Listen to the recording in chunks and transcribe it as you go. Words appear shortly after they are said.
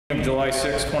July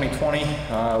 6, 2020. We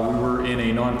were in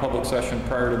a non-public session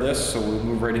prior to this, so we'll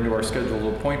move right into our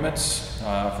scheduled appointments.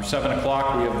 For 7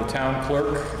 o'clock, we have the town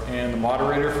clerk and the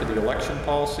moderator for the election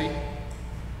policy.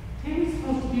 Tammy's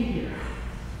supposed to be here.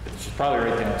 She's probably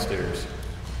right downstairs.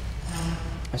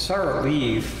 I saw her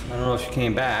leave. I don't know if she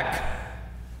came back.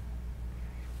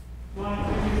 Maybe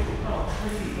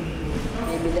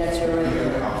that's her right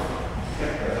here.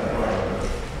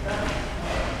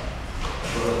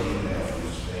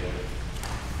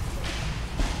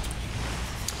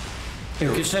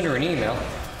 You could send her an email.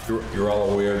 You're all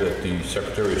aware that the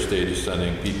Secretary of State is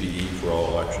sending PPE for all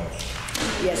elections?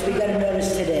 Yes, we got a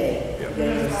notice today. Yep. We got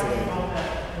a notice today.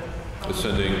 They're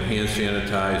sending hand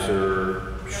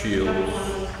sanitizer, shields.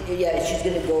 Yeah, she's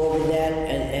gonna go over that,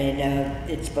 and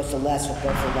it's supposed to last for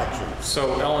both elections.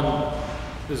 So, Ellen,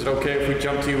 is it okay if we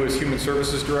jump to you as Human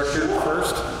Services Director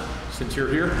first, since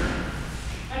you're here?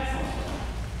 Excellent.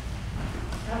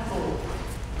 Absolutely.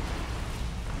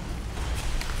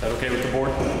 Is that okay with the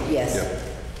board? Yes.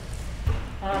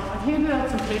 I've handed out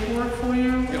some paperwork for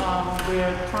you.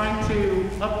 We're trying to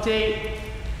update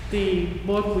the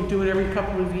book. We do it every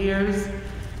couple of years.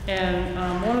 And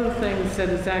one of the things that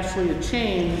is actually a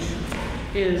change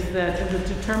is that in the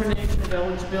determination of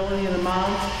eligibility and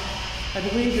amount, I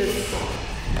believe it's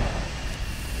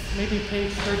maybe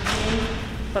page 13,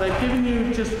 but I've given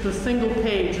you just the single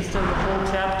page instead of the whole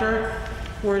chapter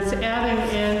where it's adding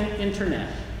in internet.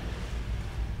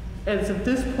 As of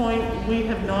this point, we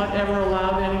have not ever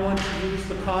allowed anyone to use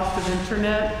the cost of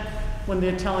internet when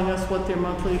they're telling us what their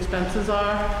monthly expenses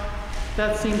are.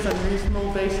 That seems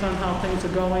unreasonable based on how things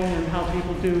are going and how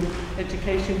people do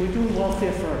education. We're doing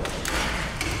welfare first.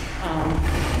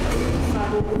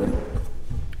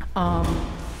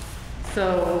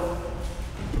 So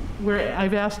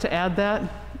I've asked to add that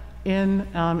in,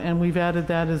 and we've added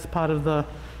that as part of the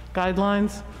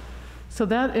guidelines. So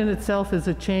that in itself is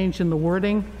a change in the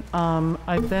wording.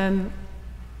 I've then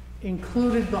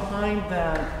included behind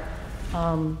that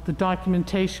the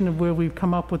documentation of where we've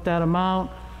come up with that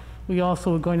amount. We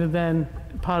also are going to then,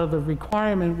 part of the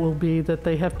requirement will be that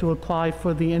they have to apply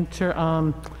for the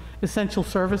essential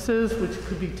services, which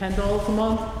could be $10 a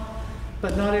month,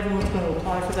 but not everyone's going to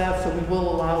apply for that, so we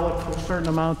will allow it for a certain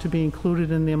amount to be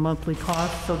included in their monthly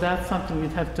cost. So that's something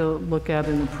you'd have to look at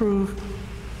and approve.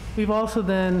 We've also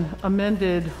then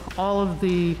amended all of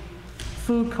the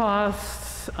food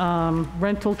costs,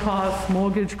 rental costs,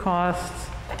 mortgage costs,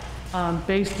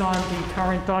 based on the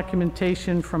current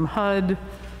documentation from HUD,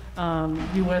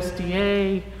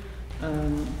 USDA,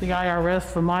 the IRS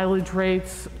for mileage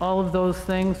rates, all of those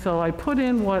things. So I put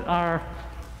in what our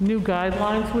new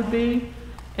guidelines would be,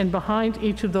 and behind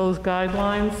each of those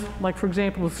guidelines, like for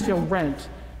example, we'll show rent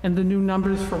and the new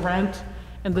numbers for rent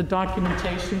and the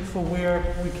documentation for where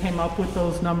we came up with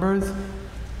those numbers.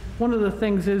 One of the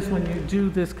things is when you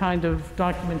do this kind of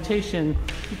documentation,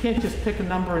 you can't just pick a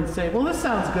number and say, well, this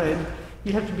sounds good.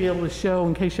 You have to be able to show,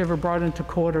 in case you ever brought into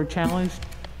court or challenged,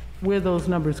 where those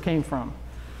numbers came from.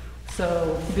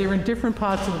 So they're in different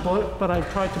parts of the book, but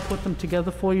I've tried to put them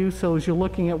together for you. So as you're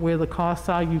looking at where the costs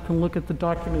are, you can look at the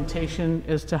documentation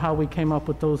as to how we came up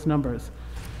with those numbers.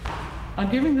 I'm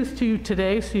giving this to you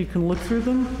today so you can look through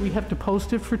them. We have to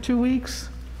post it for 2 weeks.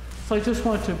 So I just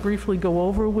want to briefly go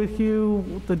over with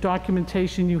you the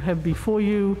documentation you have before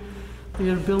you,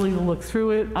 the ability to look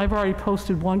through it. I've already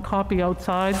posted one copy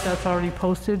outside, that's already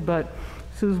posted, but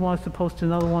Susan wants to post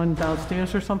another one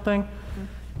downstairs or something.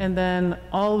 And then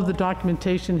all of the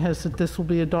documentation has that this will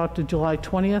be adopted July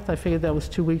 20th. I figured that was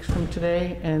 2 weeks from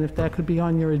today, and if that could be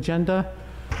on your agenda,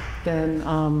 then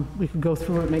we could go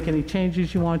through it, make any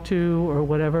changes you want to or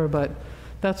whatever, but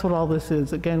that's what all this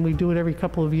is. Again, we do it every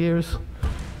couple of years.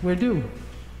 We're due.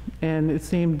 And it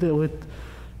seemed that with,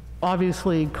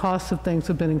 obviously, costs of things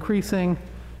have been increasing.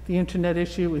 The internet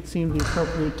issue, it seemed the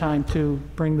appropriate time to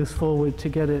bring this forward to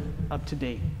get it up to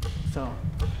date. So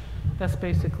that's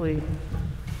basically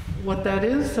what that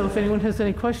is. So if anyone has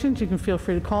any questions, you can feel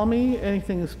free to call me.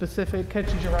 Anything specific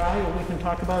catches your eye, or we can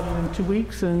talk about it in 2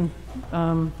 weeks and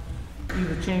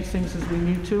either change things as we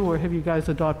need to or have you guys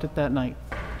adopt it that night.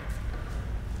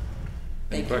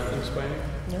 Any questions, Spiny?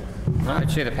 No,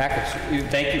 I'd say the packets,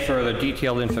 thank you for the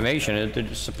detailed information.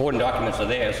 The supporting documents are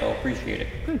there, so I appreciate it.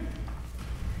 Good.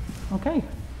 Okay.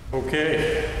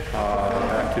 Okay,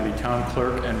 back to the town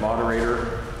clerk and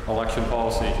moderator election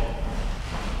policy.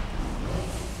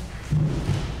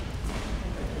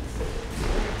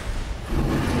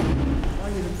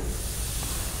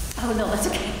 Oh, no, that's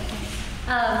okay.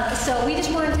 So we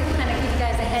just wanted to kind of give you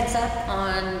guys a heads up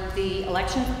on the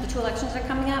election, the 2 elections that are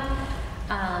coming up.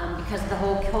 because of the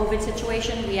whole COVID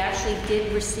situation, we actually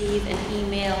did receive an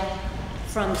email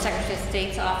from Secretary of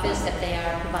State's office that they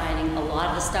are providing a lot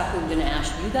of the stuff we were gonna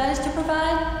ask you guys to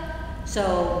provide.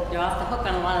 So you're off the hook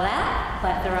on a lot of that,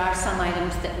 but there are some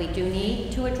items that we do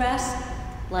need to address,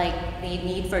 like the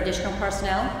need for additional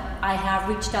personnel. I have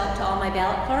reached out to all my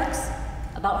ballot clerks.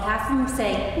 About half of them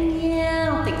say, yeah,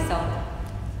 I don't think so.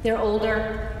 They're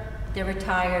older, they're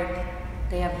retired,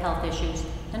 they have health issues.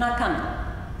 They're not coming.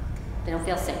 They don't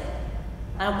feel safe.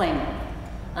 I don't blame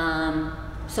them.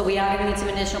 So we are gonna need some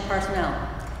additional personnel.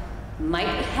 Might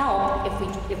help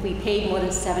if we paid more than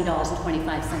 $7.25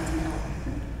 an hour.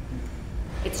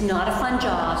 It's not a fun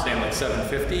job. Saying like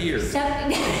 750 or?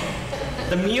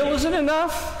 The meal isn't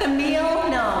enough? The meal,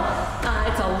 no.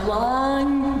 It's a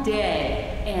long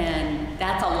day, and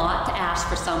that's a lot to ask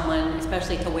for someone,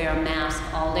 especially to wear a mask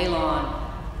all day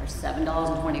long for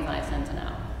 $7.25 an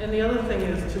hour. And the other thing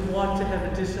is to want to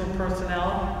have additional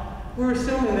personnel. We're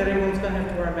assuming that everyone's gonna have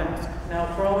to wear a mask. Now,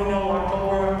 for all we know,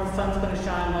 October, the sun's gonna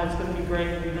shine, life's gonna be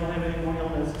great, we don't have any more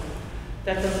illness.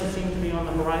 That doesn't seem to be on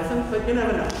the horizon, but you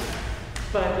never know.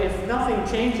 But if nothing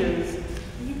changes,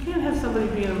 you can't have somebody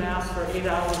be in a mask for 8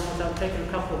 hours without taking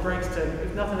a couple of breaks to,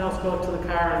 if nothing else, go up to the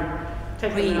car and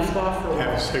take the mask off for a while.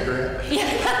 Have a cigarette.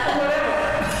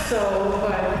 Whatever. So,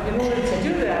 but in order to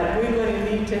do that, we're going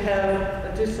to need to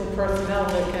have additional personnel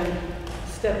that can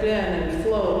step in and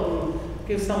float and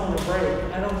give someone a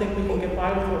break. I don't think we can get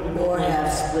by with what we do. Or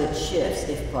have split shifts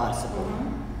if possible.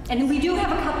 And we do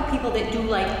have a couple people that do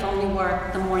like to only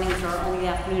work the mornings or only the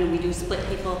afternoon. We do split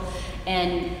people.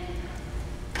 And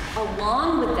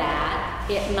along with that,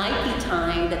 it might be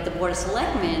time that the Board of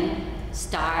Selectmen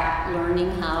start learning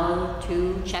how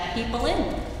to check people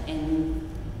in and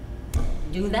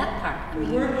do that part. I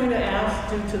mean, We're going to ask,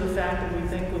 due to the fact that we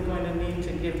think we're going to need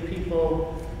to give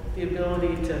people the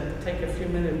ability to take a few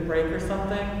minute break or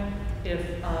something, if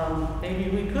maybe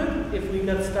we could, if we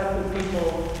got stuck with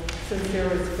people, since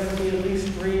there is going to be at least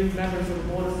 3 members of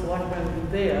the Board of Selectmen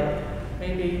there,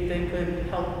 maybe they could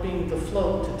help being the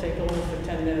float to take over for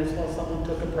 10 minutes while someone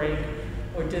took a break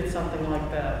or did something like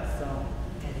that, so.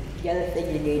 The other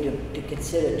thing you need to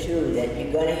consider too, that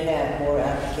you're gonna have more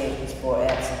applications for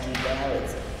absentee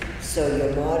ballots. So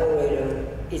your moderator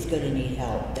is gonna need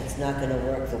help. That's not gonna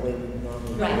work the way we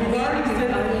normally do. Right. We've already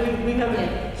said, we have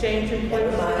a change in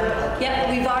place for that. Yeah,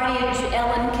 we've already,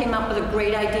 Ellen came up with a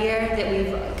great idea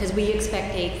that because we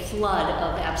expect a flood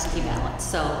of absentee ballots.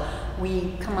 So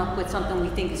we come up with something we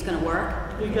think is gonna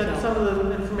work. We got some of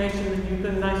the information that you've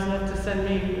been nice enough to send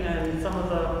me, and some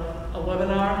of a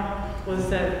webinar was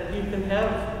that you can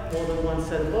have more than one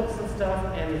set of books and stuff,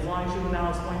 and as long as you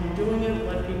announce when you're doing it,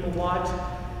 let people watch,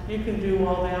 you can do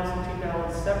all the absentee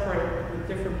ballots separate with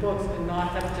different books and not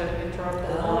have to interrupt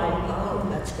the line. Oh,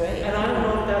 that's great. And I don't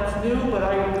know if that's new, but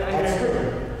I That's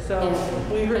heard. So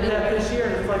Yes. we heard that this year,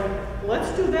 and it's like,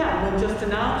 let's do that. We'll just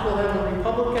announce, we'll have a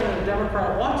Republican and a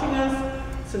Democrat watching us,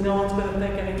 so no one's gonna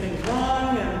think anything's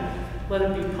wrong, and let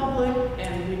it be public,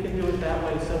 and we can do it that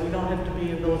way, so we don't have to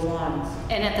be in those lines.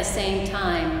 And at the same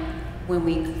time, when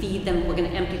we feed them, we're gonna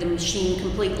empty the machine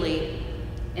completely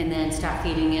and then start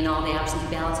feeding in all the absentee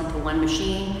ballots into one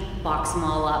machine, box them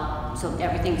all up, so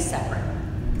everything's separate.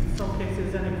 So in case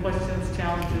there's any questions,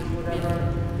 challenges,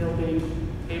 whatever, they'll be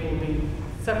able to be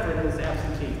separate as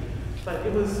absentee. But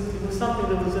it was something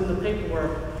that was in the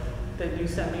paperwork that you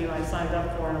sent me and I signed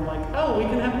up for, and I'm like, oh, we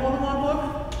can have more than one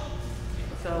book?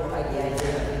 So, Yeah,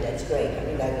 that's great.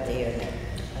 I'm glad to hear that.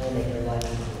 I will make it a lot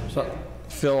easier. So,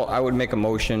 Phil, I would make a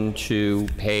motion to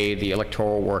pay the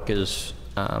electoral workers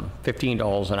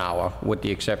 $15 an hour, with the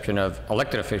exception of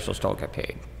elected officials don't get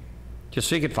paid. Just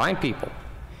so you can find people.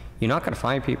 You're not going to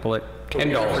find people at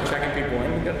 $10. We're checking people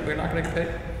in, we're not gonna get paid?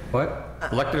 What?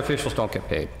 Elected officials don't get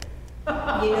paid. You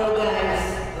know,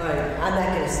 guys, all right, I'm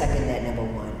not gonna second that, number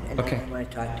one. And Okay. I don't wanna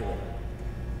talk to it.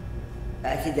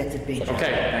 I think that's a big.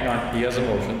 Okay, hang on, he has a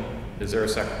motion. Is there a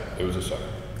second? It was a second.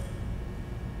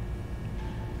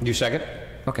 You second?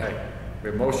 Okay. Okay, we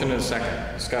have motion and a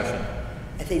second, discussion.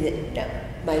 I think that, no,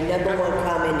 my number one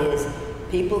comment is,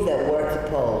 people that work the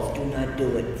polls do not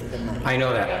do it for the money. I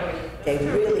know that. They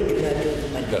really do not do it for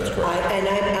the money. That's correct. And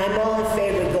I'm all in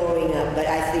favor of going up, but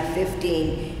I think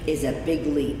 15 is a big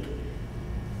leap.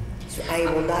 So I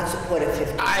will not support a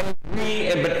 15. I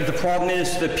agree, but the problem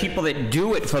is the people that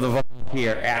do it for the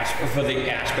volunteer aspect, for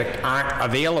the aspect aren't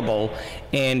available,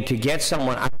 and to get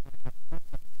someone,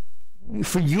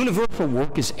 for universal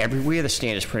workers everywhere, the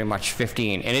standard is pretty much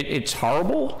 15, and it's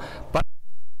horrible, but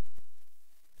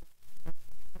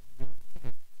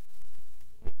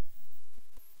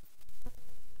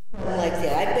Like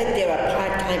that. I bet there are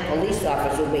part-time police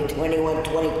officers who make $21,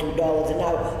 $22 an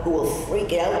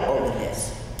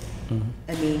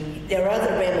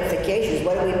ramifications.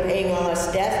 What are we paying all our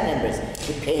staff members?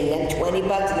 We're paying them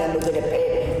 $20 and then we're gonna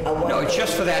pay a one. No, it's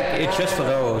just for that, it's just for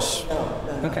those.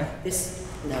 No. Okay.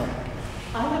 No.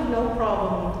 I have no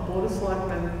problem with the Board of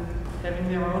Selectmen having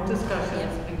their own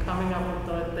discussions and coming up with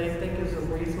what they think is a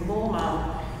reasonable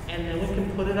amount, and then we can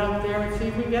put it out there and see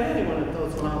if we get anyone at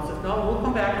those amounts. If not, we'll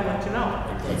come back and let you know.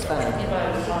 That's fine.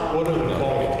 But, What are the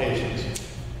qualifications?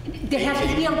 They have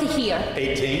to be able to hear.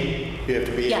 18? You have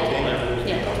to be 18? Yeah,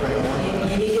 yeah,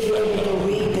 You need to be able to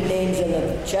read the names on the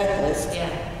checklist. yeah.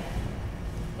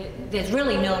 There's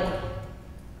really no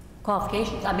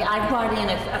qualifications. I mean, I brought in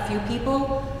a few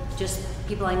people, just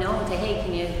people I know, and say, hey,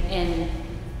 can you, and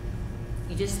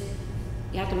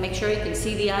you have to make sure you can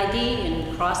see the ID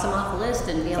and cross them off the list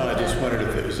and be able to. I just wondered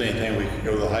if there was anything we could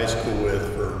go to the high school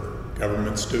with for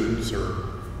government students or,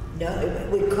 No,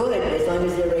 we could, as long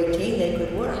as they're 18, they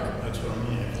could work. that's what I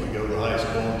mean, if we go to the high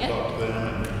school and Yeah. talk to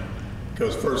them.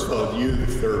 Because first of all,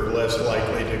 youth are less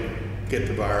likely to get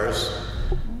the virus.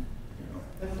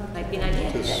 Might be an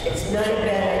idea. It's not a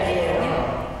bad idea at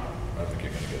all. I think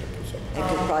you're gonna get it for something. It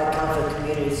could probably come from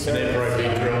community And service. then probably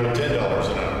be thrilled with $10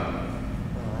 an hour.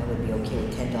 Well, I would be okay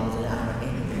with $10 an hour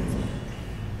anyways.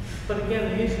 but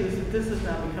again, the issue is that this is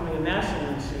now becoming a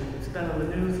national issue. It's been on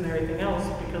the news and everything else,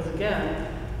 because again,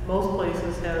 most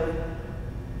places have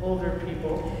older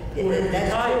people who are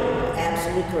That's retired.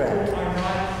 absolutely correct. Who are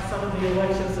not, some of the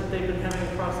elections that they've been having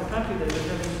across the country, they've been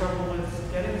having trouble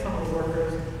with getting some of the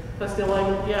workers, because they're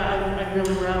like, yeah, I'd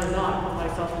really rather not put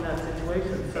myself in that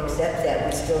situation, so. Except that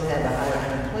we still have a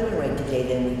higher unemployment rate today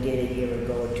than we did a year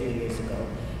ago or 2 years ago.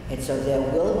 And so there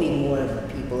will be more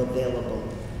people available,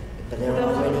 but they're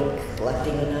already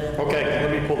collecting an unemployment. Okay, let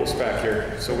me pull this back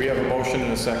here. So we have a motion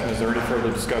and a second. Is there any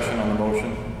further discussion on the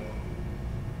motion?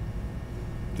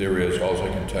 There is, all I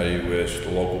can tell you is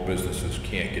the local businesses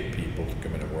can't get people to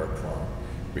come in and work for them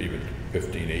for even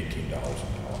 $15, $18 an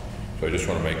hour. So I just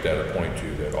want to make that a point to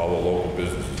you, that all the local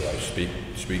businesses that I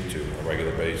speak to on a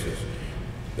regular basis,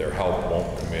 their help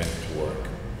won't come in to work.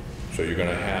 So you're going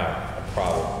to have a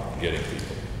problem getting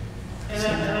people. And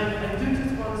I do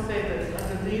just want to say that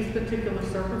under these particular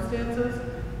circumstances,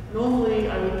 normally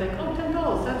I would think, oh,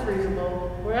 $10, that's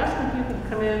reasonable. We're asking people to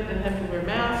come in and have to wear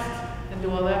masks and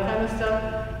do all that kind of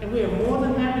stuff. And we are more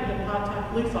than happy that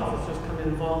part-time police officers come in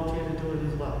and volunteer to do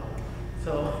it as well.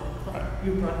 So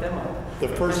you brought them up. The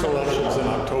first election's in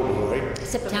October, right?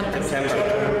 September. Fifth, I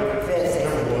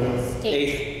think it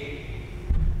is.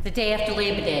 8th. The day after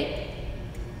Labor Day.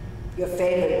 Your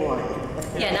favorite one.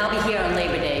 Yeah, and I'll be here on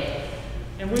Labor Day.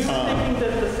 And we were thinking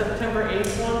that the September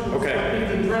 8th one was Okay. going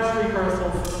to be the dress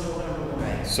rehearsal for the November one.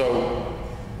 Right. So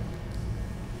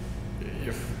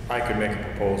if I could make a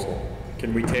proposal,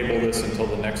 can we table this until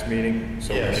the next meeting?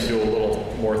 So we Yes. can do a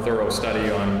little more thorough study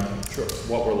on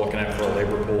what we're looking at for a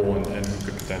labor pool and who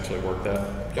could potentially work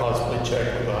that? Possibly check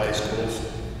with the high schools,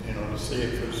 to see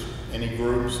if there's any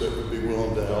groups that would be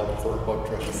willing to help for buck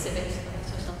trucking. Civics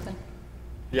class or something.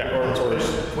 Yeah, Or or,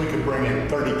 if we could bring in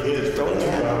 30 kids for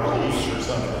 2 hours each or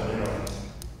something,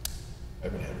 I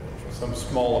haven't had one for some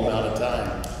small amount of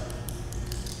time.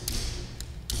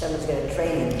 Someone's gonna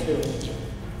train them too,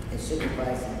 and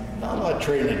supervise them. I'm not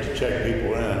training to check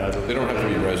people in. They don't have to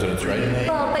be residents, right?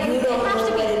 Well, but You it don't has know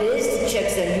to what be, it is to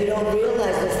check them. You don't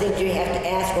realize the things you have to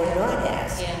ask or not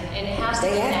ask. yeah, and it has to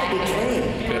be They have to be accurate. trained.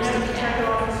 And you have to check it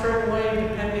off a certain way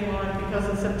depending on, because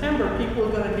in September, people are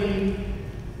going to be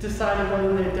deciding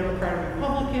whether they're Democrat or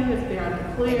Republican, if they aren't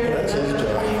declared. That's his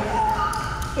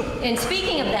job. And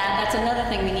speaking of that, that's another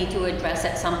thing we need to address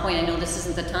at some point. I know this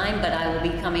isn't the time, but I will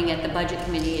be coming at the budget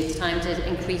committee. It's time to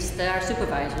increase our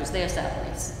supervisors, their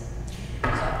salaries.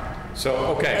 so,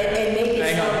 okay. And maybe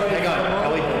Hang on, somebody-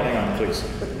 Ellie, hang on, please.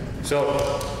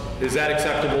 So is that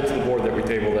acceptable to the board that we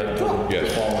table that until the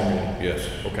Yes. following meeting? Yes.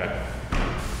 Okay.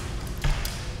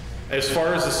 As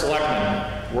far as the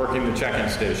selectmen working the check-in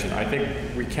station, I think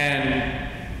we can,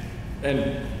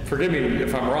 and forgive me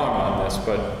if I'm wrong on this,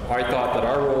 but I thought that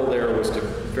our role there was to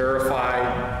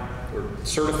verify or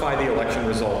certify the election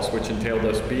results, which entailed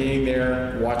us being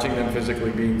there, watching them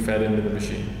physically being fed into the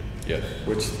machine, Yes.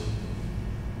 which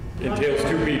entails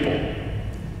 2 people.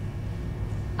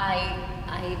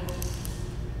 I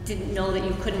didn't know that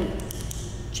you couldn't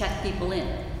check people in.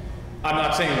 I'm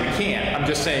not saying we can't, I'm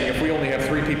just saying if we only have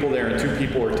 3 people there and 2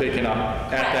 people are taken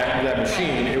up at that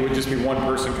machine, it would just be one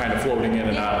person kind of floating in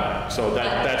and out. So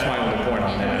that's my only point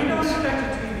on We don't that.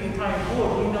 expect it to be the entire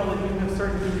board. We know that you have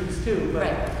certain duties too. But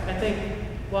Right. I think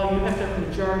while you have to have a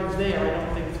majority there, I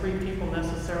don't think 3 people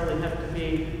necessarily have to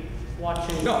be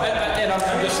watching. No, and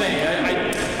I'm just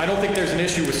saying, I don't think there's an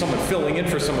issue with someone filling in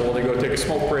for someone while they go take a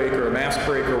smoke break or a mask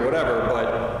break or whatever,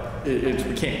 but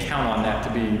we can't count on that to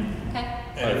be. Okay.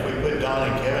 And if we put Don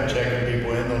and Kevin checking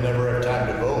people in, they'll never have time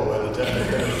to vote by the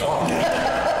time they're gonna talk.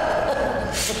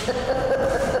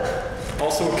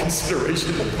 Also a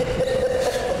consideration.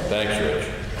 Thanks, Rich.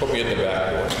 Put me in the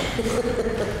back.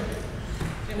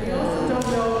 And we also don't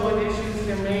know what issues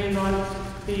there may not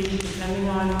be, depending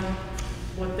on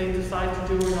what they decide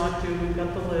to do or not do. We've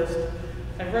got the list.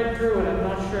 I've read through it, I'm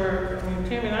not sure, I mean,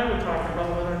 Tammy and I were talking about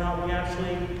whether or not we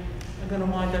actually are gonna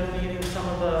wind up needing some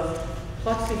of the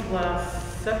plexiglass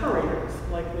separators,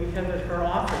 like we have at her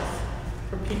office,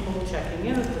 for people checking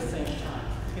in at the same time.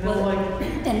 You know, like,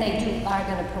 And they are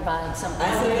gonna provide something.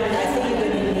 I think you're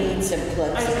gonna need some I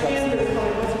scanned plexiglass. it, but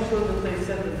I wasn't sure that they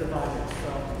said the dividers,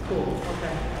 so, cool,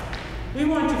 okay. We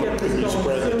want to get this Could you going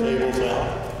spread the soon. tables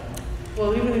out?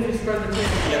 Well, even if you spread the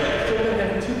table, you're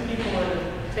gonna have two people at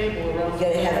a table around. You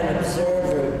gotta have an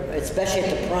observer, especially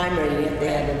at the primary, you have to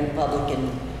have a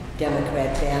Republican,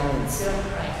 Democrat balance Yeah.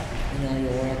 in all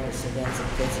your workers, so that's a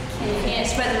And you key. can't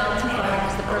spread them out too far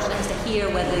because the person has to hear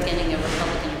whether they're getting a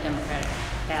Republican or Democratic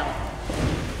ballot.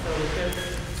 So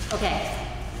it's, Okay.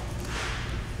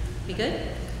 We good?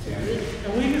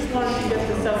 and we just wanted to get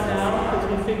this up now,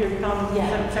 because we figured come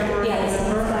September, Yeah, this is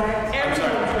November, our- everyone's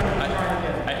gonna be trying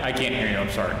to get it. I can't hear you, I'm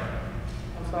sorry.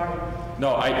 I'm sorry.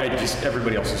 No, I just,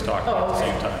 everybody else is talking at Oh, the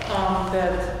okay. same time.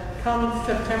 That come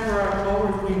September,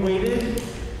 October, if we waited,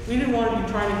 we didn't want to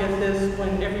be trying to get this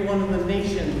when everyone in the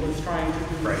nation was trying to do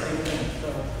the Right. same thing, so.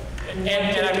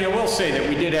 And I mean, I will say that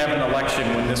we did have an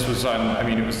election when this was on, I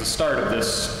mean, it was the start of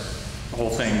this whole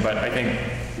thing, but I think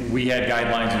we had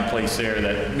guidelines in place there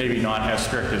that maybe not as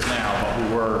strict as now,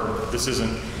 but this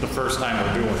isn't the first time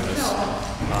we're doing this.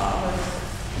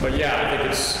 But yeah, I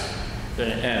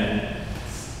think and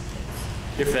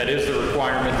if that is the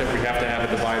requirement that we have to have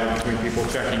a divider between people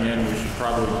checking in, we should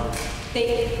probably,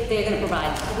 They're gonna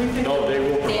provide. no, they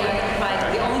will They are provide. gonna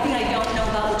provide. The only thing I don't know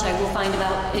about, which I will find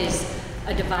about, is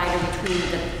a divider between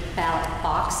the ballot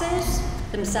boxes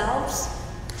themselves.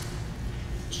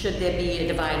 Should there be a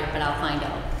divider, but I'll find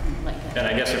out. And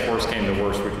I guess if worse came to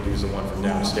worse, we could use the one from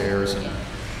downstairs and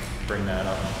bring that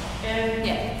up. And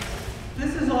Yeah.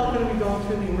 this is all going to be going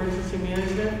through the emergency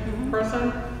management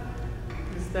person.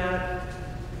 Is that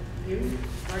you,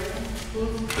 right?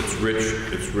 Who's-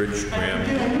 It's Rich I Graham.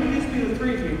 knew it used to be the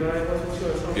three of you, but I wasn't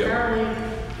sure. So Yeah. apparently,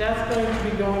 that's going to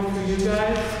be going through you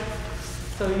guys.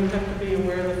 So you have to be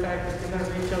aware of the fact that we're going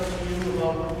to reach out to you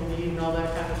about what you need and all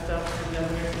that kind of stuff. And then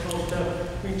we're supposed to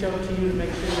reach out to you to make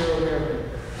sure you're aware of it.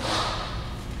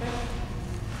 Okay?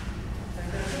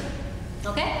 That's it?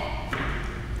 Okay?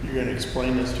 You're gonna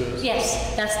explain this to us?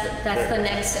 Yes, that's the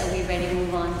next, are we ready to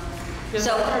move on? Yes,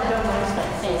 So, I've done my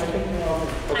stuff, so I think we're all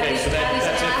good. Okay, so I was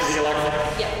that's it for the asked- election?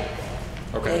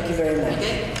 Yeah. Okay. Thank you very We much.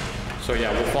 good? So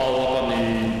yeah, we'll follow up on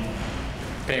the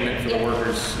payment for the Yeah.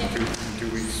 workers Yeah. in 2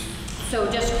 weeks. So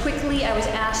just quickly, I was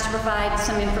asked to provide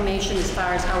some information as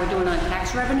far as how we're doing on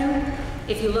tax revenue.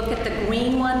 If you look at the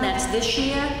green one, that's this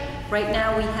year. Right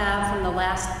now, we have, from the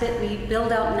last bit, we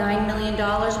billed out $9 million.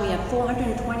 We have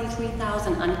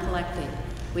 423,000 uncollected,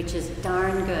 which is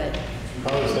darn good. How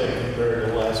does that compare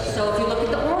to last year? So if you look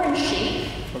at the orange sheet,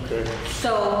 Okay.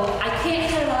 so I can't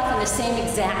cut it off on the same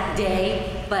exact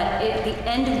day, but at the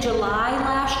end of July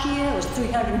last year, it was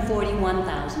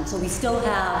 341,000. So we still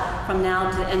have from now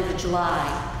to the end of July.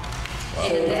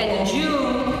 And at the end of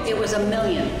June, it was $1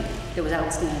 million that was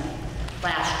outstanding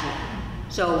last year.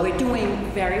 So we're doing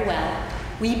very well.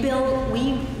 We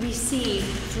received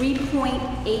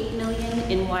 3.8 million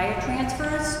in wire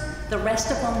transfers. The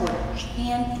rest of them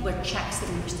were checks that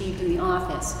we received in the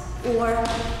office, or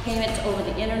payments over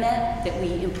the internet that we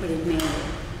inputted manually.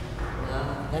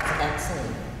 Wow, that's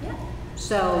excellent. Yeah.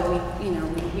 So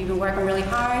we've been working really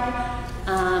hard.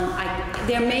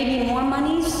 There may be more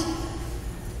monies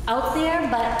out there,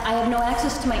 but I have no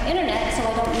access to my internet, so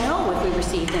I don't know if we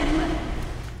received any money.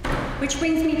 Which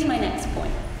brings me to my next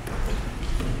point.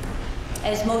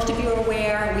 As most of you are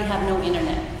aware, we have no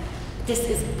internet. This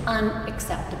is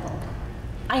unacceptable.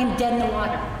 I am dead in the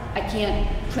water. I can't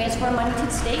transfer money to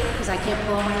the state because I can't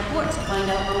pull out my reports to find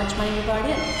out how much money we brought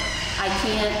in. I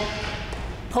can't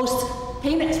post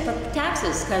payments for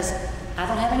taxes because I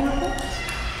don't have any reports.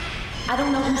 I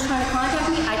don't know who's trying to contact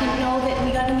me. I didn't know that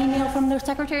we got an email from the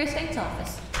Secretary of State's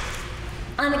office.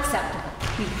 Unacceptable.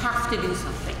 We have to do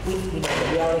something.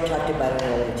 We already talked about it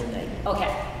earlier tonight.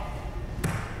 Okay.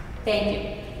 Thank you.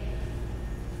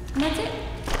 And that's it.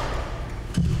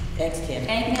 Thanks, Tim.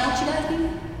 Anything else you guys need?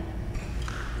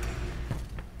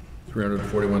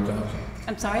 341,000.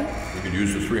 I'm sorry? You could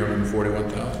use the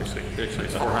 341,000. Actually,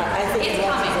 it's I 400. think It's as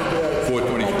long as they do it.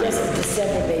 423. I guess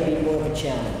December may be more of a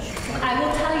challenge. I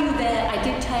will tell you that I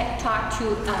did talk to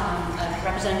a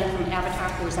representative from Avatar,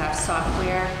 who is our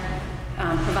software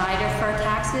provider for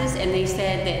taxes, and they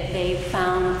said that they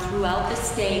found throughout the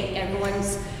state,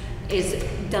 everyone's is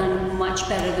done much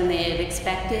better than they had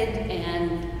expected,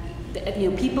 and you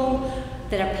know, people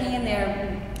that are paying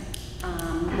their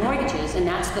mortgages, and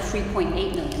that's the 3.8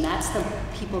 million. That's the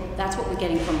people. That's what we're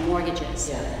getting from mortgages.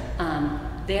 Yeah.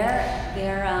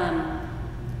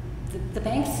 The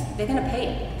banks, they're going to pay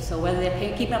it. So whether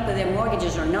they're keeping up with their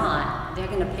mortgages or not, they're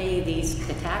going to pay the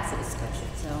taxes.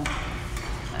 So.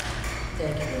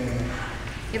 Thank you very much.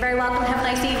 You're very welcome. Have a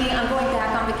nice evening. I'm going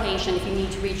back on vacation. If you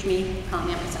need to reach me, call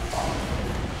me on my cell phone.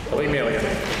 I'll email you.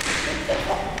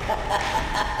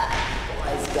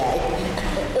 Wise guy.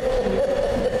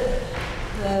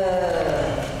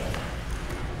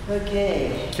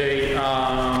 Okay. Okay,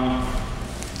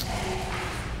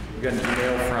 we got an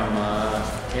email from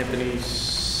Anthony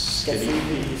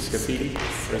Scafidi.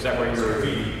 Or is that where you were?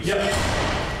 Yep.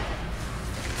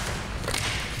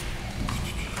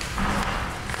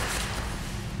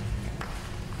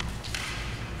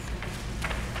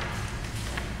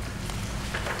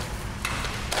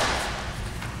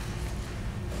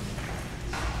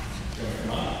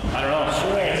 I don't know.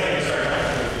 Sure. I guess I can start.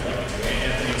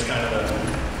 Anthony's kind of the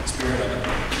spirit of it.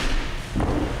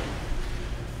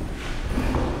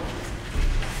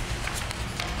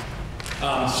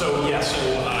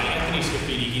 Anthony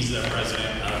Scafidi, he's the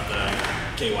president of the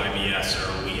KYBS, or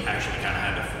we actually kind of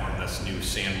had to form this new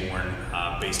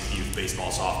Sanborn-based youth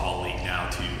baseball softball league now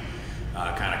to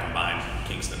kind of combine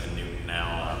Kingston and Newton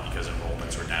now because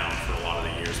enrollments were down for a lot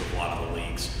of the years with a lot of the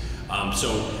leagues.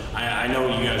 I know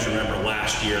you guys remember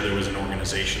last year there was an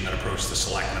organization that approached the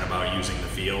Selectmen about using the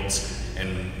fields,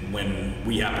 and when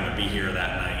we happened to be here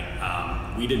that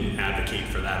night, we didn't advocate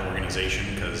for that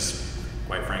organization because,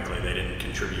 quite frankly, they didn't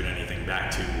contribute anything back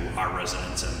to our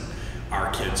residents and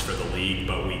our kids for the league,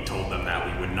 but we told them that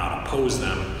we would not oppose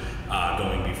them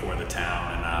going before the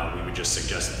town, and we would just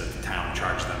suggest that the town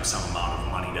charge them some amount of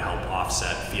money to help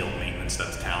offset field maintenance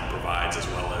that the town provides, as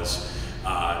well as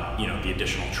the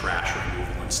additional trash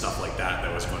removal and stuff like that.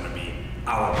 That was going to be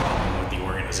our problem with the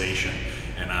organization.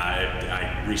 And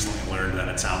I recently learned that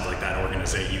it sounds like that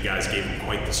organization, you guys gave them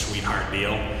quite the sweetheart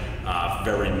deal,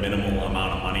 very minimal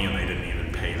amount of money, and they didn't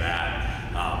even pay that.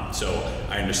 So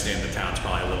I understand the town's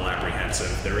probably a little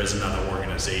apprehensive. There is another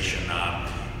organization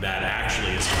that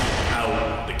actually is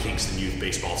out, the Kingston Youth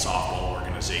Baseball Softball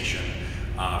Organization,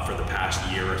 for the past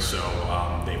year or so.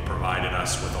 They've provided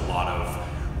us with a lot of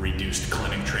reduced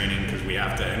clinic training because we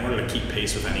have to, in order to keep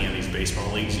pace with any of these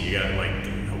baseball leagues, you got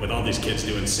with all these kids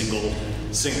doing single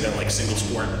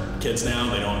sport kids now,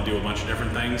 they don't do a bunch of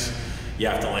different things. You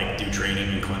have to do training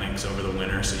and clinics over the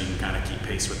winter so you can kind of keep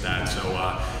pace with that. So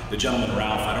the gentleman,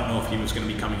 Ralph, I don't know if he was going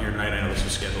to be coming here tonight. I know this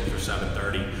was scheduled for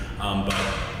 7:30, but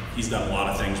he's done a lot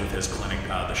of things with his clinic,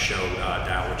 the show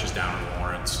down, which is down in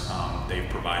Lawrence. They've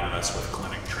provided us with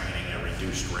clinic training at a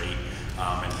reduced rate.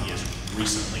 And he has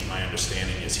recently, my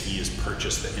understanding is he has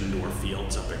purchased the indoor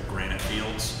fields up at Granite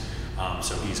Fields.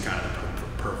 So he's kind of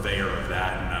the purveyor of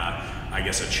that. And I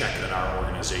guess a check that our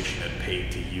organization had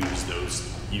paid to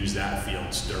use that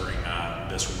fields during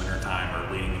this winter time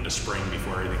or leading into spring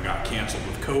before everything got canceled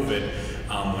with COVID.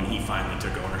 When he finally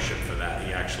took ownership for that,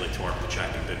 he actually tore up the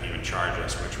check and didn't even charge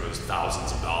us, which was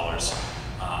thousands of dollars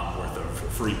worth of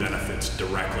free benefits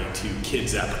directly to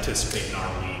kids that participate in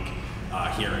our league.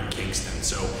 Here in Kingston.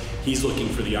 So he's looking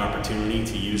for the opportunity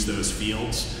to use those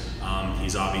fields.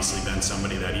 He's obviously been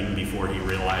somebody that even before he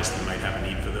realized he might have a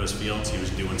need for those fields, he was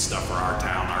doing stuff for our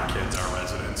town, our kids, our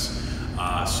residents.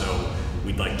 So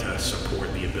we'd like to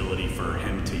support the ability for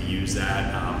him to use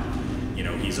that.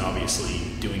 He's obviously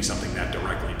doing something that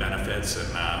directly benefits,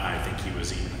 and I think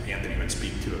Anthony would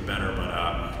speak to it better, but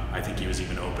I think he was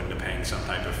even open to paying some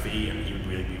type of fee, and he would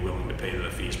really be willing to pay the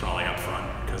fees probably up front,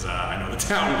 because I know the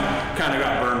town kind of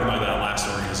got burned by that last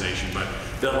organization. But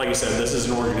like I said, this is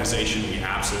an organization we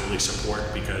absolutely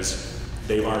support because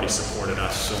they've already supported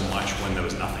us so much when there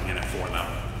was nothing in it for them.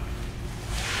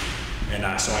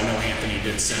 And so I know Anthony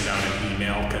did send out an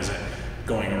email because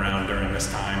going around during this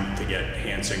time to get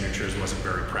hand signatures wasn't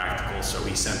very practical, so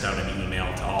he sent out an email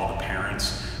to all the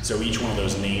parents. So each one of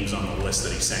those names on the list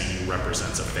that he's saying you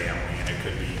represents a family, and it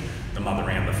could be the mother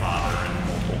and the father and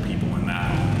multiple people in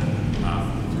that.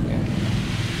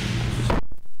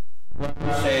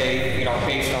 Say,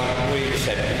 based on what you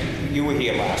said, you were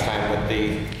here last time with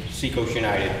the Seacoast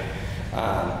United.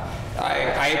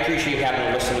 I appreciate having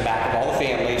a list in the back of all the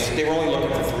families. They were only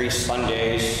looking for 3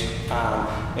 Sundays.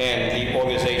 town, and the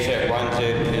organization that runs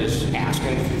it is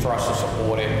asking for us to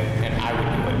support it, and I would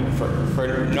do it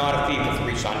for not a fee for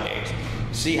 3 Sundays.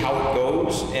 See how it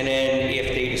goes, and then if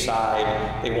they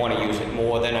decide they want to use it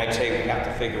more, then I'd say we have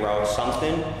to figure out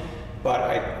something. But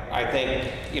I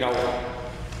think, you know,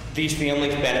 these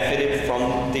families benefited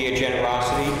from their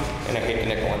generosity, and I hate to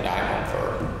nickel and dime them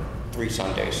for 3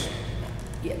 Sundays.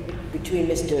 Yeah, between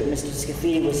Mr.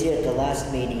 Scafidi was here at the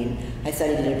last meeting, I thought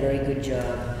he did a very good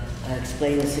job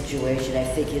explaining the situation. I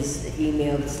think his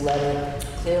email, his letter,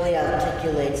 clearly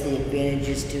articulates the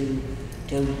advantages to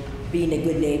being a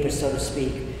good neighbor, so to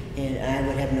speak, and I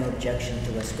would have no objection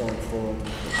to us going forward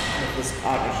with this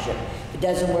partnership. If it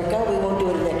doesn't work out, we won't do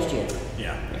it next year.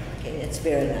 Yeah. Okay, that's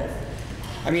fair enough.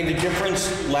 I mean, the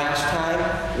difference last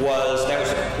time was that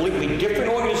was a completely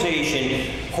different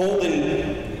organization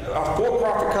holding, a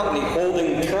for-profit company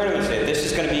holding tournaments there. This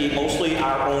is going to be mostly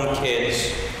our own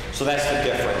kids, so that's the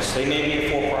difference. They may be a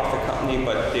for-profit company,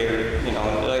 but they're, you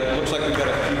know, like, it looks like we've got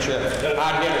a future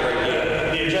hard hitter right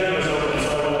here. The agenda was open, so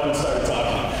I went up and started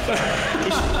talking.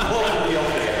 He's close to the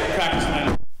opening. Practice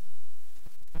my.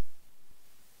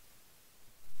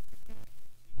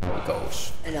 How it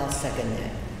goes. And I'll second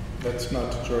that. That's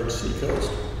not the George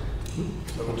Seacoast.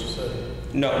 Is that what you said?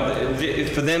 No, it's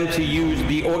for them to use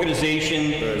the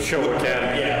organization. Show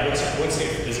Academy. Yeah, what's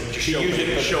it? Is it just To use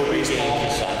it for show baseball?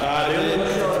 They're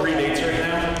looking for 3 dates right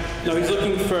now. No, he's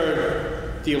looking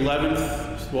for the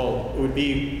 11th, well, it would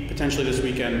be potentially this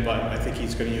weekend, but I think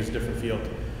he's going to use a different field,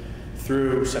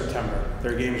 through September.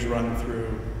 Their games run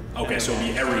through... Okay, so it'll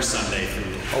be every Sunday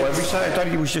through. Oh, every Sunday? I thought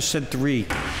you just said 3.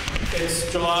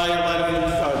 It's July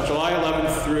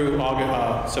 11th through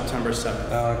September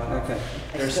 7th. Okay.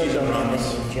 I Their still season don't have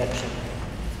runs. any objection.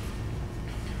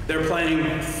 They're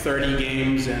playing 30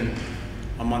 games in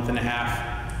a month and a half,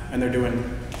 and they're doing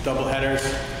double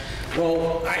headers.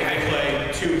 Well, They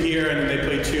play 2 here, and then they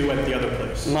play 2 at the other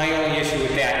place. my only issue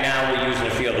with that, now we're using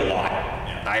the field a lot.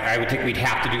 I would think we'd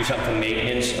have to do something for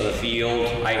maintenance of the field.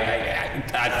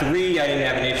 At 3, I didn't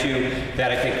have an issue.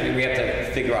 That I think we have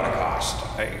to figure out a cost.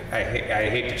 I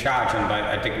hate to charge them, but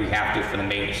I think we have to for the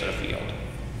maintenance of the field.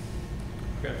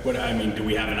 What, I mean, do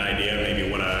we have an idea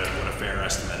maybe what a fair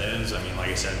estimate is? I mean, like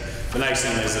I said, the nice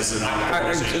thing is this is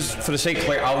not. Just for the sake of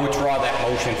clarity, I'll withdraw that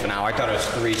motion for now. I thought it was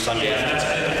 3 Sundays. Yeah,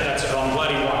 that's I'm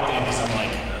glad he walked in because I'm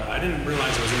like, I didn't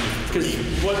realize it was only Because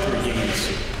 3 games.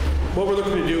 what we're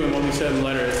looking to do and what we said in the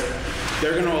letter is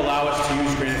they're going to allow us to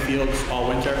use Granite Fields all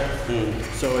winter.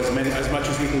 So as much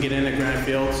as we can get in at Granite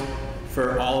Fields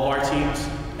for all of our teams,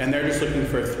 and they're just looking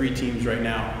for 3 teams right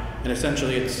now. And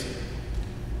essentially it's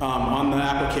on the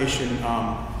application,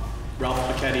 Ralph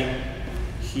Pachetti,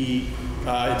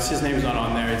 his name is not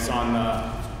on there. It's on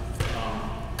the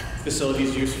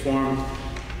facilities use form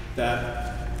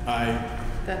that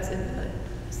That's in the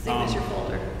signature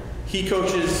folder. he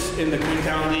coaches in the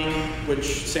Queenstown League, which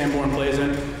Sanborn plays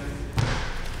in.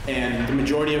 And the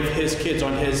majority of his kids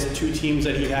on his 2 teams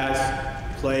that he has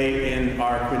play in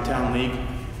our Queenstown League.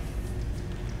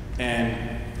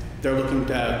 And they're looking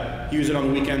to use it on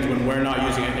the weekends when we're not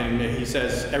using it. And he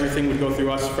says everything would go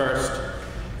through us first.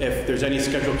 If there's any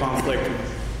schedule conflict,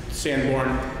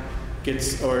 Sanborn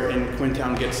in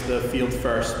Queenstown gets the field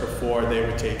first before they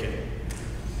would take it.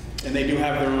 And they do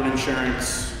have their own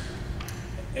insurance.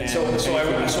 And so I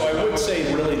would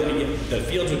say really that the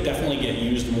fields would definitely get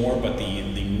used more, but the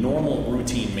normal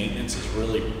routine maintenance is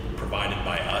really provided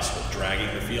by us with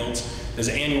dragging the fields. There's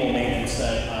annual maintenance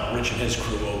that Rich and his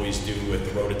crew always do with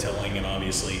the rototilling and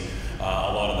obviously a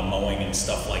lot of the mowing and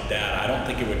stuff like that. I don't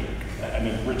think it would, I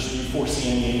mean, Rich, do you foresee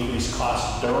any increased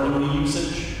costs during the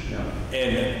usage? No.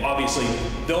 And obviously,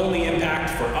 the only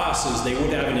impact for us is they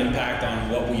would have an impact on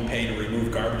what we pay to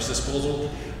remove garbage disposal.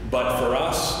 But for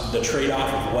us, the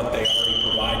trade-off of what they already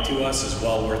provide to us is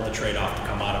well worth the trade-off to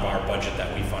come out of our budget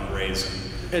that we fundraise.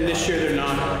 And this year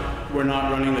we're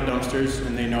not running the dumpsters,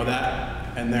 and they know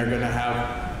that, and they're gonna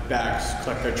have bags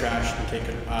collect their trash and take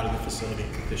it out of the facility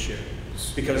this year.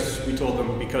 Because we told them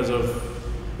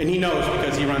and he knows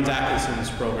because he runs Atkinson's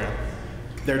program.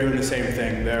 They're doing the same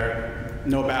thing. There are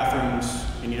no bathrooms,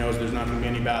 and he knows there's not gonna be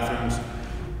any bathrooms,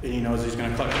 and he knows he's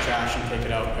gonna collect the trash and take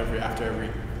it out after every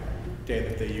day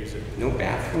that they use it. No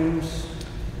bathrooms?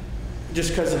 Just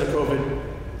because of the COVID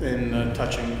and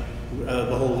touching,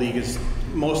 the whole league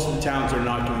most of the towns are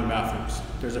not doing bathrooms.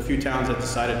 There's a few towns that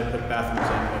decided to put bathrooms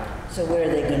in, So where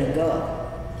are they gonna go?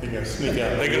 They're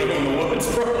gonna go in the woods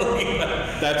probably.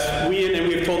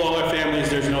 We've told all our families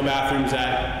there's no bathrooms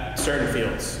at certain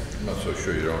fields. I'm not so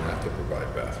sure you don't have to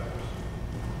provide bathrooms.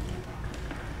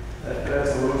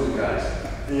 That's a loser, guys.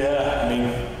 Yeah, I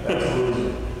mean, That's a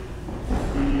loser.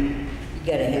 You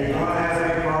gotta They're have. not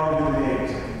having a problem with the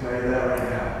eggs, I can tell you that right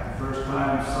now. First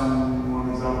time someone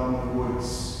is out in the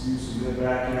woods using their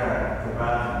backyard for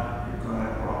bathroom, you're gonna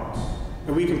have problems.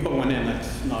 And we can put one in,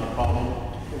 that's not a problem.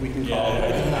 We can call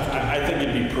it. I think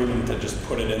it'd be prudent to just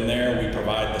put it in there. We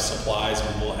provide the supplies,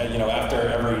 and we'll, after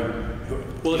every.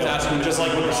 Well, it's asking, just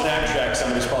like with the snack shack,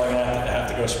 somebody's probably gonna have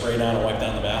to go spray down and wipe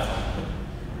down the bathroom.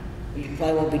 You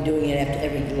probably won't be doing it after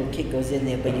every little kid goes in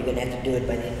there, but you're gonna have to do it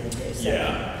by the end of the day.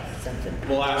 Something.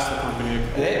 We'll ask the company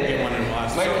to get one and we'll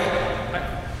ask.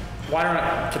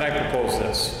 Can I propose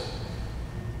this?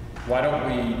 Why don't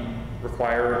we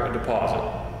require a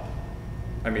deposit?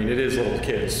 I mean, it is little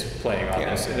kids playing on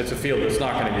this, and it's a field that's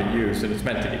not gonna get used, and it's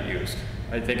meant to get used.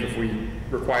 I think if we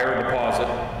require a deposit,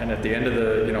 and at the end of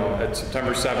the, at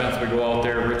September 7th, we go out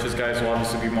there, Rich's guys will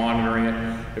obviously be monitoring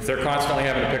it. If they're constantly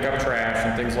having to pick up trash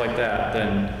and things like that,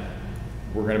 then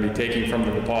we're gonna be taking from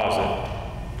the deposit.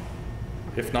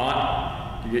 If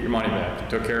not, you get your money back. You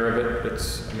took care of it.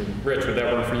 Rich, would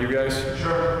that work for you guys?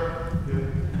 Sure.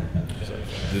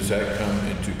 Does that come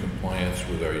into compliance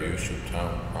with our use of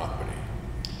town property?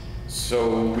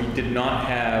 So we did not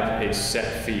have a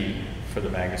set fee for the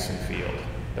Magnuson Field.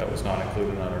 That was not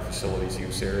included on our facilities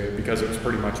use area because it was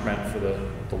pretty much meant for the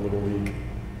Little League.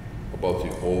 About the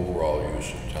overall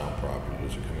use of town property,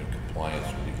 does it come in compliance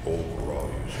with the overall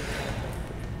use of town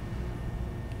property?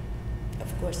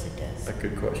 Of course it does. A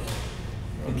good question. You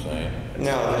know what I'm saying?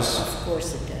 No, Of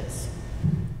course it does.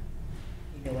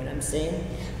 You know what I'm saying?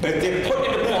 but if they put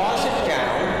a deposit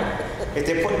down,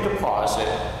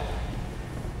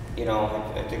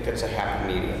 I think that's a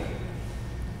happy medium.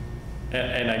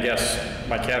 And I guess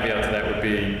my caveat to that would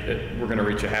be that we're going to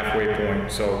reach a halfway point.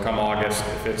 So come August,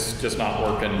 if it's just not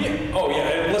working. Yeah. Oh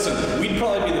yeah, and listen, we'd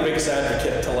probably be the biggest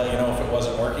advocate to let you know if it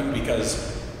wasn't working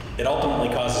because it ultimately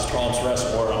causes problems for us,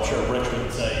 or I'm sure Rich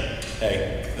would say,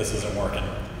 hey, this isn't working.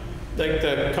 Like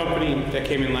the company that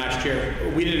came in last year,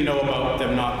 we didn't know about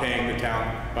them not paying the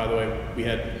town, by the way.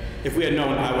 If we had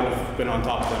known, I would have been on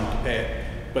top of them to pay it.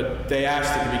 But they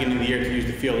asked at the beginning of the year to use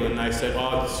the field, and I said,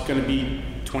 oh, it's gonna be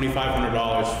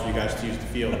 $2,500 for you guys to use the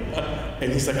field.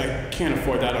 And he's like, I can't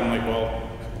afford that. I'm like, well,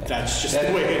 that's just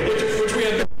the way it is. Which we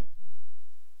had.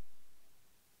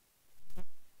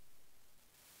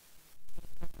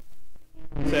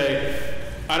 Say,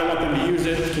 I don't want them to use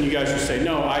it. Can you guys just say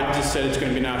no? I just said it's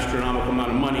going to be an astronomical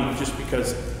amount of money just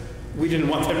because we didn't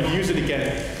want them to use it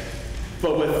again.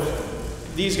 But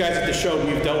with these guys at the show,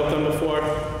 we've dealt with them before.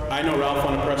 I know Ralph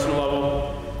on a personal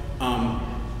level.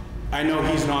 I know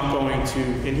he's not going to,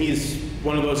 and he's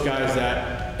one of those guys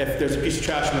that if there's a piece of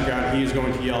trash on the ground, he is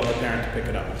going to yell at the parent to pick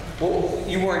it up. Well,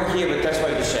 you weren't here, but that's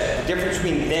what you said. The difference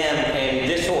between them and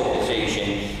this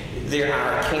organization, there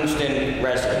are Kingston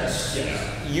residents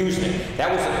using it. That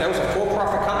was a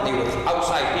for-profit company with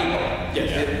outside people.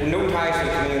 Yes. No ties to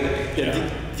the community.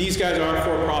 Yeah, these guys are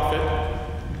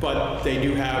for-profit, but they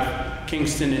do have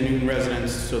Kingston and Newton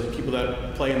residents, so the people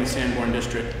that play in the Sanborn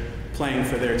district, playing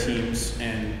for their teams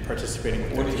and participating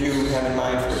with their What did teams. you have in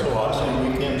mind for So how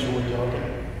many weekends are we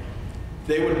talking?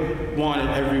 They would want it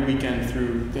every weekend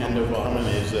through the end of How many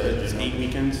is that, It's you know? 8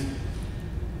 weekends.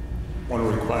 Want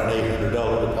to require an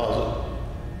 $800 deposit?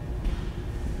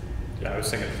 Yeah, I was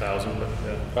thinking 1,000, but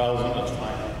yeah. 1,000, that's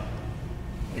fine.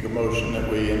 Make a motion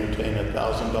that we entertain a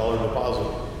 $1,000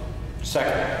 deposit.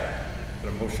 Second. Got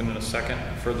a motion and a second.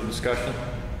 Further discussion?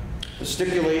 The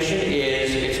stipulation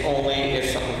is it's only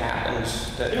if something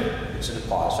happens that it's a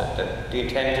deposit, that the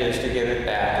intent is to give it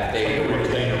back if they To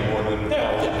retain a more than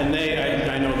deposit. And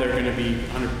I know they're going to be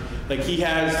 100. Like he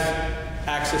has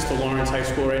access to Lawrence High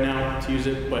School right now to use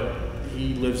it, but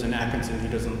he lives in Atkinson. He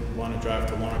doesn't want to drive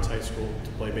to Lawrence High School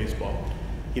to play baseball.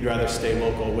 He'd rather stay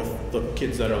local with the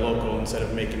kids that are local instead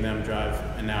of making them drive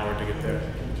an hour to get there.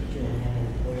 Don't you have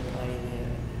a porta potty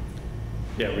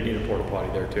there? Yeah, we need a porta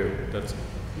potty there too. That's.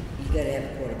 You gotta have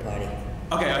a porta potty.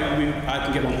 Okay, I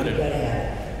can get one put You in. gotta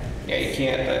have it. Yeah, you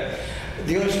can't.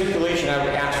 The only stipulation I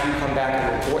would ask you to come back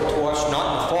and report to us,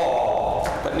 not in the fall,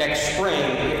 but next spring,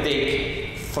 if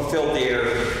they fulfill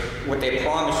what they're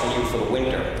promising you for the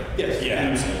winter. Yes. Yeah,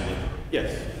 absolutely.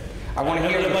 Yes. I want to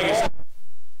hear Like I said,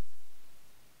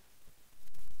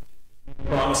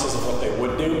 promises of what they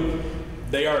would do,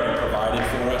 they already provided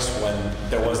for us when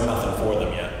there was nothing for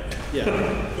them yet. Yeah.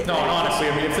 No, and honestly,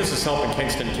 I mean, if this is helping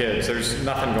Kingston kids, there's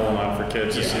nothing going on for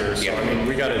kids this year. So, I mean,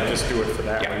 we got to just do it for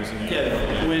that reason.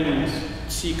 Yeah, when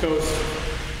Seacoast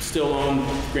still owned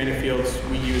Granite Fields,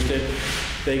 we used it.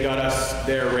 They got us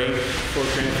their rate for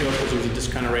Granite Fields because it was a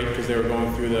discounted rate because they were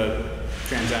going through the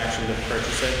transaction to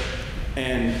purchase it.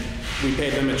 And we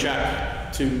paid them a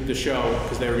check to the show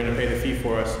because they were going to pay the fee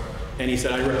for us. And he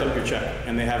said, I ripped up your check,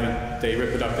 and they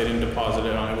ripped it up, they didn't deposit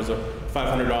it on, it was a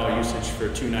 $500 usage for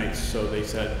 2 nights, so they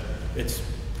said, it's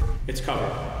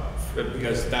covered,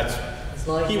 because that's, As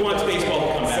long as he you wants baseball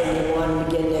to come back. Say you want him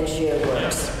again next year,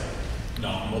 works.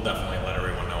 No, we'll definitely let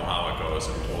everyone know how it goes,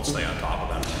 and we'll stay on top of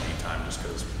that in the meantime, just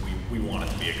because we want it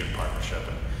to be a good partnership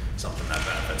and something that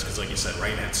benefits, because like you said,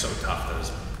 right now it's so tough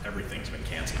that everything's been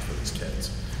canceled for these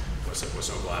kids. We're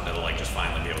so glad to like just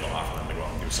finally be able to offer them to go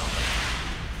out and do something.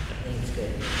 I think it's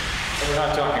good. We're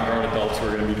not talking grown adults,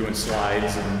 we're gonna be doing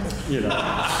slides and,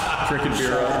 drinking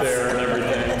beer up there and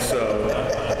everything, so.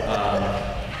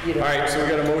 All right, so we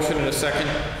got a motion and a second.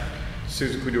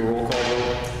 Susan, can we do a roll call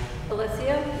vote?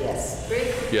 Alessio? Yes.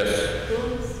 Briggs? Yes.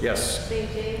 Coombs? Yes.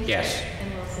 St. James? Yes.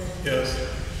 And Wilson? Yes.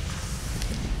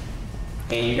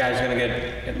 And you guys gonna get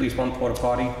at least one porta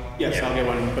potty? Yes, I'll get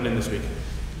one put in this week.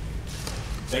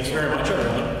 Thank you very much,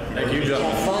 everyone. Thank you,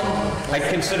 gentlemen. Have fun. I'd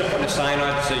consider putting a sign on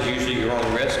that says usually your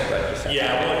own risk, but just.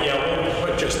 We'll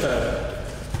put just to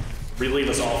relieve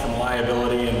us all from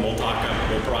liability, and we'll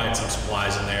provide some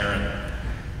supplies in there and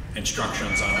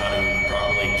instructions on how to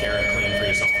properly care and clean for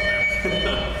yourself from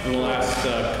there. And we'll ask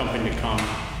the company to come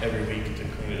every week to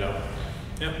clean it up.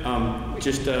 Yep.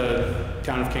 Just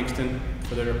town of Kingston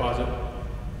for their deposit.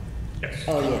 Yes.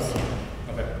 Oh, yes.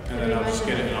 Okay. And then I'll just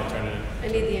get it and I'll turn it in. I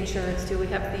need the insurance too. We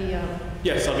have the,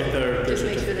 Yes, I'll get their just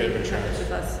make sure certificate they of can check it insurance.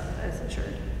 with us as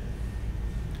insured.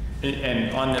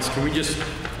 And on this, can we just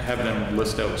have them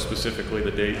list out specifically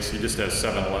the dates? He just has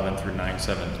 7/11 through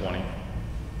 9/7/20.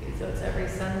 So it's every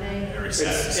Sunday? Every It's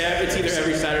Saturday. either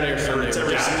every Saturday or Sunday. It's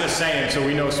every Yeah, I'm just saying, so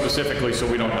we know specifically, so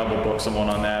we don't double book someone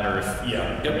on that, or if.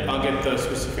 Yeah. Yep, I'll get the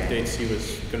specific dates he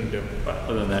was gonna do. But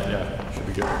other than that, yeah, should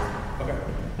be good. Okay.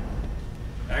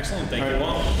 Excellent, thank you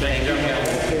all. Thank you,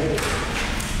 gentlemen.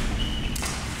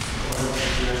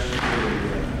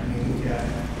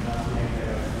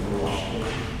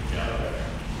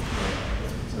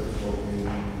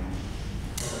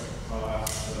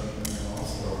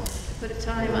 Put a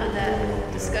time on that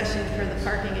discussion for the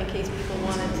parking in case people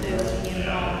wanted to be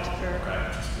involved for,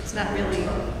 it's not really a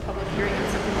public hearing,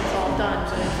 it's something that's all done,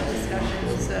 but it's a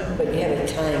discussion, so. But you have a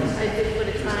time. I did put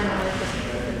a time on it because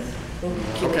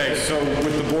Okay, so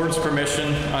with the board's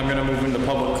permission, I'm gonna move into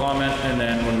public comment, and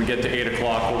then when we get to 8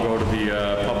 o'clock, we'll go to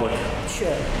the public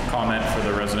Sure. comment for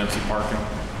the residency parking.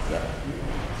 Yeah.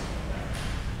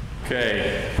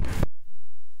 Okay.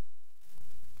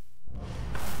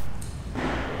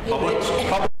 Hey, Rich.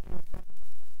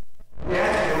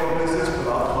 Yeah, the old business, but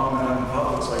I'll comment on the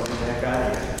public so I can back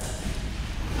out of here.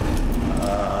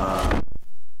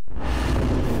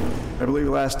 I believe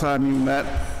last time you met,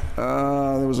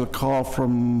 there was a call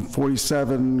from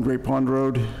 47 Great Pond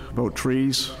Road about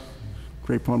trees,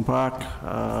 Great Pond Park.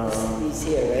 He's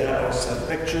here, right? Yeah, I sent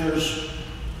pictures,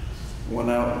 went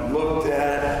out and looked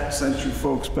at it, sent you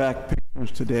folks back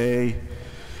pictures today,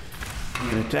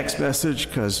 and a text message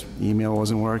because email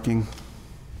wasn't working.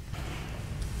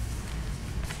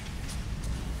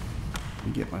 Let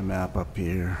me get my map up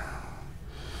here.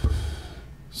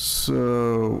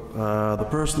 So, the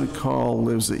person that called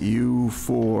lives at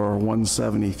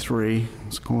U4173.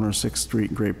 It's corner 6th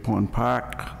Street, Great Pond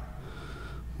Park.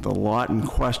 The lot in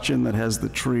question that has the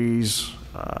trees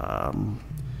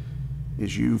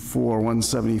is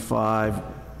U4175,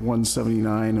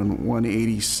 179, and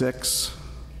 186.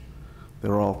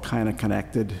 They're all kind of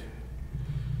connected.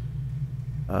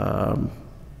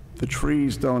 The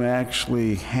trees don't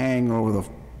actually hang over the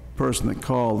person that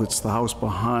called. It's the house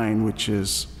behind, which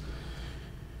is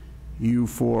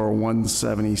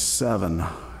U4177,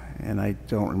 and I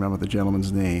don't remember the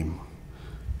gentleman's name.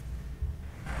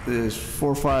 There's 4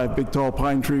 or 5 big tall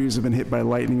pine trees have been hit by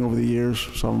lightning over the years,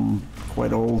 some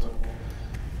quite old.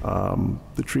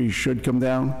 The trees should come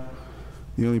down.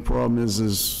 The only problem is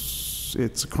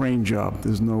it's a crane job.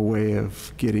 There's no way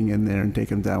of getting in there and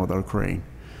taking them down without a crane.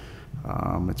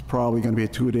 It's probably going to be a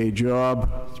 2-day job.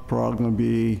 It's probably going to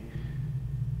be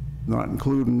not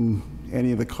including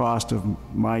any of the cost of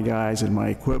my guys and my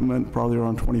equipment, probably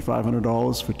around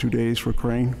 $2,500 for 2 days for a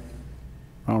crane,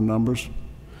 round numbers.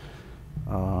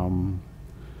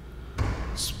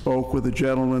 Spoke with a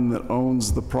gentleman that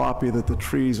owns the property that the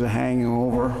trees are hanging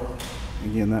over.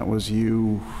 Again, that was I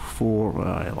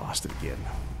lost it again.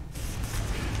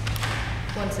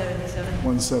 177.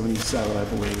 177, I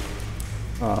believe.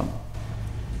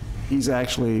 He's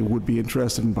actually would be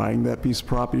interested in buying that piece of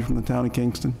property from the town of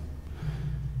Kingston.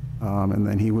 And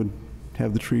then he would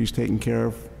have the trees taken care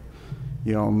of.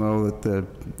 You all know that the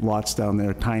lots down there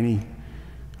are tiny.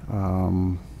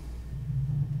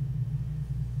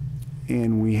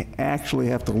 And we actually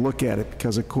have to look at it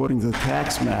because according to the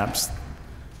tax maps,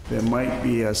 there might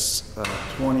be a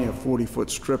 20 or 40-foot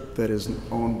strip that is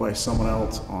owned by someone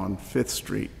else on Fifth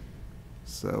Street.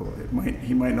 So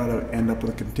he might not end up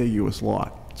with a contiguous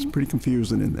lot. It's pretty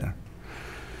confusing in there,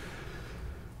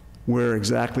 where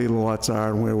exactly the lots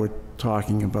are and where we're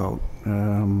talking about.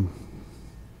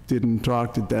 Didn't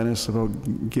talk to Dennis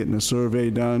about getting a survey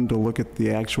done to look at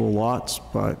the actual lots,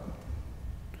 but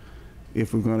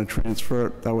if we're going to transfer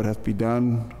it, that would have to be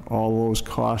done. All those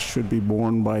costs should be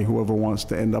borne by whoever wants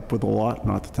to end up with a lot,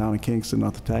 not the town of Kingston,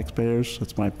 not the taxpayers.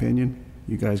 That's my opinion.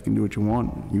 You guys can do what you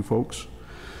want, you folks.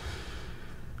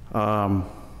 The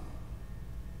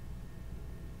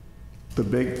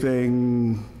big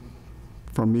thing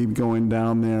from me going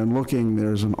down there and looking,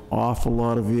 there's an awful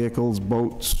lot of vehicles,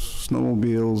 boats,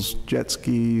 snowmobiles, jet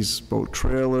skis, boat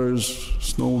trailers,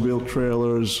 snowmobile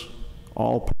trailers,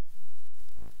 all.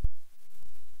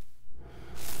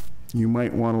 You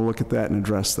might want to look at that and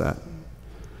address that.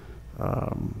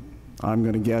 I'm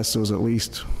going to guess there was at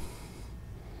least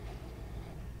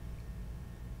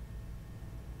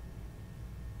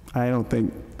I don't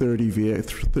think 30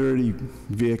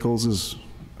 vehicles is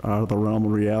out of the realm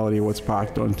of reality of what's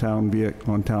parked on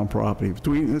town property.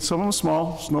 Between some of them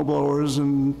small, snow blowers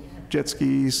and jet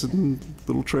skis and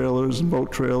little trailers and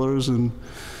boat trailers and.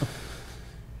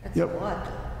 That's a lot.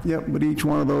 Yep, but each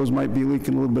one of those might be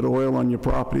leaking a little bit of oil on your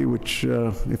property, which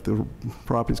if the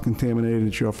property's contaminated,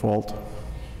 it's your fault.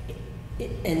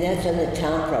 And that's on the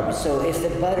town property, so if the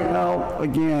butter... Well,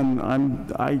 again, I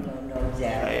don't know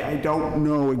exactly. I don't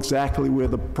know exactly where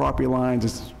the property lines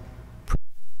is.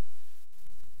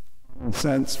 Common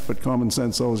sense, but common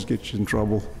sense always gets you in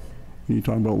trouble when you're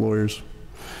talking about lawyers.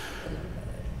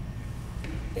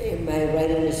 Am I right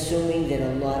in assuming that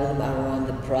a lot of them are on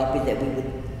the property that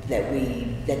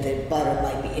the butter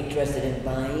might be interested in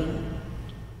buying?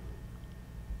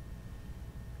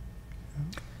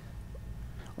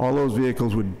 All those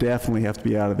vehicles would definitely have to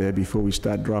be out of there before we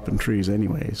start dropping trees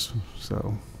anyways,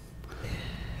 so.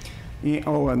 Yeah,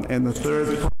 oh, and the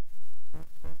third,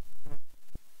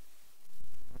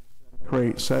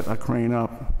 set a crane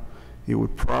up, it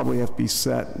would probably have to be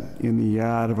set in the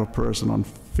yard of a person on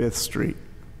Fifth Street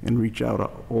and reach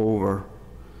out over.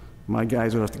 My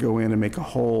guys would have to go in and make a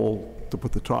hole to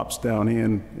put the tops down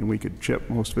in, and we could chip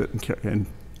most of it and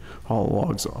haul the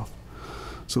logs off.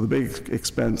 So the big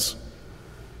expense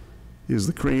is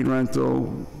the crane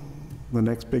rental. The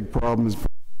next big problem is,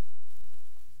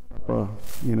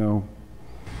 you know,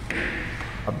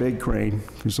 a big crane,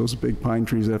 because those are big pine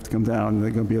trees that have to come down, and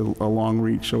they're going to be a long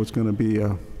reach, so it's going to be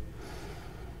a,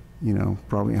 you know,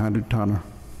 probably 100-tonner.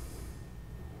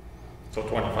 So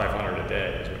 2,500 a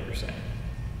day is what you're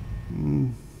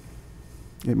saying?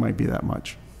 It might be that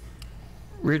much.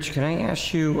 Rich, can I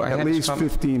ask you? At least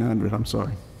 1,500, I'm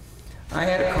sorry. I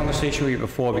had a conversation with you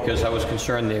before because I was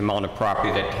concerned the amount of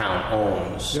property that town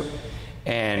owns. Yep.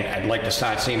 And I'd like to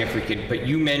start seeing if we could, but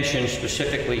you mentioned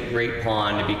specifically Great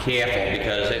Pond to be careful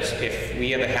because it's, if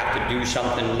we ever have to do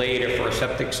something later for a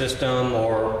septic system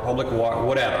or public water,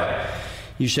 whatever,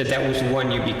 you said that was the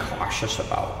one you'd be cautious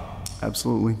about.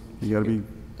 Absolutely. You gotta be.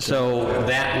 So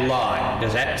that lot,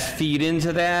 does that feed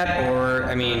into that, or,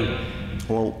 I mean?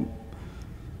 Well,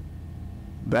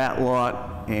 that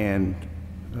lot and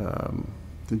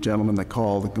the gentleman that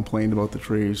called and complained about the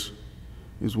trees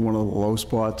is one of the low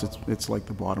spots. It's like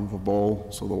the bottom of a bowl,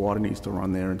 so the water needs to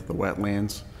run there into the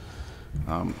wetlands.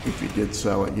 If you did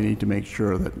sell it, you need to make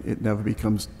sure that it never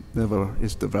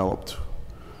is developed,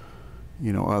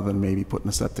 you know, other than maybe putting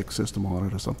a septic system on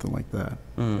it or something like that.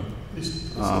 This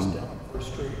is down on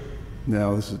First Street?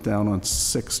 No, this is down on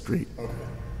 6th Street. Okay.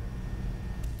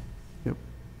 Yep.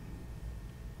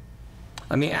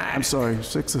 I mean, I'm sorry,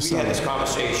 6 or we had 7. this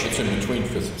conversation. It's in between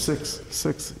Fifth.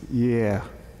 6, yeah.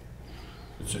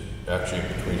 It's actually in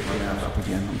between. Up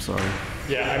again, I'm sorry.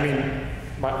 Yeah, I mean,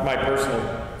 my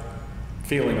personal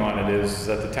feeling on it is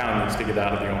that the town needs to get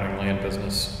out of the owning land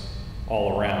business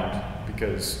all around,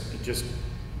 because it just,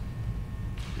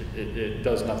 it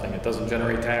does nothing. It doesn't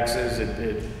generate taxes,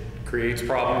 it creates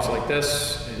problems like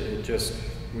this. It just,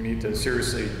 we need to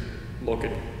seriously look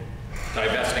at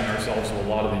divesting ourselves of a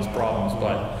lot of these problems.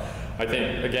 But I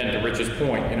think, again, to Rich's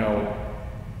point, you know,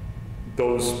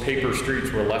 those paper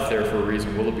streets were left there for a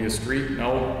reason. Will it be a street?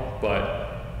 No.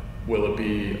 But will it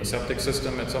be a septic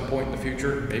system at some point in the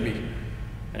future? Maybe.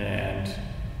 And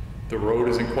the road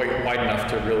isn't quite wide enough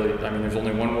to really, I mean, there's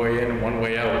only one way in and one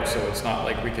way out, so it's not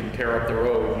like we can tear up the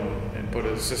road and put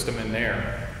a system in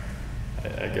there.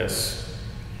 I guess.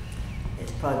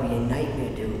 It's probably a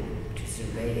nightmare to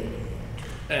survey it.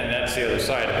 And that's the other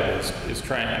side of it, is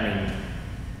trying, I mean,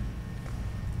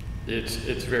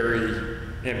 it's very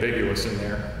ambiguous in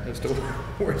there. as to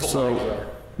where the lines So are.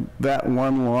 that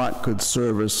one lot could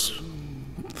service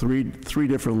three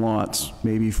different lots,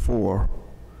 maybe 4,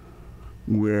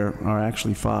 where are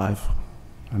actually 5,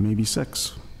 or maybe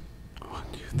 6. 1,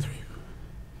 2, 3.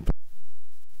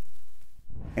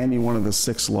 Any one of the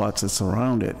 6 lots that's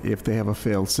around it, if they have a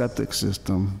failed septic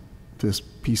system, this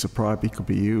piece of property could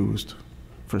be used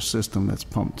for a system that's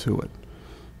pumped to it.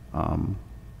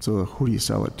 So who do you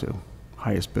sell it to?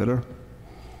 Highest bidder?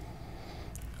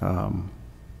 I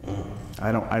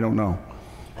don't know.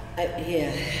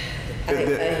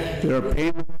 There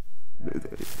are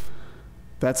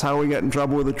that's how we got in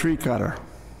trouble with a tree cutter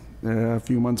a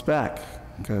few months back,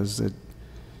 because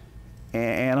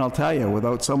and I'll tell you,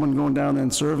 without someone going down there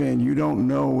and surveying, you don't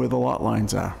know where the lot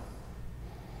lines are.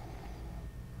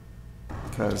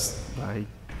 Because the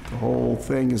whole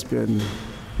thing has been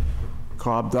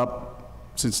cobbed up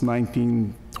since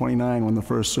 1929, when the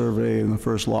first survey and the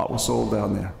first lot was sold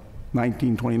down there.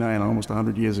 1929, almost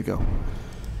 100 years ago.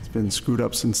 It's been screwed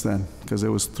up since then, because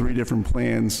there was 3 different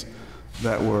plans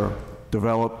that were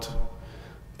developed,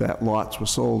 that lots were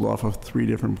sold off of 3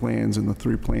 different plans, and the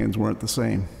 3 plans weren't the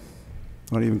same.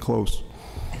 Not even close.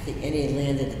 I think any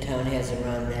land that the town has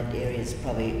around that area is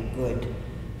probably good,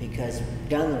 because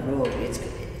down the road,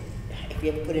 if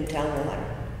you ever put in town water,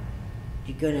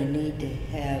 you're gonna need to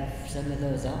have some of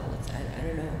those outlets. I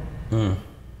don't know.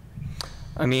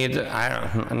 I mean,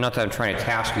 not that I'm trying to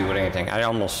task you with anything. I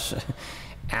almost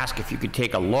ask if you could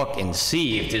take a look and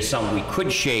see if there's something we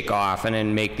could shake off and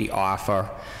then make the offer.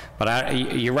 But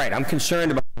you're right, I'm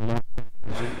concerned about,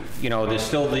 you know, there's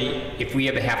still if we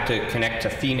ever have to connect to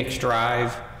Phoenix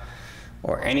Drive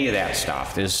or any of that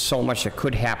stuff, there's so much that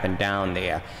could happen down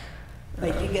there.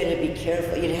 But you gotta be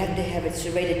careful. You'd have to have it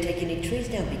surveyed to take any trees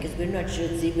down, because we're not sure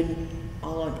it's even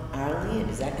all on our land.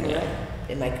 Is that correct?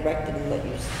 Am I correct in what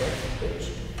you said,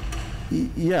 Rich?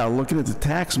 Yeah, looking at the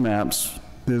tax maps,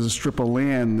 there's a strip of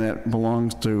land that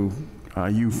belongs to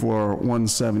U4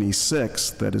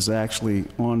 176 that is actually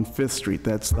on 5th Street.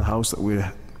 That's the house that we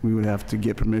would have to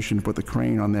get permission to put the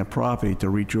crane on their property to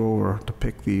reach over to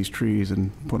pick these trees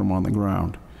and put them on the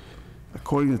ground.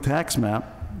 According to the tax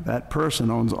map, that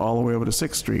person owns all the way over to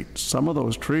 6th Street. Some of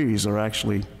those trees are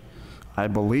actually, I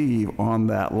believe, on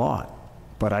that lot,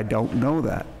 but I don't know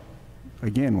that.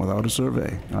 Again, without a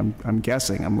survey. I'm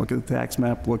guessing. I'm looking at the tax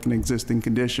map, looking at existing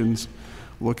conditions,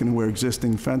 looking where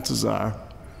existing fences are.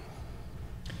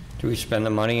 Do we spend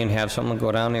the money and have someone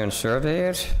go down there and survey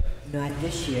it? Not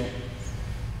this year.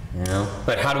 You know?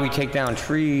 But how do we take down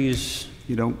trees?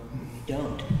 You don't. You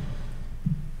don't.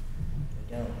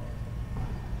 You don't.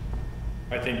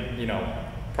 I think, you know,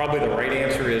 probably the right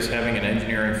answer is having an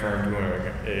engineering firm doing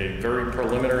a very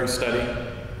preliminary study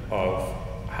of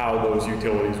how those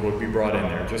utilities would be brought in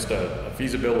there, just a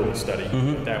feasibility study.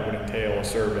 That would entail a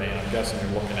survey, and I'm guessing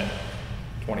you're looking at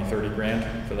 20, 30 grand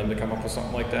for them to come up with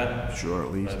something like that. Sure,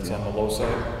 at least. That's Yeah. on the low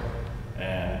side.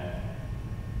 And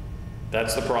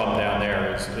that's the problem down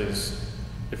there is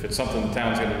if it's something the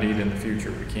town's gonna need in the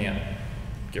future, we can't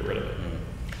get rid of it.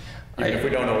 Even if we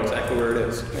don't know exactly where it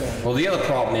is. Well, the other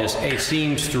problem is, it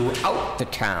seems throughout the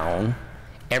town,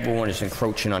 everyone is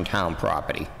encroaching on town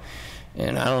property.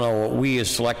 And I don't know what we as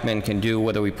selectmen can do,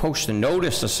 whether we post a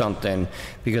notice or something,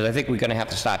 because I think we're gonna have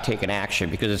to start taking action,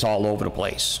 because it's all over the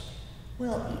place.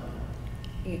 Well,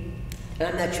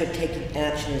 I'm not sure taking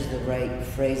action is the right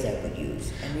phrase I would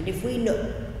use. I mean, if we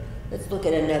know, let's look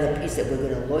at another piece that we're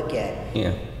gonna look at.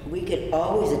 Yeah. We could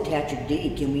always attach a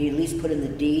deed. Can we at least put in the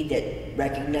deed that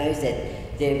recognize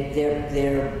that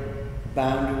their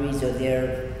boundaries or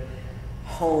their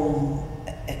home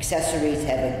accessories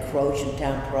have encroached on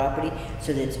town property,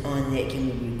 so that it's on there? Can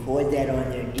we record that on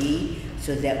their deed,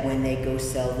 so that when they go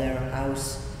sell their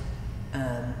house,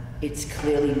 it's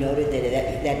clearly noted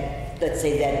that let's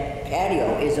say that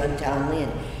patio is on town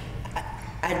land?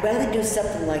 I'd rather do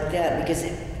something like that, because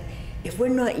if we're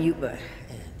not,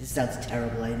 this sounds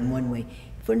terrible in one way,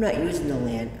 if we're not using the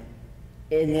land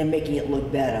and they're making it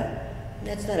look better,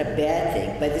 that's not a bad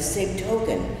thing. By the same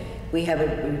token, we have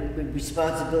a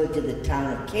responsibility to the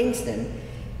town of Kingston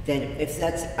that if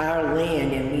that's our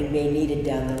land and we may need it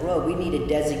down the road, we need to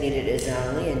designate it as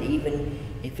our land, even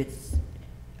if it's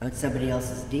on somebody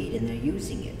else's deed and they're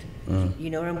using it. You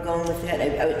know where I'm going with that?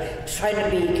 I was trying to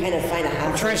be kind of find a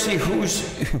house. I'm trying to see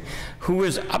who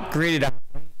is upgraded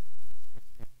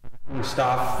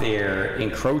stuff. They're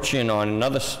encroaching on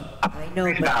another. I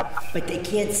know, but they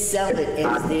can't sell it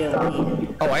as their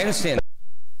land. Oh, I understand.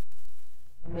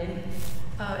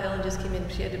 Ellen just came in,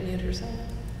 she had to mute herself.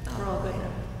 We're all good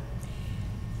now.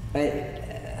 But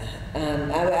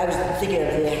I was thinking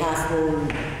of the Half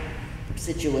Moon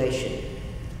situation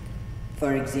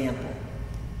for example?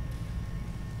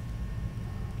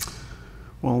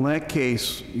 Well, in that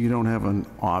case, you don't have an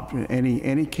option.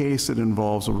 Any case that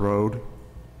involves a road,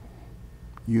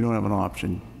 you don't have an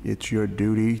option. It's your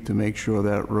duty to make sure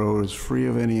that road is free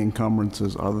of any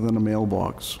encumbrances other than a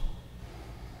mailbox.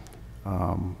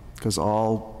 Because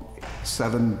all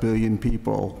 7 billion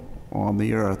people on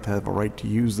the earth have a right to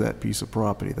use that piece of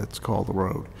property that's called a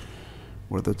road,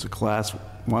 whether it's a Class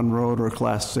 1 road or a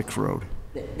Class 6 road.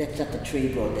 That's not the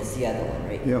tree road, that's the other one,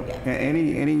 right? Yep. Yeah.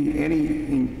 Any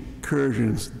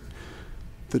incursions,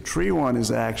 the tree one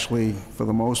is actually, for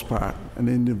the most part, an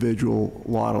individual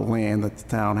lot of land that the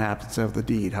town happens to have the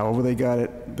deed. However they got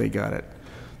it, they got it.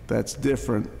 That's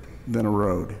different than a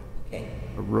road. Okay.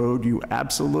 A road, you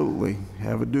absolutely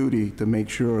have a duty to make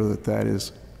sure that that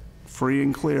is free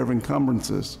and clear of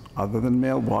encumbrances other than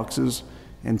mailboxes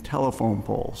and telephone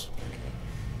poles.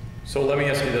 So let me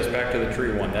ask you this, back to the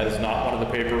tree one. That is not one of the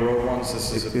paper road ones?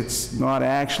 This is It's not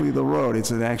actually the road,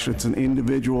 it's an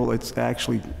individual, it's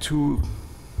actually two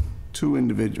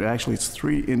individual, actually it's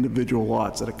 3 individual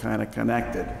lots that are kind of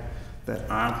connected that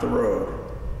aren't the road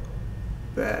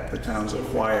that the town's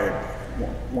acquired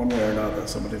one way or another.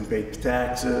 Someone didn't pay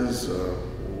taxes or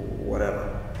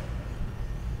whatever.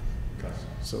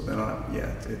 So they're not,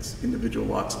 yeah, it's individual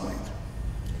lots of land.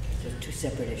 So 2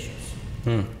 separate issues.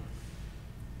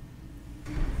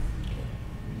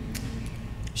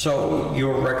 So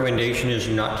your recommendation is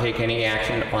not take any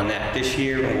action on that this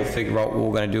year, and we'll figure out what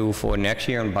we're gonna do for next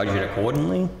year and budget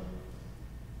accordingly?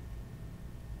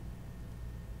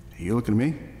 Are you looking at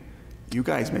me? You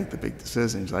guys make the big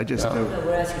decisions, I just do. No,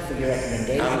 we're asking for your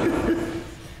recommendation.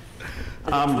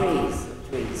 The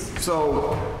trees.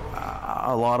 So,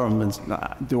 a lot of them,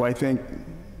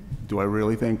 do I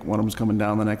really think one of them's coming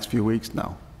down the next few weeks?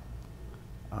 No.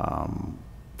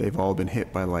 They've all been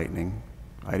hit by lightning.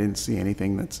 I didn't see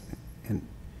anything that's in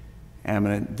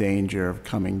imminent danger of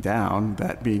coming down.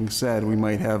 That being said, we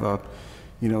might have a,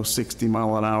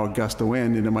 60-mile-an-hour gust of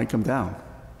wind and it might come down.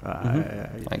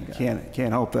 I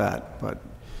can't help that, but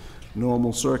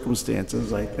normal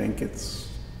circumstances, I think it's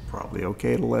probably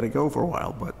okay to let it go for a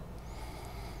while, but.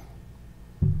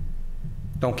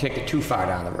 Don't kick it too far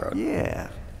down the road. Yeah,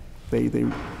 we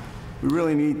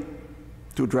really need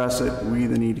to address it. We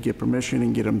either need to get permission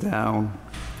and get them down,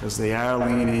 because they are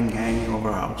leaning, hanging over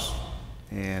our house.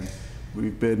 And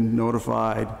we've been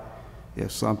notified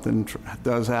if something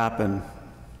does happen,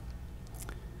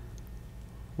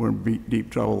 we're in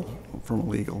deep trouble from a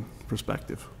legal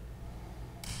perspective.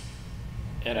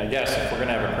 And I guess if we're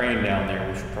gonna have a crane down there,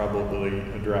 we should probably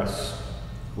address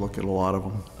Look at a lot of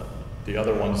them. the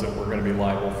other ones that we're gonna be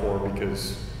liable for,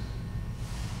 because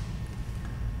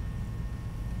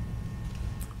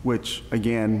which,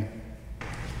 again,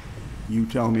 you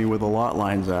tell me where the lot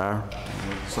lines are, and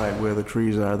we'll decide where the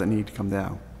trees are that need to come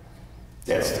down.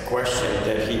 That's the question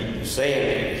that he's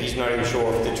saying. He's not even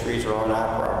sure if the trees are on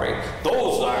our property.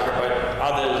 Those are, but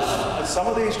others. Some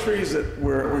of these trees that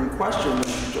were in question, that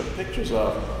you took pictures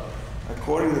of,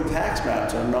 according to the tax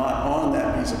maps, are not on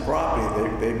that piece of property.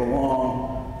 They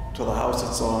belong to the house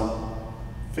that's on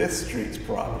 5th Street's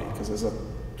property, because there's a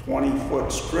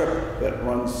 20-foot strip that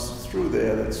runs through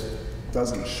there that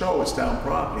doesn't show it's town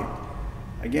property.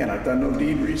 Again, I've done no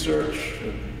deed research.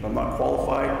 I'm not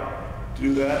qualified to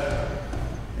do that,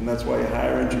 and that's why you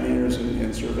hire engineers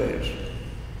and surveyors.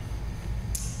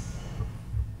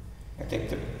 I think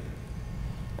that,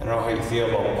 I don't know how you feel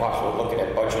about possibly looking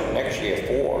at budget next year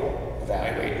for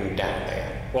evaluating down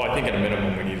there. well, I think at a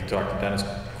minimum, we need to talk to Dennis.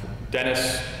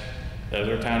 Dennis, as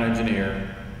our town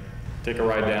engineer, take a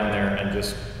ride down there and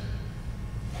just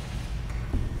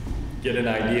get an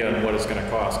idea on what it's gonna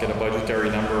cost, get a budgetary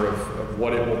number of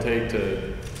what it will take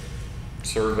to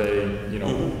survey,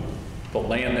 the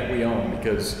land that we own,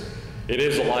 because it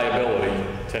is a liability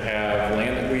to have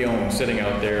land that we own sitting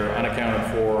out there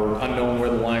unaccounted for, unknown where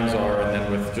the lines are, and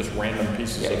then with just random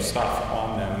pieces of stuff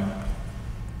on them,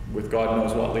 with God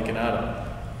knows what leaking out of them.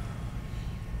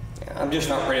 I'm just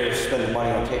not ready to spend the money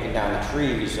on taking down the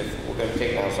trees if we're gonna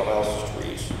take down someone else's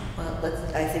trees. Well,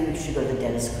 I think we should go to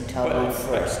Dennis Quintel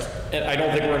first. And I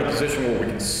don't think we're in a position where we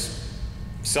can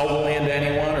sell the land to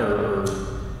anyone, or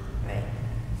Right.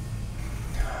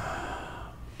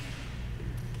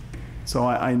 So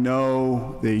I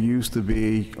know there used to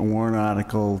be a warrant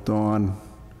article, Dawn.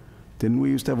 Didn't we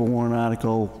used to have a warrant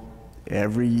article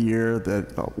every year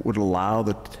that would allow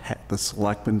the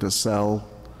selectmen to sell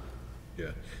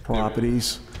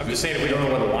properties? I'm just saying if we don't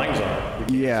know where the lines are.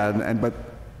 Yeah, but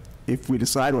if we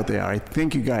decide what they are, I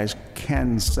think you guys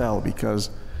can sell, because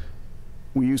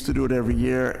we used to do it every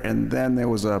year, and then there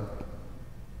was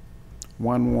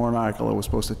one warrant article that was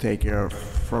supposed to take care of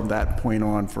from that point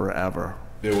on forever.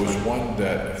 There was one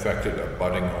that affected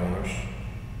abutting owners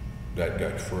that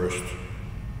got first,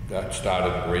 that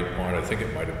started Great Pond. I think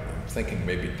it might have, I'm thinking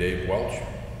maybe Dave Welch.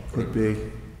 Could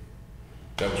be.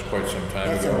 That was quite some time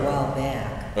That's ago. a while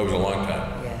back. That was a long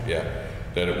time. Yeah.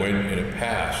 That it went and it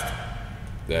passed,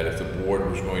 that if the board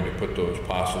was going to put those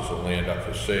parcels of land up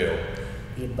for sale,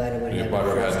 The abutter would the have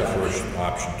abutter had the option. first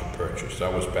option to purchase.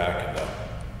 That was back in the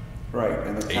Right,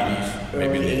 and the town, 80s,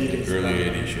 maybe Early the 80s, early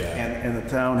yeah. 80s, yeah. and the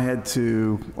town had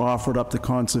to offer it up to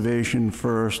conservation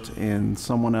first and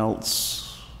someone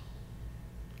else,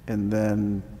 and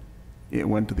then it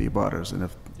went to the abutters, and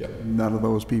if Yep. none of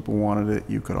those people wanted it,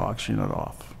 you could auction it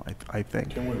off, I think.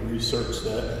 Can we research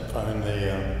that and find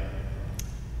the,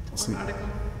 See. One article?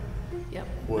 Yep.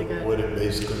 what like a- what it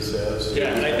basically says?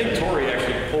 Yeah, and I think Tori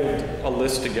actually pulled a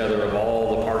list together of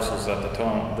all the parcels that the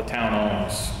town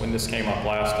owns. When this came up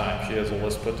last time, she has a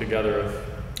list put together of,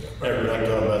 Right, we're not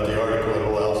talking about the article that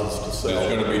allows us to sell.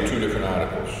 There's going to be two different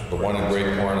articles. The one in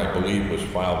Great Pond, I believe, was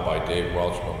filed by Dave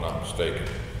Welch, if I'm not mistaken.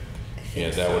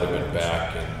 And that would have been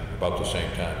back in about the same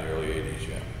time, the early 80s,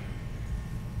 yeah.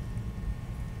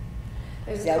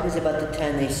 That was about the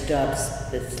time they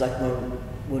stopped, the selectmen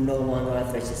were no longer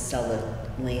authorized to sell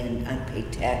the land,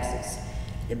 unpaid taxes.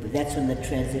 That's when the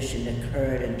transition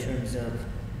occurred in terms of,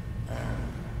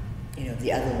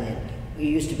 the other land. You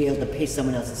used to be able to pay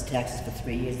someone else's taxes for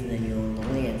 3 years and then you own the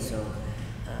land, so,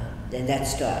 then that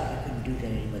stopped. You couldn't do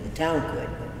that anymore. The town could,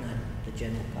 but not the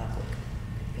general public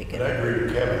could pick it But I up. agree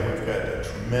with Kevin, we've got a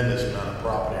tremendous amount of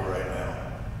property right now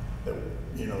that,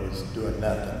 is doing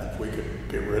nothing. If we could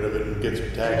get rid of it and get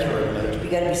some tax revenue. You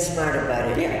gotta be smart about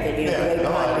it. Yeah, Great no,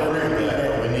 I Pond may agree not with be that, the-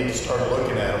 but we need to start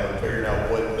looking at them and figuring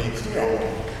out what needs to go,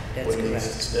 That's what needs correct.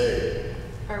 to stay.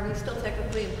 Are we still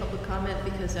technically in public comment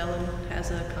because Ellen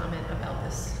has a comment about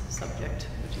this subject?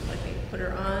 Would you like me to put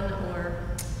her on or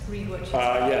read what she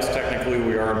said? yes, technically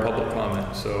we are in public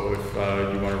comment, so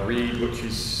if you want to read what she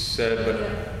said,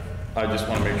 but I just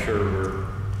want to make sure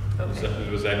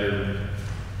was that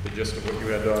the gist of what you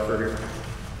had to offer here?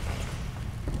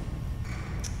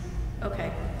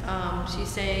 Okay, she's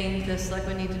saying the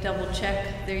selectmen need to double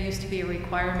check. There used to be a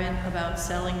requirement about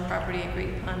selling property at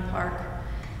Great Pond Park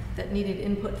that needed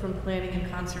input from planning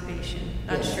and conservation.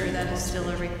 Not sure that is still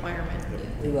a requirement.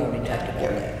 We've already talked about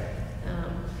that.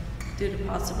 Due to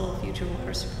possible future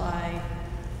water supply,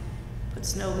 put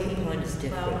snow being Great Pond is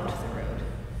plowed different. off the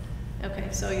road. Okay,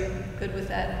 so you're good with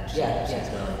that? Yeah, She's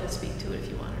yeah. willing to speak to it if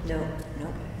you want her to.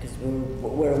 No, because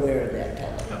we're aware of that,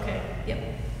 tell them. Okay, yep,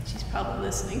 she's probably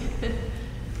listening.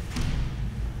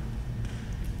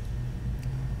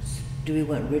 Do we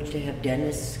want Rich to have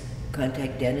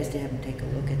contact Dennis to have him take a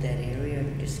look at that area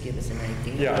and just give us an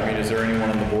idea? Yeah, I mean, is there anyone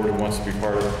on the board who wants to be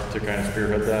part of, to kind of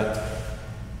spearhead that?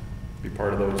 Be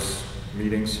part of those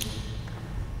meetings?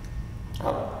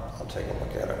 I'll take a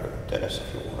look at it with Dennis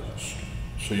if you want.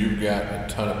 So you've got a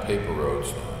ton of paper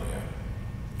roads down here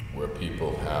where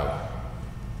people have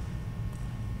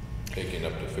taken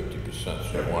up to 50%.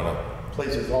 So you want to,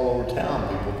 Places all over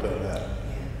town, people do that.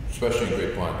 especially in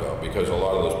Great Pond though, because a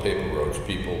lot of those paper roads,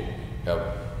 people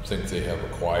think they have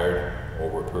acquired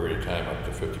over a period of time up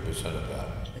to 50% of that.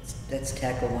 Let's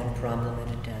tackle one problem at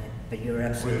a time, but you're We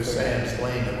have absolutely Sam's right.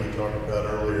 Lane that we talked about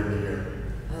earlier in the year.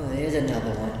 Oh, there's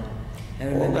another one. I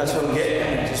Well, remember. that's what I'm getting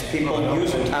at, just people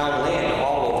using town land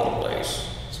all over the place.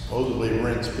 Supposedly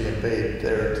rent's being paid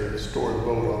there to store the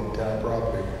boat on town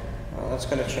property. Well, that's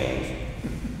gonna change.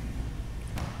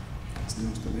 It's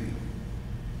news to me.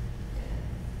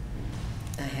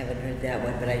 I haven't heard that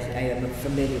one, but I am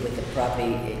familiar with the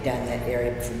property down that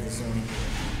area from the zoning.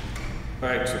 All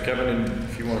right, so Kevin,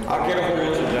 if you want to. I'll get a hold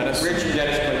Rich and of Dennis. Rich and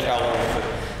Dennis can tell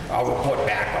her, I'll report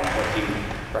back on what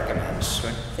he recommends.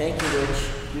 Thank you, Rich.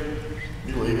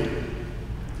 You leaving?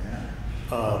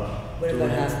 What about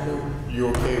Half Moon? You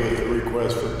okay with the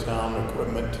request for town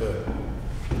equipment to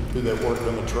do that work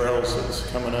on the trails that's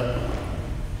coming up?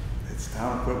 It's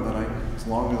town equipment, as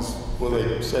long as, Well,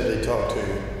 they said they talked to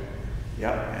you.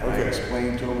 yep, and I Okay.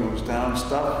 explained to them it was town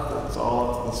stuff, that's all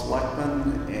up to the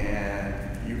selectmen, and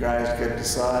you guys could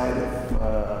decide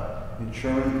if,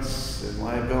 insurance and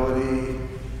liability,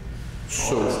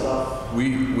 all that stuff. So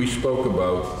we spoke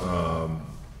about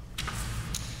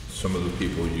some of the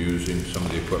people using some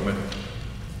of the equipment,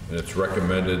 and it's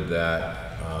recommended that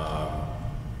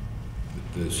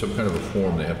there's some kind of a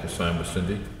form they have to sign with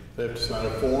Cindy. They have to sign a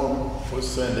form with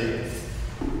Cindy,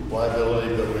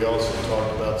 liability, but we also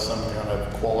talked about some kind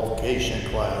of qualification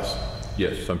class.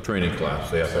 Yes, some training class,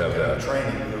 they have to Some have kind of that.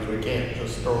 training, because we can't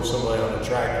just throw somebody on a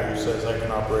tractor who says, I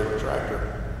can operate a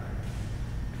tractor.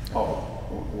 Oh,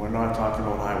 we're not talking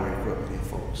about highway equipment here,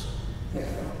 folks. Yeah.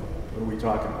 What are we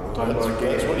talking about? We're talking about a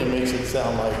That's what he gator. makes it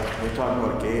sound like. We're talking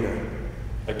about a gator.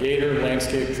 A gator,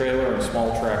 landscape trailer, and a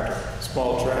small tractor.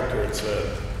 Small tractor, it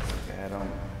said. I don't,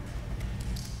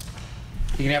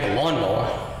 You can have a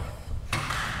lawnmower.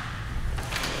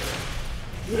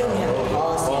 We don't have a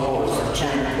policy on use of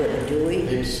town equipment, do we? Need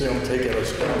to see him take out a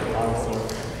stone.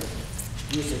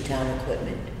 Use of town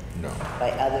equipment No,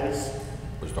 by others,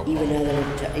 there's no even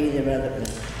policy. either other,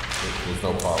 There's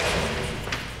no policy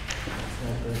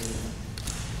on this.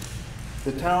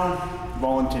 the town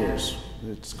volunteers.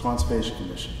 It's Conservation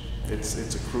Commission.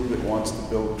 It's a crew that wants to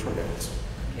build trails.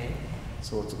 okay?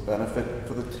 So it's a benefit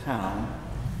for the town,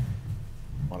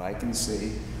 what I can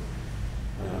see.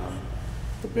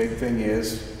 The big thing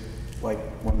is, like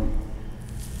when,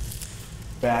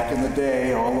 back in the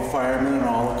day, all the firemen and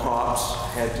all the cops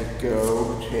had to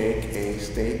go take a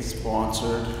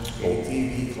state-sponsored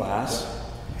ATV class.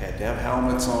 Had to have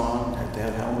helmets on, had to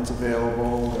have helmets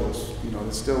available. There was, you know,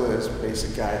 there still is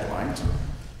basic guidelines.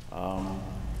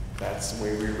 That's the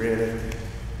way we read it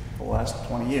for the last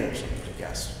 20 years, I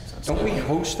guess. Don't we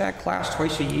host that class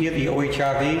twice a year, the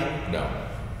OHRV? No.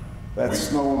 That's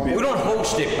snowmobile. We don't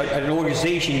host it, but an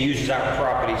organization uses our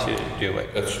property to do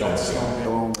it. That's That's snowmobile. snowmobile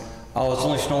only. Oh, it's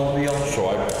only snowmobile? So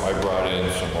I brought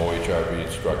in some OHRV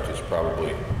instructors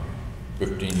probably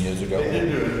 15 years ago. They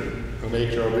did do an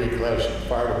HRV class in the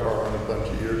fire department a bunch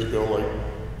of years ago, like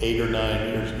 8 or 9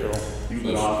 years ago. You've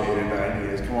been off 8 or 9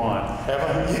 years, come on. Have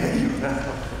I? Yeah, you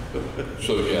have.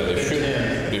 So, yeah,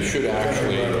 they should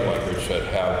actually, like I said,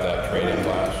 have that training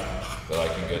class that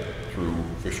I can get through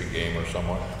Fish and Game or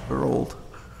someone. We're old.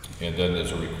 And then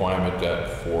there's a requirement that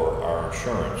for our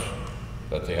insurance,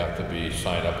 that they have to be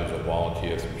signed up as a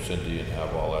volunteer through Cindy and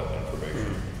have all that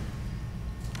information.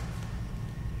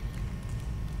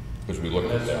 Because we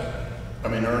looked at that. I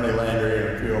mean, Ernie Landry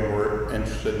and a few of them were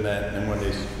interested in that, and then when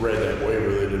they read that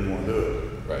waiver, they didn't want to do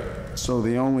it. Right. So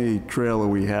the only trailer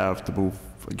we have to move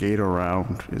a gate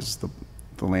around is the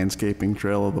landscaping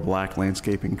trailer, the black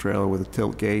landscaping trailer with a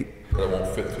tilt gate. But it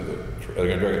won't fit through the, are they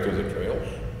gonna drag it through the trails?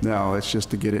 No, it's just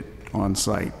to get it on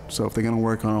site. So if they're gonna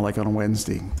work on it like on a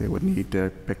Wednesday, they would need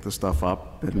to pick the stuff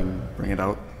up and bring it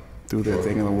out, do their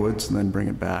thing in the woods, and then bring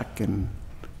it back and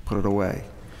put it away.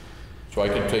 So I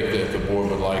can take that if the board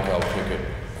would like, I'll take it.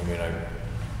 I mean, I've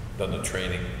done the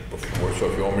training before, so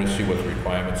if you want me to see what the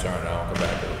requirements are now, I'll come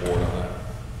back to the board on that.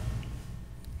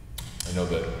 I know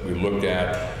that we looked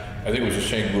at, I think it was the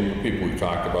same group of people we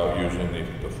talked about using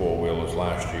the four-wheelers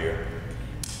last year.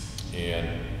 And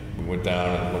we went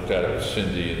down and looked at it with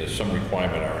Cindy, and there's some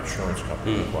requirement our insurance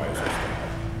company requires us to have.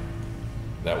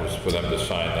 That was for them to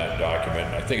sign that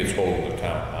document. I think it's holding the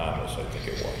town harmless, I think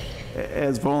it was.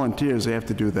 As volunteers, they have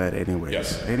to do that anyways.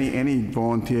 Yes. Any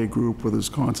volunteer group with its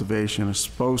conservation is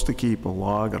supposed to keep a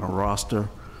log and a roster,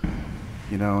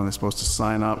 you know, and they're supposed to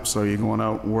sign up, so you're going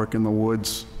out and work in the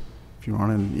woods, if you're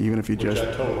running, even if you Which just...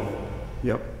 I told them.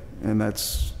 Yep,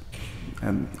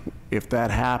 and if that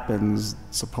happens,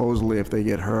 supposedly if they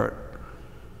get hurt,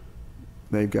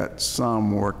 they've got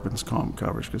some workman's comp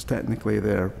coverage, because technically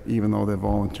they're, even though they're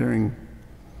volunteering,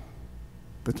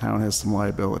 the town has some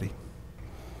liability.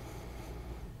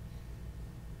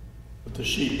 But the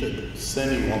sheet that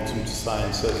Cindy wants them to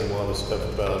sign says a lot of stuff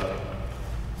about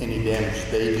any damage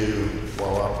they do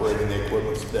while operating the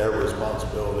equipment's their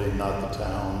responsibility, not the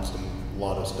town's, and a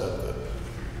lot of stuff that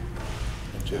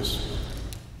it just,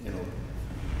 you know,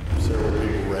 several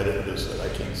people read it and just said, I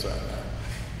can't sign that.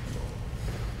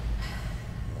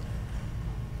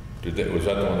 Was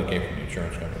that the one that came from the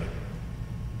insurance company?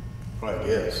 I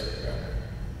guess.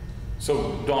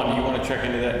 So, Don, do you want to check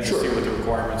into that and Sure. see what the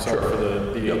requirements are for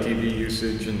the Yep. ATV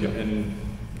usage and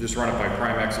just run it by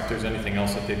Primex if there's anything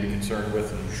else that they'd be concerned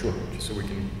with? And Sure. Just so we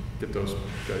can get those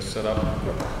guys set up.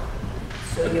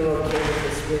 So you're okay with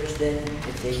the switch then,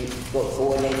 if they go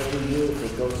coordinate through you, if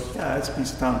it goes, Yeah, it's a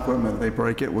piece of town equipment. If they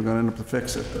break it, we're gonna end up to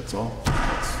fix it, that's all.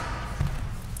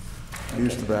 I'm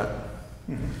used to that.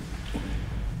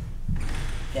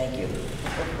 thank you.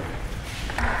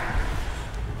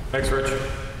 Thanks, Rich.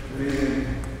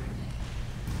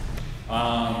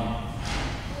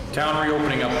 Town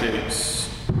reopening updates.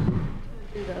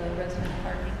 Do the resident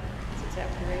parking, since it's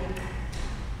after 8.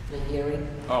 The hearing,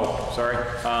 Oh, sorry.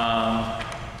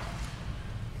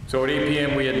 So at 8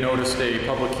 PM, we had noticed a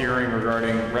public hearing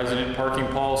regarding resident parking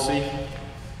policy.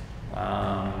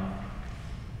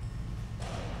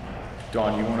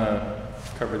 Don, you want to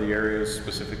cover the areas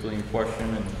specifically in question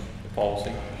and the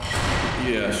policy?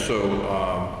 Yeah,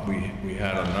 so we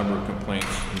had a number of complaints,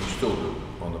 and we still do,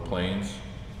 on the plains,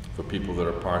 for people that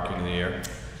are parking in the air.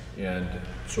 And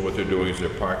so what they're doing is they're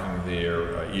parking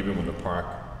there, even when the park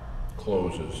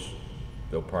closes,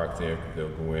 they'll park there, they'll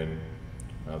go in.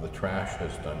 The trash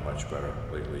has done much better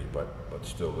lately, but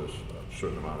still there's a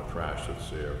certain amount of trash that's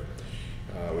there.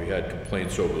 We had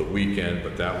complaints over the weekend,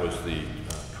 but that was the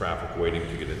traffic waiting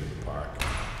to get into the park.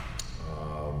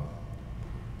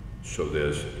 So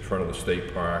there's in front of the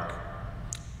state park,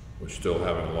 we're still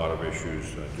having a lot of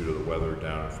issues due to the weather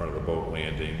down in front of the boat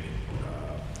landing.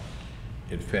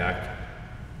 In fact,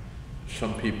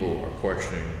 some people are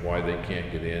questioning why they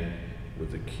can't get in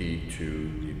with the key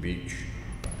to the beach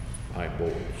behind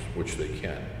Bolton's, which they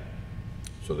can.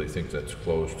 So they think that's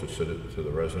closed to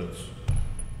the residents,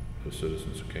 the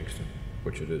citizens of Kingston,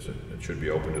 which it isn't. It should be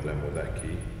open to them with that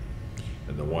key.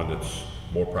 And the one that's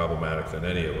more problematic than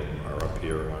any of them are up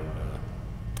here on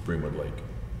Greenwood Lake.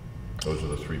 Those are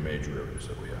the three major areas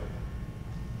that we have.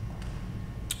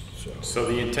 So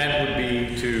the intent would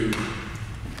be to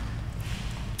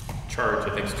charge, I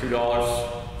think it's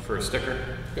 $2 for a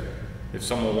sticker. Yep. If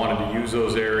someone wanted to use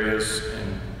those areas,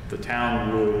 and the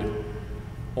town would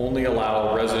only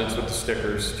allow residents with the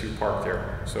stickers to park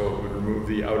there. So it would remove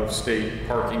the out-of-state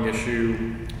parking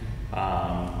issue,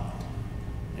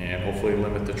 and hopefully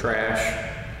limit the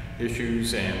trash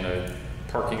issues and the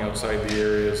parking outside the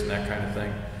areas and that kind of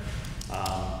thing.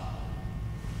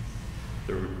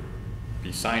 There would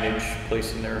be signage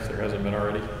placed in there if there hasn't been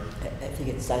already. I think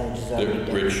it's signage is already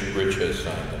done. Rich has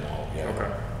signed them all, yeah.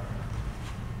 Okay.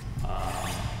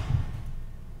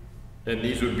 And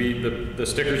these would be, the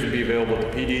stickers would be available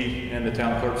at the PD and the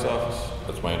town clerk's office?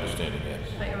 That's my understanding, yes.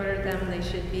 I ordered them, they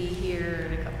should be here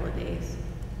in a couple of days.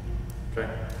 Okay.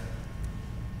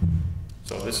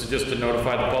 So this is just to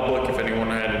notify the public if anyone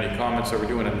had any comments. Are we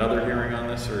doing another hearing on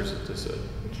this, or is it just a?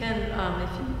 You can, if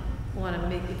you want to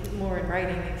make it more in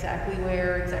writing, exactly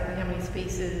where, exactly how many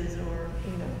spaces, or,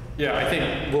 you know. Yeah, I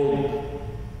think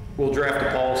we'll draft a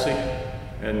policy,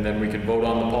 and then we can vote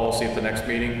on the policy at the next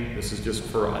meeting. This is just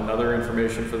for another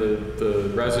information for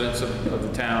the residents of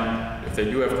the town. If they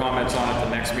do have comments on it,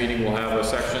 the next meeting we'll have a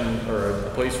section or a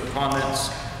place for comments.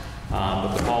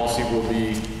 But the policy will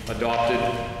be adopted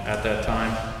at that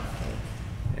time.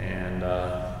 And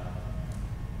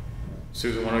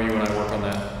Susan, why don't you and I work on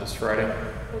that this Friday?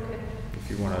 Okay. If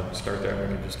you want to start that,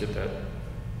 we can just get that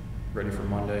ready for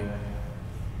Monday.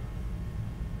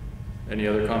 Any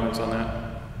other comments on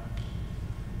that?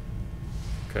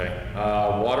 Okay.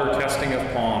 Water testing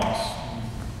of ponds.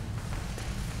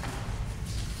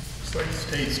 It's like the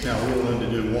state's now willing to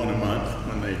do one a month,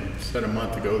 when they said a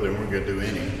month ago they weren't going to do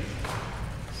any.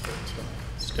 So it's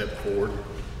a step forward.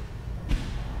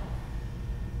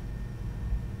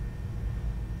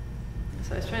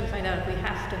 So I was trying to find out if we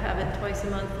have to have it twice a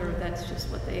month, or that's just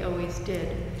what they always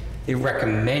did. They're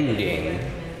recommending,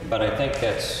 but I think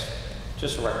that's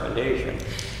just a recommendation.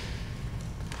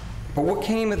 But what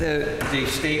came of the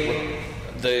state,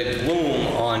 the loom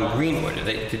on Greenwood?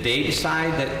 Did they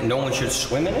decide that no one should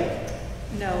swim in it?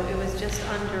 No, it was just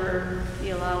under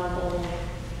the allowable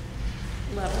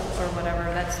level or whatever.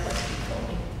 That's what he told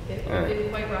me. It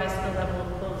didn't quite rise to the level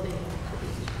of closing the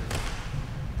beach.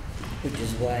 Which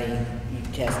is why you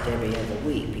test every other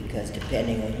week, because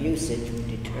depending on usage,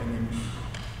 you determine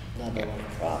level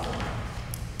of problem.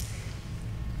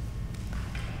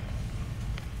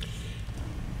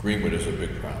 Greenwood is a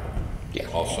big problem. Yeah.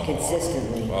 All summer long.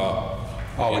 Consistently.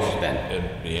 Always and- been.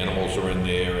 And the animals are in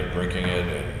there and drinking it,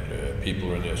 and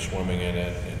people are in there swimming in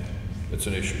it, and it's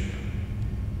an issue.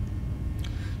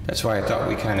 That's why I thought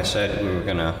we kind of said we were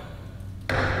gonna,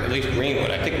 at least Greenwood,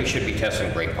 I think we should be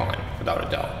testing Great Pond, without a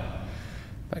doubt.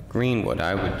 But Greenwood,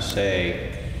 I would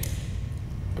say,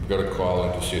 I've got to call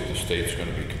in to see if the state's going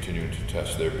to be continuing to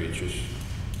test their beaches,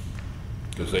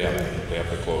 because they have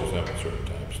to close them at certain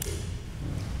times too.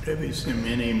 Debbie sent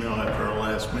me an email after our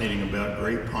last meeting about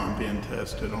Great Pond being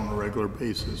tested on a regular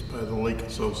basis by the Lake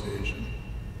Association.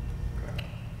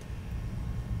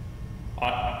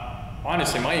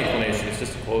 Honestly, my inclination is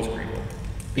just to close Greenwood.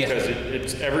 Yeah. Because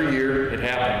it's every year it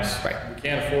happens. Right. We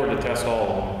can't afford to test all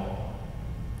of them.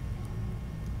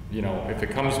 You know, if it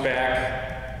comes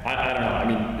back, I don't know. I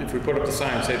mean, if we put up the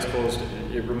sign and say it's closed,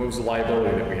 it removes the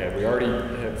liability that we have. We already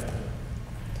have,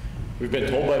 we've been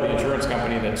told by the insurance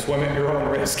company that swim at your own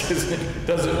risk because it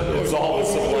doesn't absolve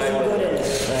us of liability.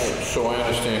 So I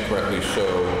understand correctly,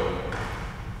 so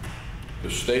the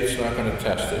state's not going to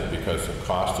test it because the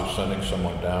cost of sending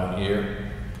someone down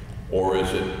here, or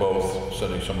is it both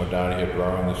sending someone down here,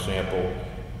 drawing the sample,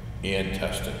 and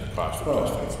testing, the cost of Both,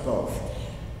 testing? it's both.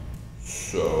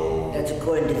 So, That's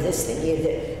according to this thing here,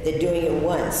 they're doing it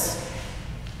once,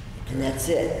 and that's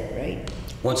it, right?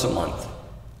 once a month.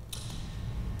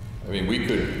 I mean, we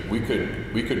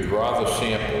could draw the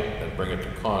sample and bring it to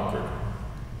Concord,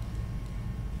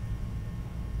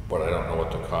 but I don't know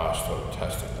what the cost of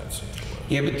testing that sample is.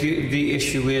 Yeah, but the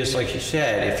issue is, like you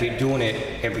said, if you're doing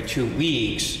it every 2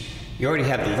 weeks, you already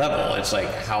have the level. It's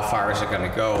like, how far is it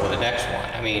gonna go with the next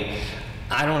one? I mean,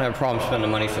 I don't have a problem spending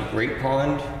money for Great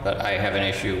Pond, but I have an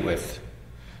issue with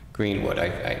Greenwood,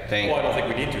 I think. Well, I don't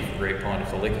think we need to for Great Pond if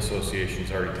the Lake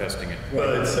Association's already testing it. But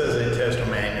it says they test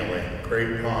them annually.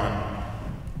 Great Pond.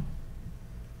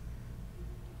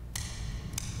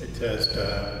 They test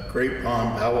Great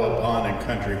Pond, Powell Pond, and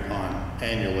Country Pond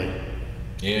annually.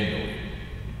 Annually.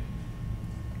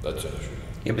 That's an issue.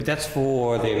 Yeah, but that's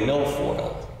for the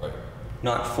milfoil, Right.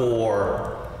 not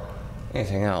for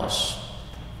anything else.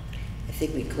 I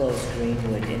think we close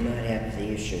Greenwood and not have the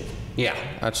issue. Yeah,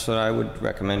 that's what I would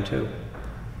recommend too.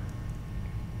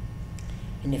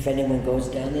 And if anyone goes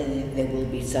down there, there will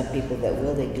be some people that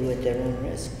will, they do at their own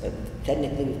risk. But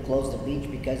technically, we've closed the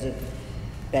beach because of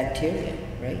bacteria,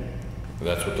 right?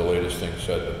 That's what the latest thing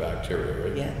said, the bacteria,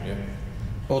 right? Yeah.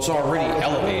 Well, it's already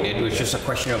elevated. It was just a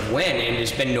question of when, and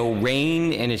there's been no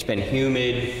rain, and it's been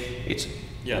humid. It's.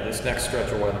 Yeah, this next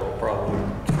stretch of weather will probably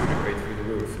shoot it right through the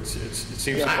roof. It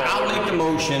seems to I'll fall- make the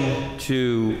motion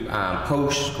to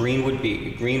post Greenwood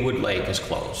Lake is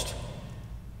closed.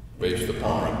 Based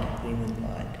upon, Greenwood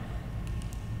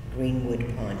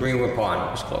Pond. Greenwood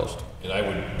Pond is closed. and I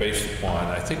would, based upon,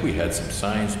 I think we had some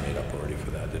signs made up already for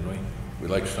that, didn't we? We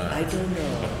like I signs. don't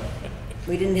know.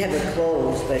 We didn't have it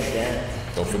closed, but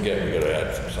Don't forget, we gotta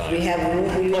add some we signs. have.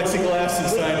 Plexiglass and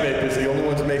sign makers, the only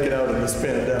ones making out in this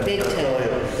pandemic. Big time.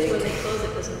 When Big they close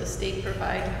it, doesn't the state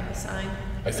provide a sign?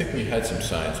 I think we had some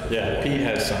signs before Yeah, Pete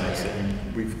has signs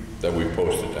that we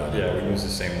posted down there. we use the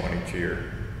same one each year.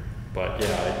 But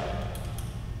yeah,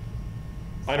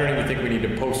 I don't even think we need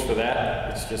to post for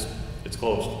that. It's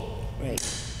closed. Right.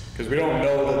 Because we don't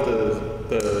know that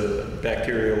the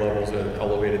bacterial levels are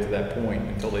elevated to that point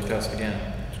until they test again.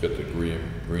 It's got the green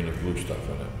and blue stuff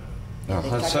in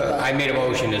it. I made a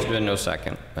motion, there's been no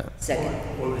second. Second.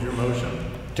 What was your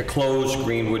motion? To close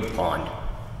Greenwood Pond,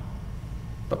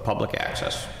 but public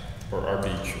access. Or our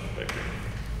beach.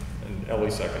 And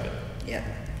Ellie seconded. Yeah.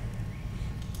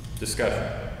 Discussion.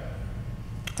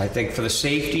 I think for the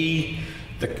safety,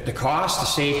 the cost, the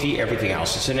safety, everything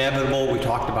else, it's inevitable. We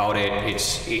talked about it.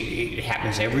 It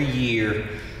happens every year,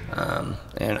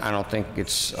 and I don't think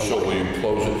it's. So will you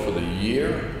close it for the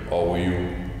year, or will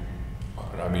you,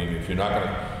 I mean, if you're not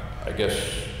gonna, I guess.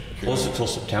 if you're Close it till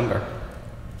September.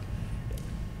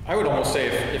 I would almost say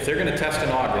if they're gonna test in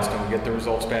August and we get the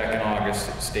results back in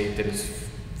August, state that it's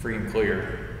free and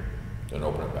clear, Then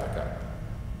open it back up.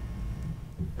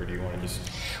 or do you wanna just?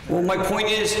 Well, my point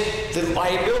is the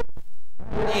liability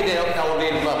at an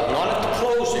elevated level, not if to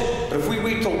close it, but if we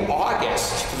wait till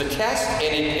August for the test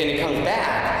and it comes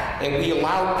back, and we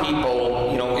allow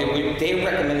people, they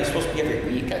recommend it's supposed to be every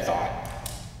week, I thought.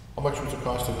 How much was the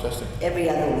cost of testing? Every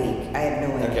other week. I have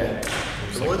no idea. Okay.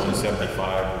 It's like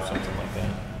 175 or something like that.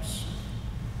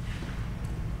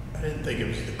 I didn't think it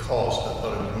was the cost. I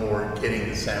thought it was more getting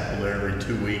the sample there every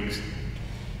 2 weeks.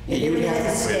 You don't even have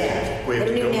the staff. We They have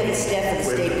don't to even go- have the staff at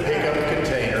the We have state to pick up park. a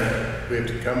container, we have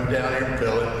to come down here and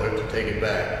fill it, we have to take it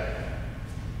back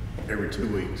every 2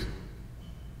 weeks.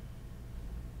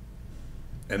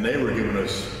 And they were giving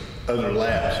us other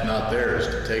labs, not theirs,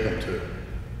 to take them to.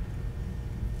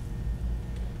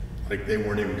 Like they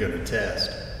weren't even gonna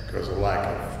test because of lack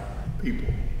of people.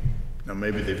 Now,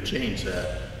 maybe they've changed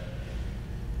that.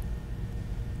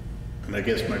 And I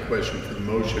guess my question for the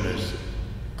motion is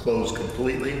close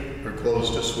completely or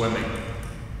close to swimming?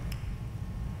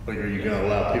 Like, are you gonna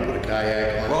allow people to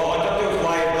kayak? Well, I thought there was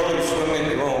liability swimming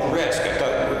at your own risk. I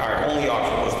thought our only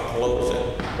option was to close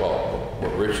it. Well,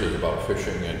 what Rich is about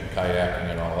fishing and kayaking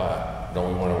and all that,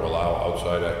 don't we want to allow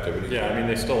outside activities? Yeah, I mean,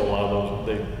 they still allow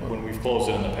those, when we've closed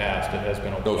it in the past, it has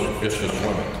been open. No, just the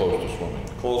swimming, close to swimming.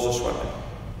 Close the swimming.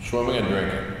 Swimming and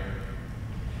drinking.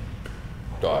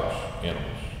 Dogs, animals.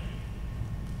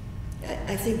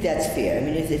 I think that's fair. I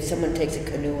mean, if someone takes a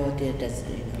canoe out there, that's,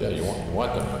 Yeah, you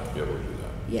want them to be able to do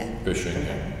that. Yeah. Fishing,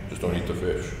 just don't eat the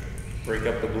fish. Break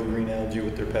up the blue-green algae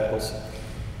with their paddles.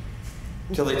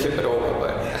 Until they tip it over,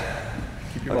 but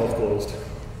Keep your mouth closed.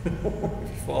 If you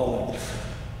fall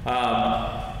in.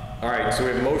 All right, so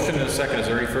we have a motion and a second. Is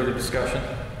there any further discussion?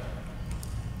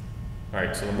 All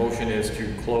right, so the motion is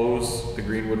to close the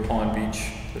Greenwood Pond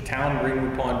Beach, the town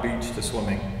Greenwood Pond Beach to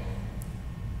swimming.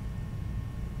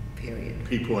 period.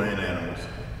 People and animals,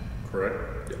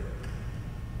 correct?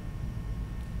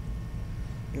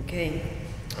 Okay.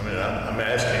 I mean, I'm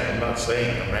asking, I'm not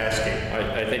saying, I'm asking.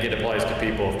 I think it applies to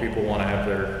people. If people want to have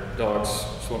their dogs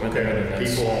swim in there, then Okay,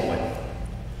 that's... people only.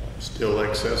 Still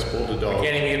accessible to dogs.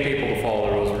 Can't even get people to follow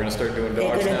the rules. We're gonna start doing They're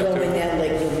dogs gonna now go in too. that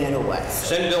lake no matter what.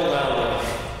 Send Bill down there.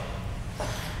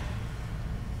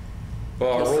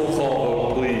 Roll call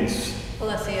vote, please.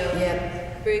 Alessio.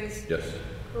 Yeah. Briggs. Yes.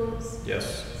 Coombs.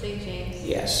 Yes. St. James.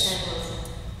 Yes. And Wilson.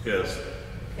 Yes.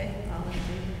 Okay, all in favor.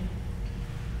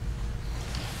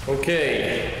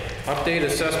 Okay, update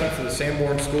assessment for the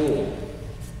Sanborn School.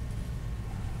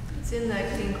 It's in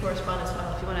that clean correspondence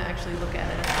file if you want to actually look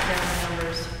at it. I put down the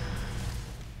numbers.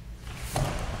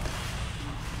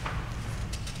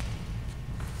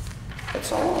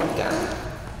 That's all went down.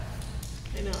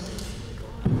 I know.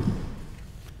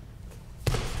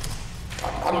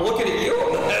 I'm looking at you,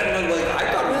 and I'm like,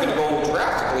 I thought it was gonna go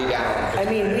drastically down. I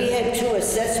mean, we had 2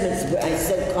 assessments, I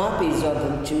sent copies of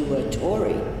them to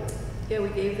Tori. Yeah, we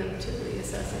gave them to the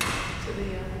assessor, to the,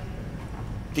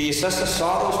 The assessor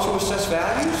saw those two assessed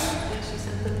values? yeah, she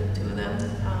sent them to 2 of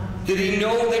them. Did he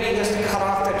know that he has to cut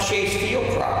off that Chase Field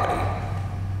property?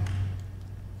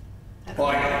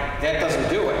 Well, that doesn't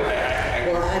do it.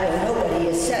 Well, I don't know what he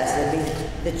assessed. I mean,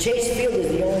 the Chase Field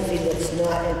is the only thing that's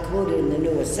not included in the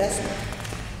new assessment.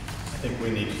 I think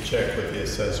we need to check with the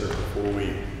assessor before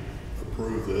we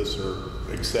approve this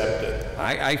or accept it.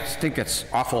 I think it's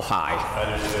awful high.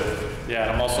 I do too. Yeah,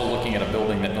 and I'm also looking at a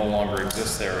building that no longer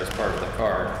exists there as part of the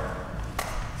card.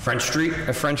 French Street,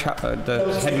 the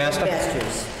Those headmaster?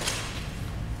 Headmasters.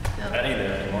 Any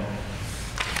there anymore.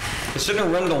 It's in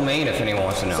Arundel, Maine, if anyone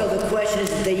wants to know. So the question is,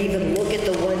 did they even look at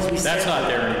the ones we sent? That's not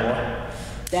there anymore.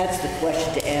 That's the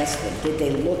question to ask them. Did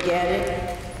they look at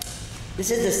it?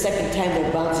 This is the second time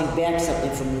they're bouncing back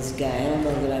something from this guy. I don't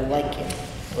know that I like him,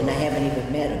 and I haven't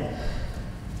even met him.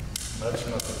 That's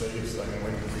not the biggest thing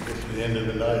when we get to the end of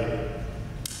the night.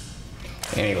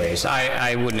 Anyways,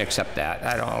 I wouldn't accept that.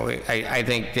 I don't know. I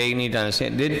think they need to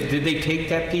understand. Did they take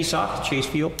that piece off, the Chase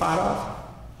Field part off?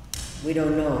 We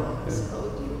don't know. Does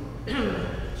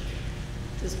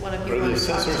one of you Are the want to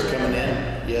talk to assessors coming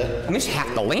them? in yet? I mean, it's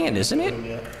half the land, isn't it?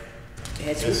 Yet?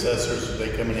 Has- The assessors, are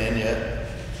they coming in yet?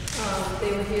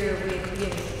 They were here,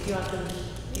 you want them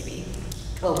maybe,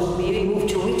 Oh, we moved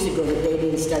 2 weeks ago that they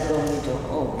didn't start going into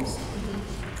homes.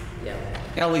 yeah.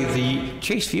 Ellie, the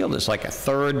Chase Field is like a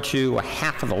third to a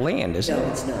half of the land, isn't No, it?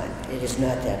 it's not. It is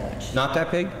not that much. Not that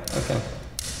big? Okay.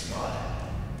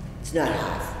 It's not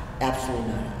half. Absolutely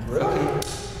not half. Really?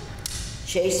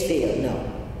 Chase Field,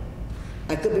 no.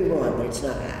 I could be wrong, but it's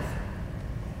not half.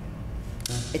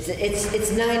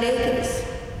 It's 9 acres.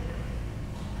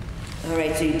 All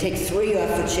right, so you take 3 off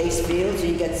for Chase Field, so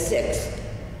you got 6.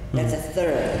 That's a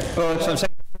third. Well, that's what I'm saying.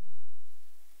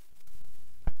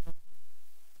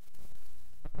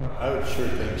 I would sure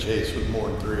think Chase was more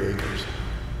than 3 acres.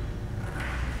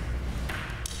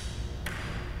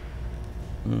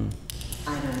 I don't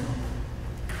know.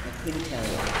 I couldn't tell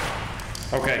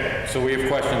you. Okay, so we have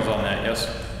questions on that, yes?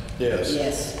 Yes.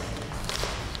 Yes.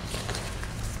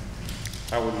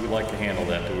 How would we like to handle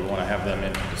that? Do we want to have them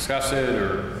in to discuss it,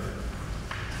 or?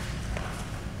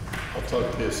 I'll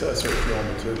talk to the assessor if you want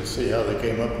me to see how they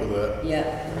came up with that.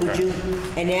 Yeah. Would you,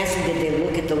 and ask them, did they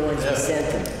look at the ones we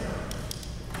sent them?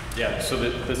 Yeah, so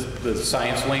the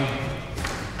science wing,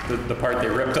 the part they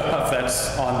ripped off,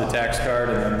 that's on the tax card,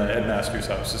 and then the headmaster's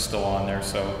house is still on there,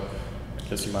 so I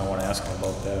guess you might want to ask them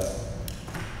about that.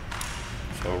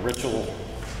 So Rich will...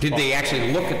 Did they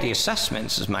actually look at the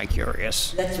assessments, is my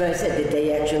curious. That's what I said. Did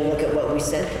they actually look at what we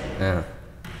sent them? Yeah.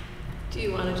 Do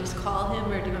you want to just call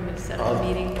him, or do you want me to set up a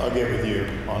meeting? I'll get with you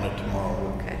on it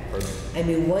tomorrow. Okay. I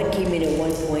mean, one came in at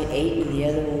 1.8 and the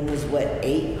other one was what,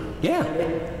 8? Yeah.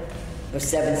 Or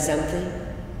 7 something?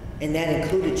 And that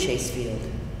included Chase Field.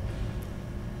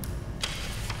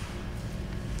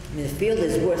 I mean, the field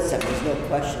is worth something, there's no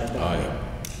question about it.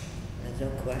 There's no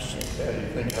question. Yeah, you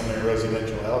think how many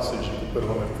residential houses you could put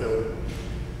on that field?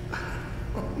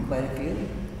 Quite a few.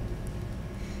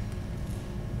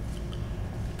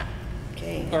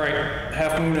 Okay. All right,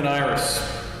 Half Moon and Iris.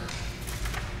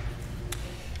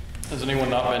 Has anyone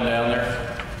not been down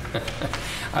there?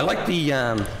 I like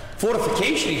the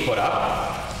fortification he put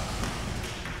up.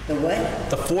 The what?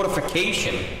 The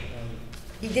fortification.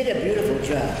 He did a beautiful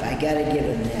job, I gotta give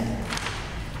him that.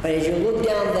 But as you look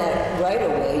down that right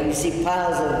of way, you see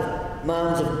piles of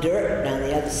mounds of dirt down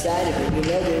the other side of it. You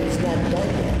know that it's not done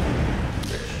yet.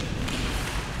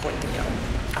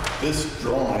 This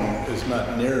drawing is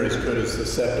not near as good as the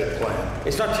septic plan.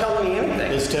 It's not telling me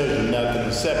anything. This tells you nothing.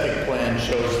 The septic plan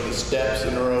shows the steps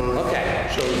in the road. Okay.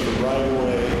 Shows the right of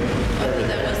way, everything.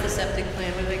 That was the septic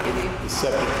plan, what did I give you? The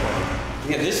septic plan.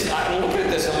 Yeah, this, I'm looking at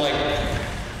this, I'm like,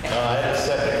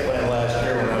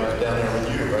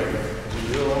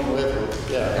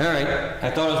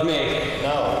 thought it was me.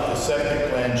 No, the septic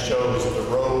plan shows the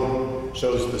road,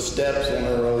 shows the steps on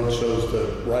the road, shows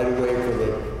the right-of-way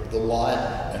for the lot,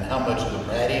 and how much of the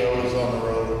patio is on the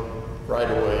road,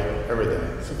 right-of-way, everything.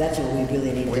 So that's what we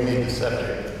really need We to need do. the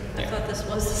septic. I thought this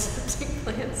was the septic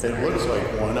plan, sorry. It looks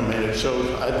like one, I mean, it shows,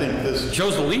 I think this It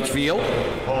shows the leach field.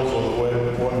 proposal, the way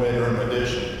one-bedroom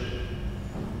addition.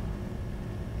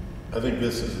 I think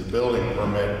this is the building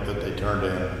permit that they turned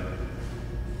in.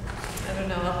 I don't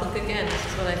know, I'll look again, this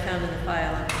is what I found in the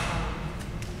file.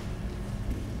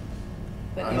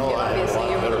 But I you know can- I had a obviously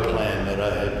lot you're better looking- plan than I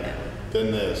Yeah. had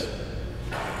than this.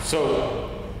 So,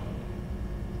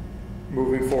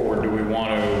 moving forward, do we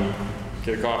want to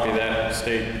get a copy of that and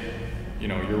state, you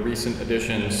know, your recent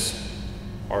additions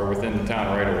are within the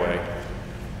town right away?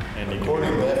 And need to be-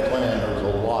 According to that plan, there was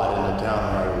a lot in the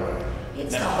town right away.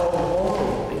 It's the whole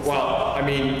wall. It's- Well, I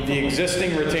mean, the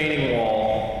existing retaining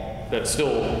wall that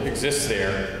still exists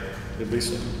there, at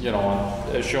least, you know,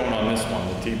 as shown on this one,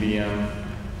 the TBM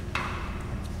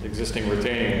existing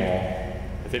retaining wall,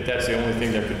 I think that's the only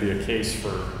thing that could be a case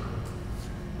for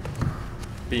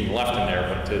being left in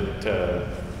there, but to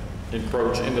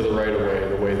encroach into the right of way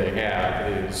the way they have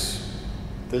is,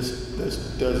 This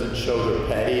doesn't show the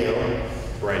patio.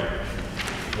 right.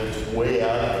 That's way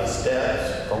out of the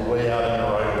steps or way out in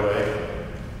the right of way.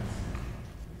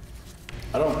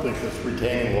 I don't think this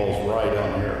retaining wall's right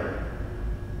on here.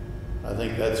 I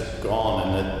think that's gone,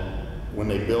 and that when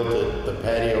they built it, the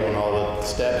patio and all the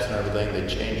steps and everything, they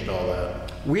changed all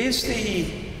that. Where's the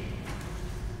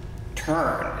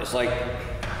turn? It's like,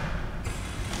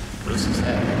 This is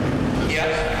happening.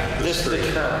 yeah, this is the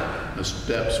turn. The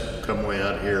steps come way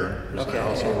out here. There's a Okay.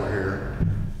 house over here.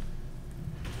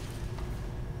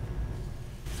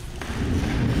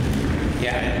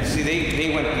 Yeah, see,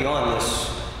 they went beyond this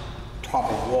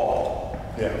top of wall.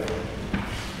 Yeah.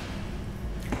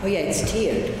 Oh, yeah, it's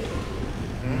tiered.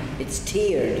 It's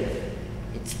tiered.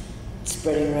 It's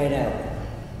spreading right out.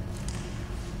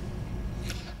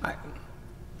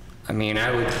 I mean,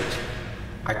 I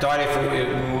thought if we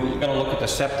were gonna look at the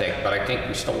septic, but I think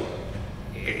we still,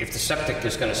 if the septic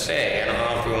is gonna say, I don't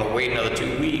know if we wanna wait another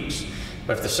 2 weeks,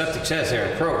 but if the septic says they're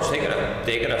encroached, they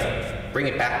gotta bring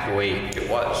it back to the way it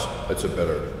was. That's a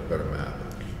better map.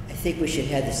 I think we should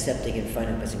have the septic in front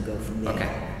of us and go from there. Okay.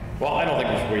 Well, I don't think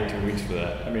we should wait 2 weeks for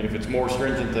that. I mean, if it's more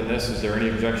stringent than this, is there any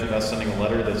objection to us sending a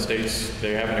letter that states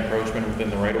they have an encroachment within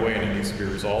the right of way and it needs to be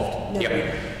resolved? No,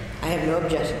 Yep. I have no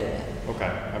objection to that. Okay,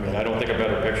 I mean, I don't think a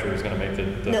better picture is gonna make the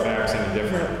No, facts any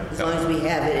different. No, as long as we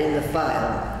have it in the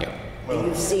file. Yep. And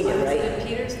you've seen it, Was right? it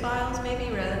Peter's files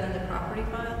maybe, rather than the property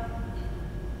file?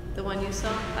 The one you saw?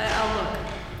 I'll look.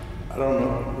 I don't know,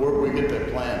 where'd we get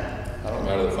that plan? I don't Come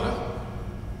know. out of the file.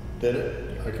 Did it?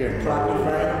 I can't remember. Property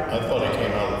file? I thought it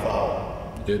came out of the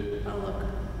file. Did? I'll look.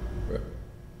 Right.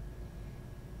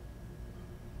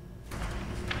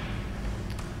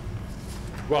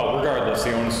 Well, regardless,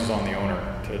 the onus is on the owner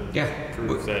Yeah. to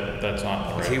prove that that's not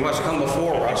the right. If he wants to come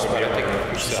before us, but I think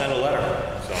we should send a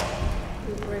letter. So,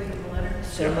 Who's writing the letter?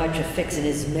 So much for fixing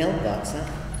his mailbox, huh?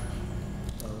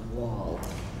 A wall.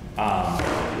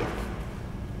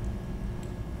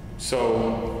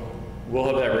 so we'll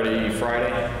have that ready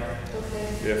Friday.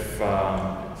 Okay. If,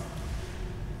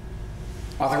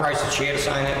 Authorize the chair to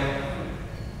sign it.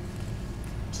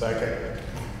 Second.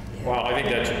 well, I think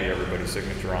that should be everybody's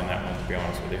signature on that one, to be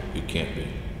honest with you. It can't be.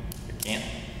 You can't.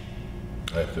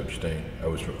 I have to abstain. I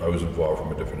was involved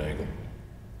from a different angle.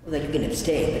 Well, then you can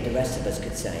abstain, but the rest of us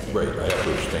could sign it. Right, I have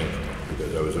to abstain from it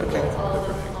because I was involved from a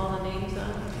different angle. All the names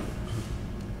on?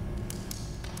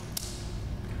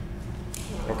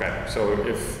 Okay, so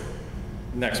if,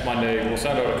 next Monday, we'll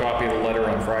send out a copy of the letter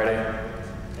on Friday,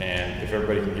 and if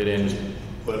everybody can get in,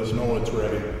 Let us know when it's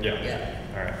ready. yeah. Yeah.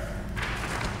 All right.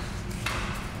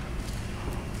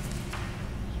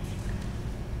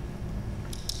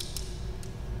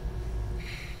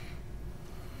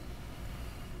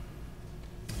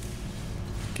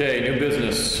 Okay, new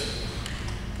business.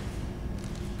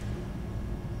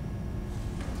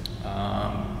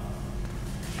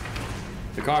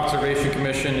 The Conservation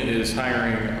Commission is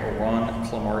hiring Ron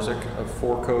Klamarzik of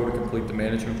Forco to complete the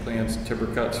management plans and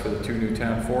timber cuts for the 2 new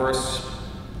town forests.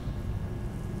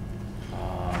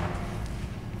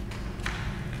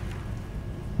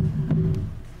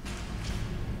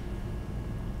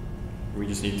 We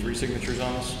just need 3 signatures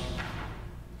on this?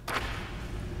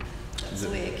 That's the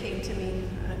way it came to me.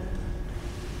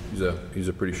 He's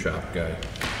a pretty sharp guy.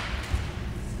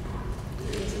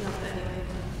 It's enough anyway.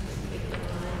 Make it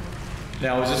mine.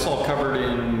 Now, is this all covered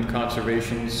in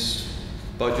Conservation's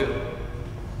budget?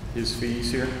 His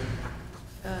fees here?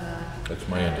 That's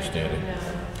my understanding. No.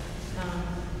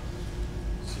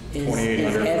 Is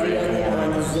 2,800. Abby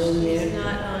on the Zoom She's there?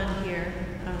 not on here.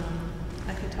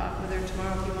 I can talk with her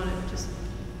tomorrow if you want to just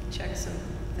check some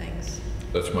things.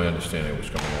 That's my understanding, it was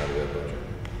coming out of that budget.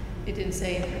 It didn't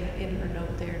say in her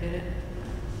note there, did it?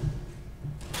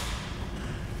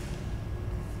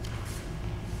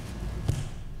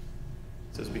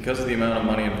 It says, because of the amount of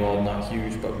money involved, not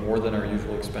huge, but more than our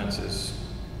usual expenses,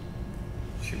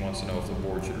 she wants to know if the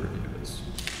board should review this.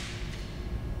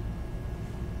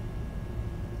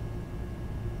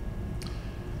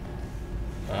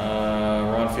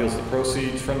 Ron feels the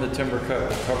proceeds from the timber cut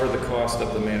will cover the cost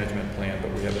of the management plan,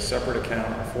 but we have a separate account,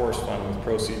 a forest fund, with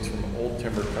proceeds from old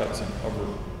timber cuts and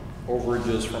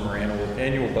overages from our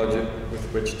annual budget with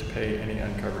which to pay any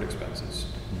uncovered expenses.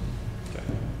 Okay.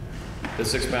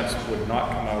 This expense would not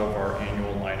come out of our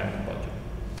annual line item budget.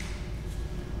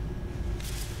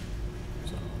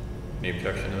 So, any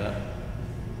objection to that?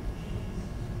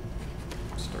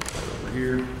 Start that over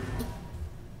here.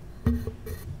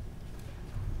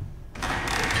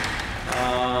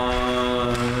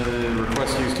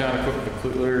 Request to use town equipment to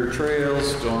clear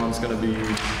trails. Dawn's gonna be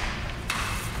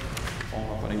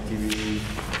following up on ATV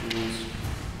rules.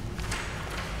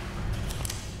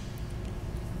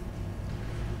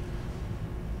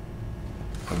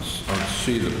 On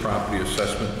C, the property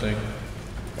assessment thing,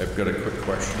 I've got a quick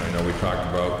question. I know we talked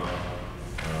about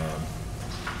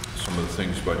some of the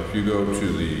things, but if you go to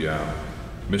the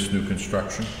missed new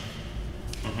construction,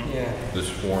 Yeah. this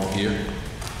form here,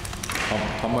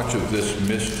 how much of this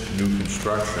missed new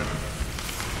construction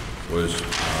was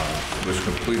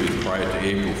completed prior to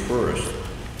April 1st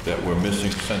that we're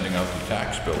missing sending out the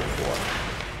tax bill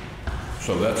for?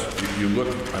 So that's, you look,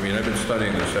 I mean, I've been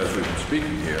studying this as we've been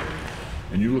speaking here,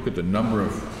 and you look at the number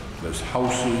of, there's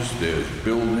houses, there's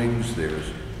buildings,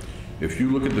 if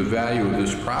you look at the value of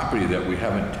this property that we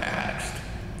haven't taxed,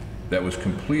 that was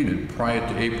completed prior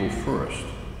to April 1st,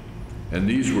 and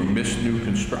these were missed new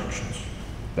constructions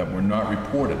that were not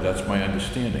reported, that's my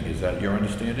understanding. Is that your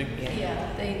understanding?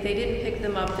 Yeah, they didn't pick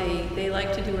them up. They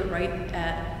like to do it right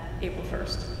at April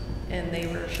 1st, and they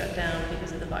were shut down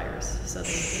because of the virus. So,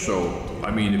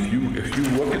 I mean, if you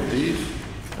look at these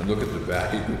and look at the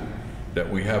value that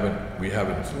we haven't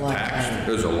taxed,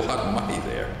 there's a lot of money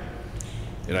there.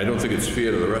 And I don't think it's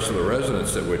fair to the rest of the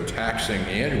residents that we're taxing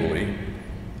annually.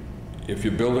 If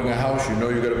you're building a house, you know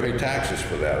you're gonna pay taxes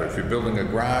for that, or if you're building a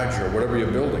garage or whatever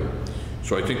you're building.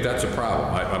 So I think that's a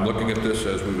problem. I'm looking at this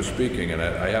as we were speaking, and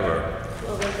I have a...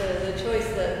 Well, the choice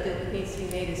that needs to be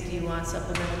made is, do you want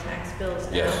supplemental tax bills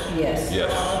now? Yes. For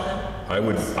Yes. all of them?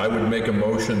 I would make a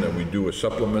motion that we do a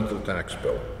supplemental tax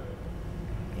bill.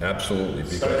 Absolutely,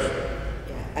 because...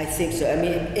 I think so. I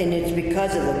mean, and it's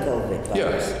because of the COVID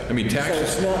virus. Yeah, I mean,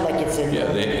 taxes... So it's not like it's a...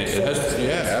 Yeah, it has to,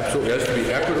 yeah, absolutely. It has to be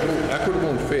equitable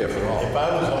and fair for all. If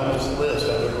I was on this list,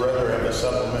 I would rather have a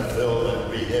supplement bill than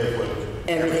be hit with.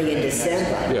 Everything in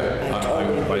December.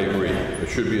 Yeah, I agree. It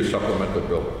should be a supplemental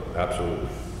bill, absolutely.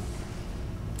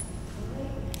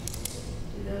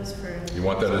 Do those for... You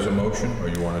want that as a motion, or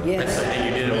you want to... Yes. I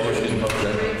think you did a motion.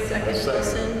 Okay. Second,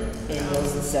 Wilson. And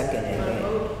Wilson seconded, Want to right?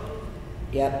 vote?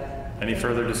 Yep. Any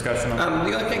further discussion on that?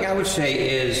 The only thing I would say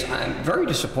is I'm very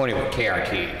disappointed with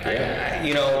KRT.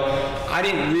 You know, I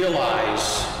didn't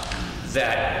realize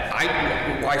that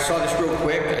I saw this real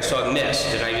quick. I saw it missed,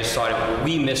 and I just thought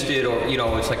we missed it, or you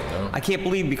know, it's like I can't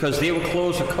believe because they were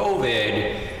closed for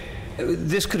COVID.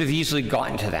 This could have easily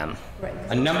gotten to them. Right.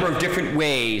 A number of different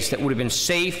ways that would have been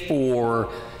safe for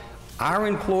our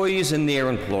employees and their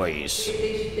employees.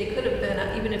 They could have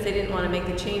been, even if they didn't want to make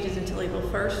the changes until April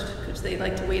 1st, because they'd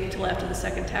like to wait until after the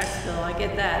second tax bill. I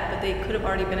get that, but they could have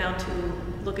already been out to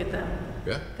look at them.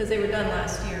 Yeah, Because they were done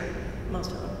last year, most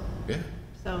of them. yeah.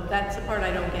 So that's the part I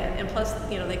don't get. And plus,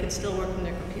 you know, they could still work from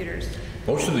their computers.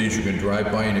 Most of these you can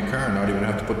drive by in your car and not even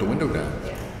have to put the window down.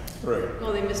 Yeah. Right.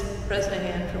 Well, they missed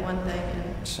Bresnahan for one thing,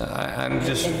 and, So I'm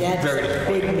just And that's very a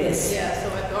big miss. yeah, so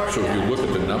I've already... So if you look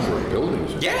at the number of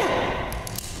buildings... yeah.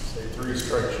 Say 3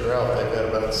 strikes you're out, they've got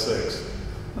about 6.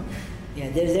 Yeah,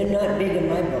 they're not big in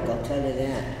my book, I'll tell you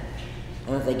that. I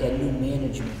don't know if they got new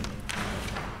management.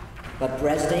 But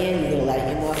Bresnahan, you're gonna let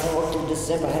him off the hook till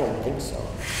December? I don't think so.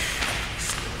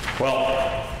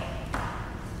 Well,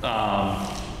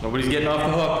 nobody's getting off the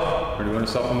hook. We're doing a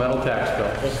supplemental tax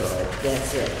bill, so.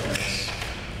 That's it.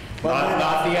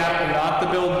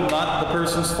 Not the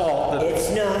person's fault. It's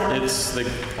not. It's the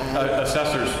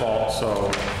assessor's fault, so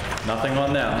nothing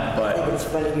on them, I but think it's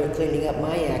funny you're cleaning up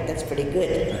my act, that's pretty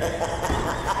good.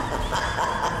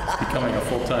 becoming a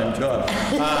full-time job.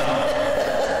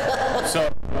 So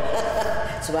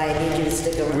That's why I need you to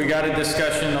stick around. we got a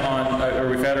discussion on, or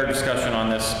we've had our discussion on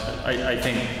this. I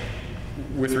think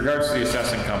with regards to the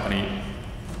assessing company,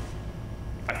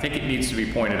 I think it needs to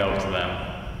be pointed out to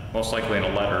them, most likely in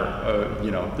a letter. You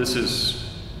know, this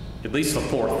is at least the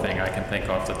fourth thing I can think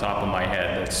off the top of my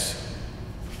head that's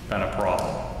been a problem.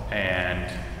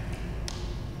 And,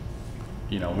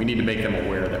 you know, we need to make them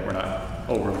aware that we're not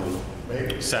overly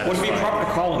satisfied. Would it be proper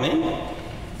to call them in?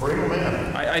 Bring them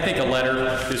in. I think a letter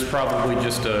is probably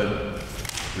just a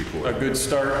good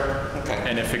start. Okay.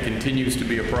 And if it continues to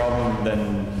be a problem,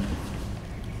 then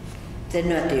They're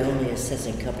not the only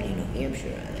assessing company in New Hampshire,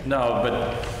 are they? no,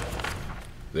 but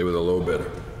They were the low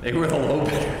bidder. they were the low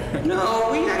bidder. No,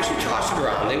 we actually tossed it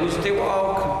around. They were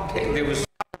all, there was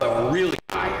really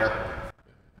higher.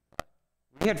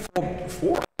 We had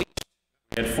four.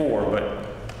 We had 4, but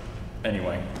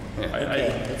anyway.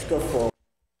 Okay, let's go forward.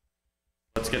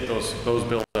 Let's get those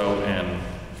bills out and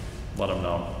let them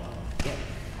know.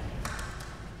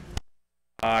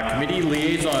 Committee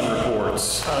liaison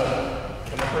reports.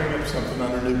 Can I bring up something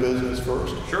under new business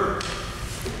first? Sure.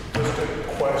 Just a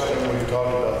question, we've talked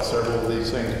about several of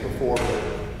these things before, but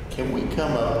can we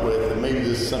come up with, and maybe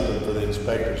this is something for the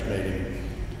inspectors meeting,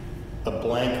 a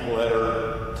blank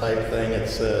letter type thing that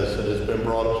says, it has been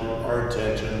brought to our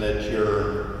attention that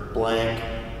your blank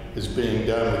is being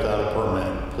done without a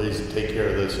permit. Please take care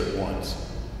of this at once.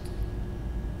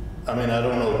 I mean, I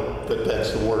don't know that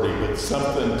that's the wording, but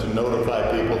something to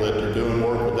notify people that they're doing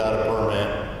work without a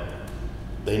permit.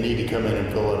 They need to come in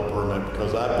and fill out a permit,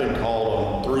 because I've been called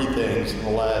on 3 things in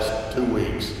the last 2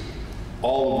 weeks,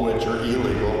 all of which are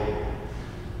illegal,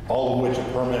 all of which a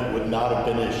permit would not have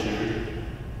been issued.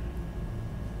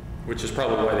 Which is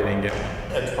probably why they didn't get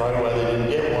one. That's probably why they didn't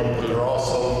get one, but there are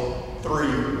also 3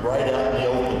 right out in the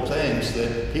open things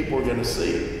that people are gonna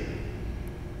see.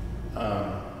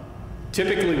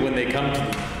 Typically when they come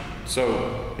to,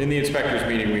 so in the inspectors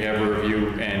meeting, we have a review,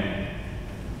 and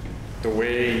the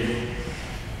way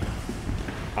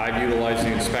I've utilized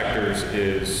the inspectors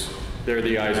is they're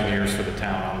the eyes and ears for the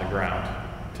town on the ground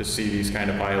to see these kind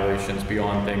of violations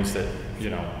beyond things that, you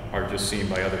know, are just seen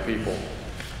by other people.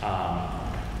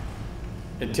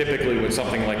 And typically when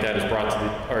something like that is brought to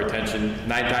our attention,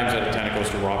 9 times out of 10 it goes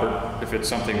to Robert. If it's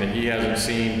something that he hasn't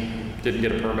seen, didn't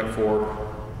get a permit for,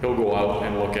 he'll go out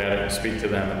and look at it and speak to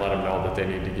them and let them know that they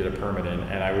need to get a permit in.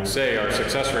 And I would say our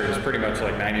success rate is pretty much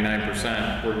like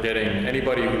 99%. We're getting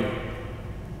anybody who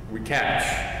we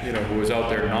catch, you know, who is out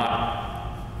there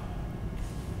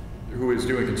who is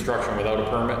doing construction without a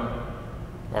permit,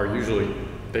 are usually,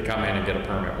 they come in and get a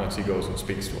permit once he goes and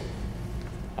speaks to them.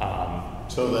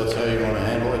 So that's how you want to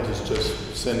handle it,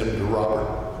 just send them to Robert?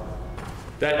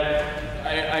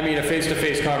 I mean, a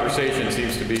face-to-face conversation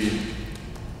seems to be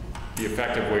the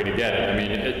effective way to get it. I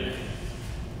mean,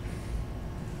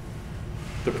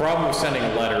 the problem with sending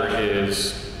a letter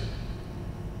is,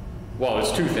 well,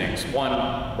 it's 2 things. One,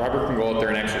 Robert can go out there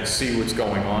and actually see what's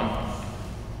going on.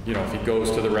 You know, if he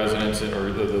goes to the residence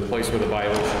or the place where the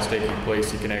violation is taking place,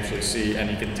 he can actually see, and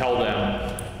he can tell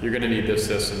them, you're gonna need this,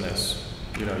 this, and this.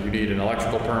 You know, you need an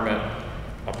electrical permit,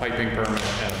 a piping permit,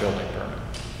 and a building permit.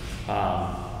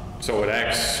 So it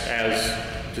acts as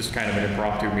just kind of an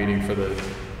impromptu meeting for the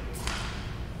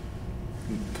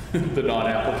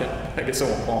non-applicant. I guess I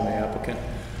won't call him the applicant.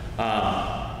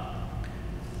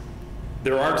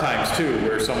 There are times too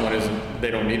where they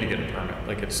don't need to get a permit.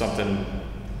 Like it's something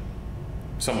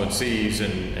someone sees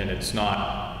and it's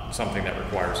not something that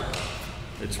requires it.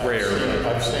 It's rare.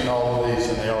 I've seen all of these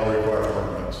and they all require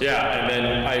permits. Yeah, and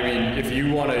then, I mean, if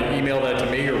you want to email that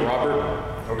to me or Robert,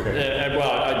 okay.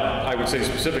 Well, I would say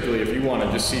specifically, if you want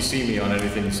to just CC me on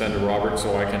anything, send to Robert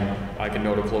so I can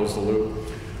know to close the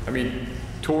loop. I mean,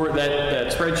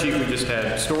 that spreadsheet we just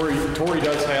had, Tori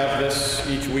does have this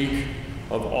each week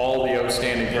of all the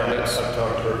outstanding permits. I've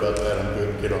talked to her about that. I'm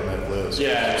good to get on that list.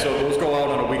 Yeah, so those go out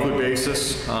on a weekly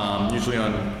basis, usually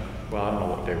on, well, I don't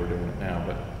know what day we're doing it now,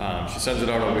 but she sends it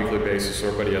out on a weekly basis so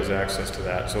everybody has access to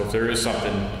that. So if there is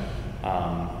something,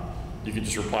 you can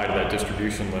just reply to that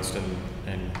distribution list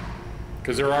and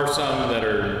because there are some that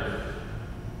are,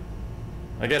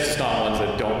 I guess it's not ones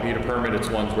that don't need a permit, it's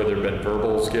ones where there have been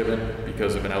verbals given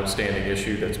because of an outstanding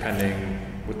issue that's pending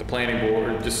with the planning board,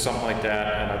 or just something like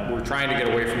that. And we're trying to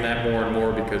get away from that more and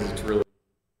more because it's really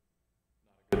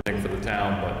not a good thing for the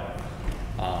town, but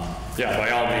yeah, by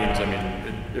all means, I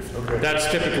mean, that's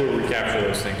typically where we capture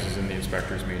those things is in the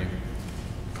inspector's meeting.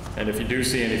 And if you do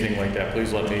see anything like that,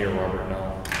 please let me or Robert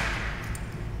know.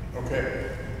 Okay.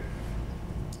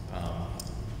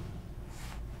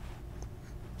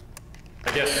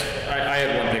 I guess I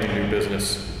had one thing in new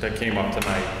business that came up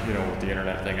tonight, you know, with the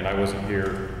internet thing, and I wasn't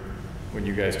here when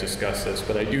you guys discussed this,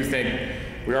 but I do think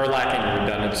we are lacking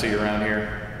redundancy around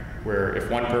here. where if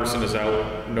one person is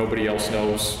out, nobody else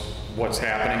knows what's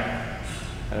happening.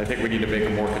 And I think we need to make a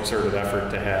more concerted effort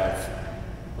to have.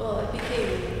 Well, it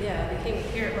became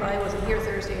apparent, well, I wasn't here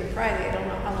Thursday and Friday, I don't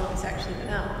know how long it's actually been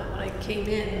out, but when I came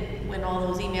in, when all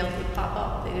those emails would pop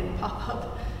up, they didn't pop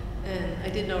up. And I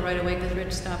did know right away because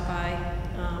Rich stopped by,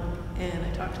 and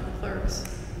I talked to the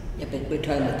clerks. Yeah, but we're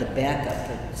talking about the backup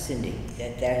for Cindy,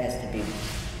 that has to be,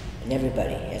 and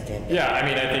everybody has to have. Yeah, I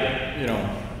mean, I think, you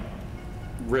know,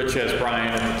 Rich has Brian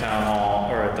at the town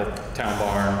hall, or at the town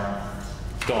barn,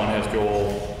 Dawn has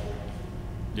Joel.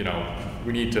 You know,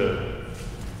 we need to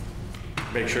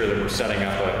make sure that we're setting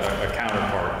up a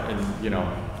counterpart, and, you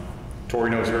know,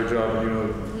 Tori knows her job, you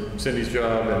know Cindy's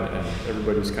job, and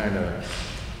everybody's kind of,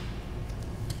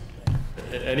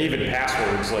 and even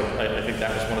passwords, like, I think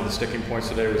that was one of the sticking points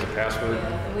today, was a password.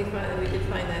 Yeah, and we did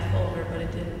find that folder, but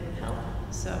it didn't help,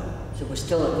 so. So we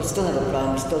still have a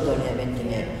problem, we still don't have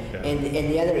internet. Yeah. And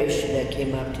the other issue that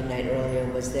came up tonight earlier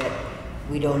was that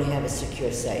we don't have a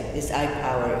secure site. This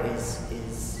iPower is,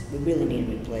 we really need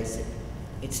to replace it.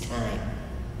 It's time.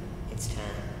 It's time.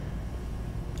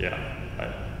 Yeah.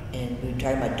 And we were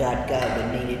talking about .gov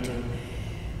and needed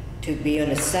to be on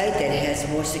a site that has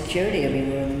more security. I mean,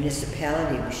 we're a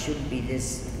municipality, we shouldn't be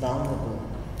this vulnerable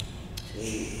to.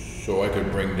 So I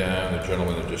could bring down the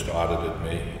gentleman that just audited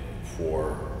me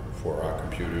for our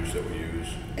computers that we use.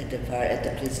 At the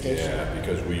police station? Yeah,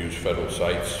 because we use federal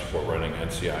sites for running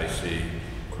NCIC,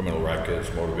 criminal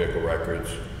records, motor vehicle records,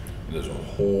 and there's a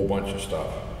whole bunch of stuff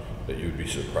that you'd be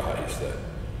surprised that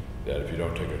if you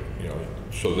don't take it, you know,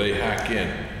 so they hack in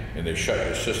and they shut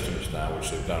your systems now,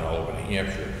 which they've done all over New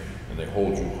Hampshire, and they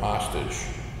hold you hostage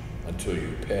until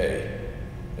you pay.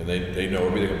 And they know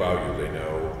everything about you. They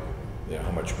know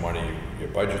how much money your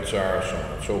budgets are, so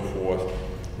on and so forth,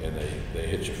 and they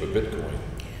hit you for Bitcoin.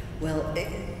 Well,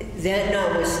 that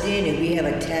notwithstanding, we have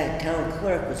a town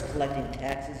clerk who's collecting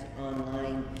taxes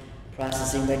online,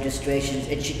 processing registrations,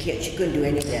 and she couldn't do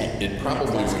any of that. It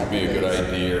probably would be a good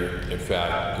idea. In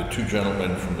fact, the two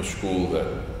gentlemen from the school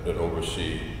that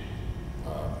oversee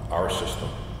our system,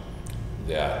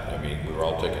 that, I mean, we were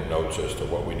all taking notes as to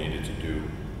what we needed to do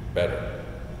better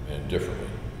and differently.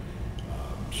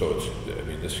 So it's, I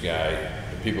mean, this guy,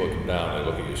 the people that come down, they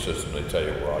look at your system, they tell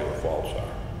you where all your faults are.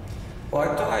 Well,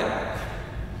 I thought,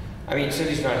 I mean,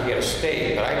 Cindy's not here to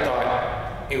stay, but I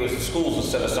thought it was the schools that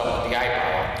set us up with the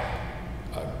iPower.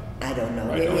 I don't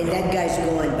know. I don't And know. that guy's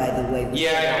going, by the way.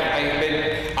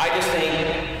 Yeah, I just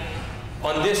think,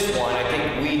 on this one, I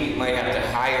think we might have to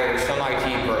hire some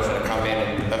IT person to come in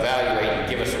and evaluate and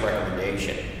give us a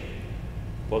recommendation.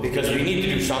 Well, because we need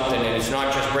to do something, and it's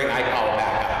not just bring iPower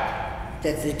back up.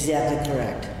 That's exactly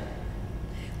correct.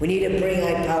 We need to bring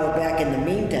iPower back in the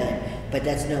meantime, but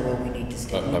that's not what we need to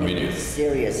stay. I mean, it's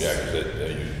serious. Yeah, because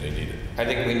they need it. I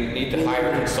think we need to hire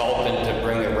a consultant to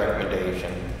bring a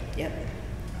recommendation. Yep.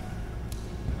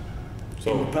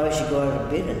 So We probably should go out a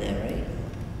bid on that, right?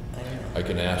 I don't know. I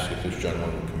can ask if this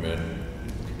gentleman will come in,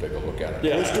 take a look at it.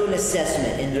 Yeah. Let's do an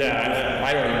assessment. And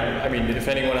yeah, I mean, if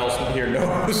anyone else here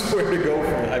knows where to go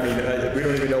from, I mean, we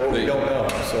don't even know what we don't know,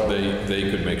 so. They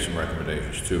could make some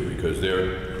recommendations too, because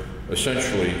they're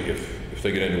essentially, if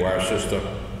they get into our system,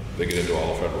 they get into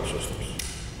all the federal systems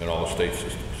and all the state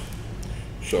systems.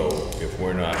 So if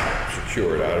we're not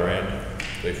secure at our end,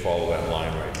 they follow that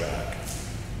line right back.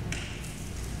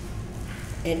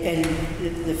 And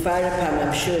the fire department,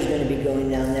 I'm sure, is going to be going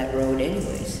down that road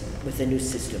anyways with the new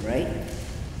system, right?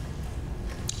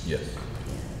 Yes. Yeah,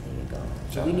 there you go.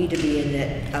 So we need to be in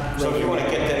that upgrade. So if you want to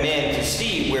get them in to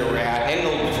see where we're at, then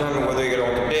they'll determine whether you're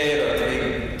going to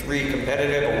bid or three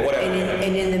competitive or whatever.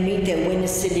 And in the meantime, when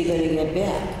is Cindy going to get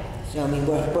back? So, I mean,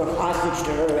 we're hostage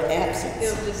to her absence.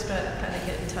 We'll just kind of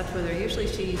get in touch with her. Usually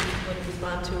she would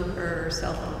respond to her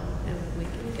cell phone, and we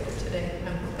can get her today.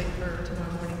 I'm hoping for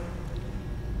tomorrow morning.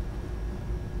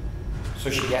 So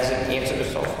she hasn't answered the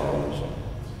cell phone,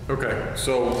 so. Okay,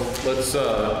 so let's,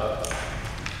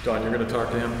 Don, you're gonna talk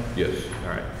to him? Yes. All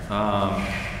right.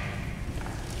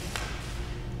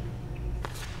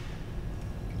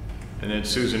 And then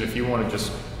Susan, if you want to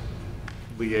just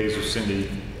liaise with Cindy,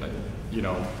 you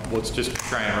know, let's just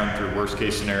try and run through worst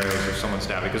case scenarios if someone's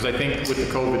stabbed. Because I think with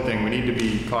the COVID thing, we need to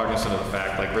be cognizant of the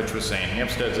fact, like Rich was saying,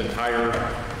 Hampstead's entire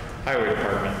highway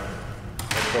department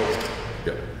has COVID.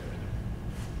 Yeah.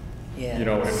 Yeah. You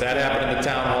know, if that happened in the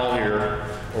town hall here,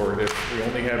 or if we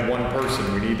only had one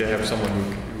person, we need to have someone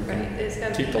who Right, there's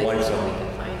got can to be keep the lights places where we on.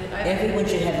 can find it. Everyone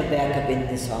should have a backup in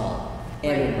this hall.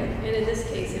 Right. Everyone. And in this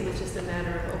case, it was just a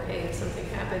matter of, okay, if something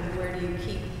happened, where do you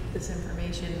keep this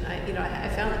information? I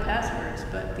found the passwords,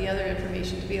 but the other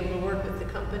information to be able to work with the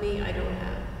company, I don't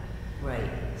have. Right.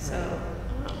 So,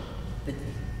 But,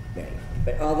 right,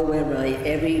 but all the way around,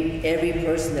 every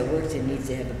person that works here needs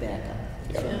to have a backup.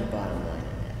 That's on the bottom line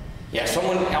of that. Yeah,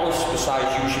 someone else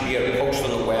besides you should be able to post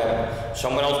on the web.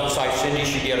 Someone else besides Cindy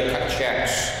should be able to cut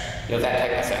checks, you know, that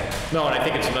type of thing. No, and I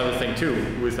think it's another thing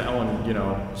too, with Ellen, you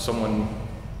know, someone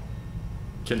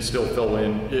can still fill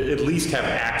in, at least have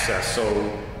access,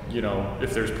 so, you know,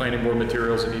 if there's planning board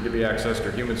materials that need to be accessed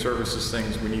or human services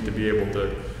things, we need to be able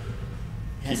to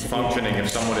keep functioning. If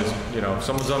someone is, you know, if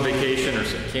someone's on vacation or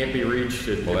can't be reached,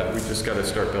 we just gotta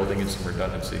start building in some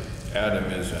redundancy. Adam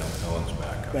is Ellen's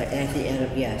backup. Right,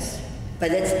 Anthony, yes.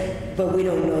 But we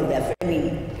don't know that. I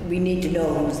mean, we need to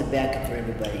know who's the backup for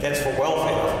everybody. That's for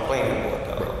welfare, for planning board,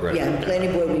 though. Right. Yeah,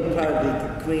 planning board, we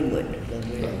probably Greenwood.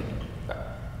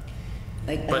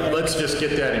 But let's just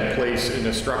get that in place in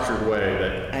a structured way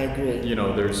that, I agree. you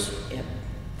know, there's Yep.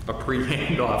 a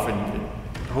pre-handoff, and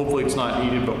hopefully it's not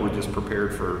needed, but we're just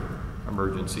prepared for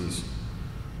emergencies.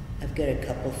 I've got a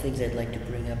couple things I'd like to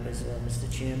bring up as well,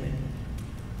 Mr. Chairman.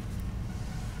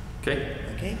 Okay?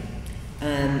 Okay?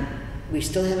 We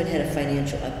still haven't had a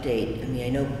financial update. I mean, I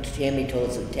know Tammy told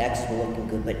us the taxes were looking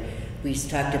good, but we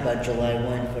talked about July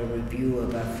 1 for a review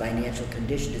of our financial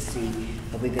condition to see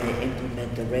are we going to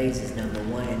implement the raises, number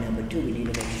one, and number two, we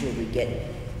need to make sure we get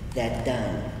that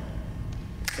done.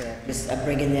 So I'm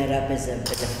bringing that up as a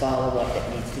follow-up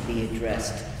that needs to be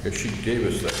addressed. If she gave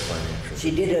us that financial.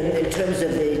 She did in terms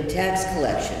of the tax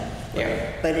collection.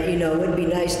 Yeah. But, you know, it would be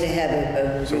nice to have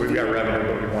a So we've got revenue,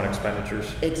 but we want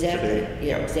expenditures. Exactly, today.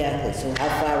 yeah, exactly. So how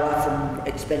far off from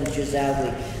expenditures are we?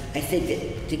 I think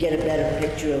that to get a better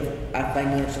picture of our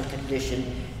financial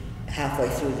condition halfway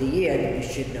through the year, we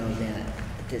should know that.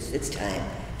 It's time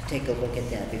to take a look at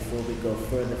that before we go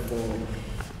further forward.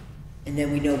 And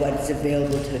then we know what's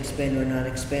available to expend or not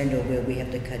expend, or where we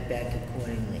have to cut back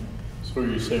accordingly. So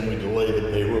you're saying we delay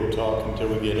the payroll talk until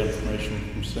we get information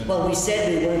from Cindy? Well, we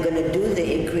said we weren't gonna do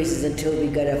the increases until we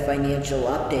got a financial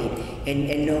update,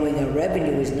 and knowing our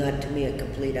revenue is not, to me, a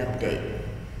complete update.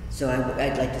 So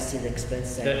I'd like to see the expense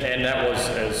side. And that was,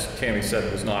 as Tammy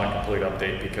said, was not a complete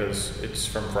update because it's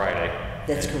from Friday.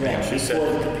 That's correct, She said-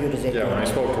 before the computers had Yeah, when I gone.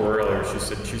 spoke to her earlier,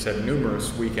 she's had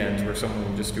numerous weekends where someone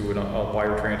would just do a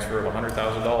wire transfer of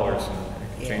 $100,000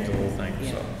 and change the whole thing,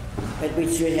 Yeah. so. But we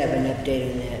should have an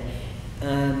update on that.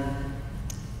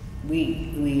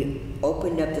 We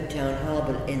opened up the town hall,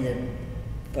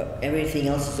 but everything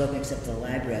else is open except the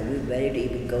library. Are we ready to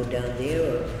even go down there,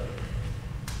 or?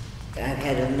 I've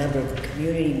had a number of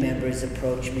community members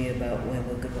approach me about when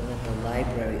we're gonna let the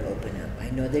library open up. I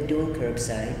know they're doing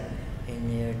curbside, and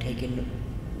they're taking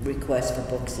requests for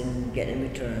books and getting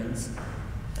returns.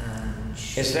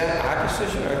 Is that our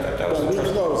decision, or that was Well, the we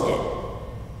first? closed it.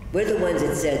 We're the ones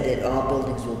that said that all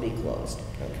buildings will be closed.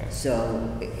 Okay. So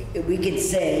we can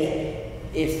say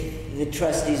if the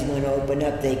trustees want to open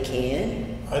up, they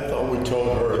can. I thought we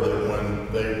told her that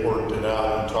when they worked it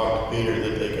out and talked to Peter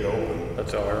that they could open.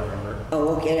 That's all I remember.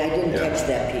 Oh, okay, I didn't catch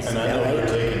that piece of And I that, know right?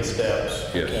 they're taking steps.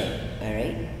 Yes. Okay, all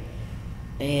right.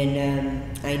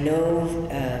 And I know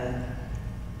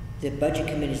the budget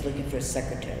committee is looking for a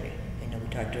secretary. I know we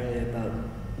talked earlier about,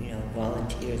 you know,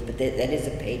 volunteers, but that is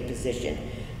a paid position.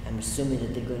 I'm assuming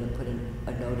that they're going to put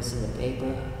a notice in the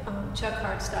paper. Chuck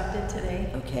Hart stopped in today,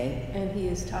 Okay, and he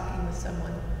is talking with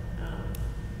someone,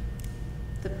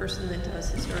 the person that does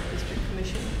Historic District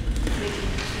Commission.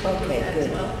 Okay, That good. as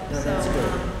well. No, that's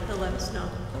good. He'll let us know.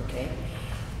 okay.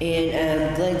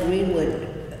 And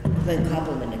Glenn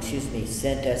Koppelman,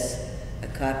 sent us a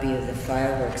copy of the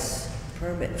fireworks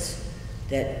permits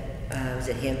that, was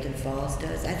it Hampton Falls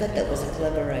does? I thought that was a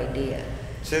clever idea.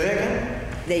 Say that again?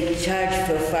 They charge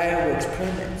for fireworks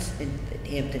permits in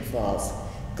Hampton Falls.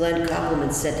 Glenn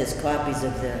Koppelman sent us copies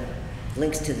of the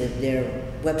links to their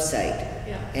website.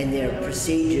 Yeah. And their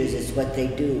procedures is what they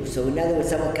do. So in other words,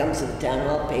 someone comes to the town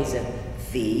hall, pays a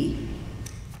fee,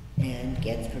 and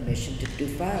gets permission to do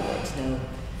fireworks. Now,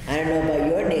 I don't know about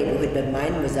your neighborhood, but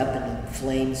mine was up in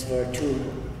flames for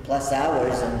 2+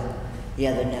 hours the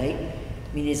other night.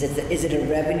 I mean, is it a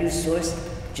revenue source?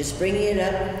 Just bringing it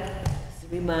up, it's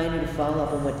a reminder to follow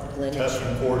up on what Glenn had That's an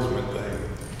shown. enforcement thing.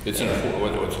 It's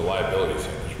a liability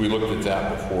thing. We looked at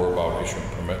that before about issuing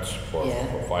permits for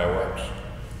fireworks.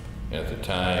 And at the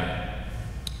time,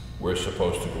 we're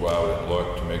supposed to go out and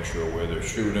look to make sure where they're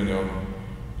shooting them,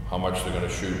 how much they're gonna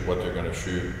shoot, what they're gonna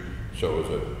shoot. So it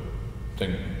was a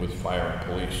thing with fire and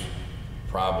police.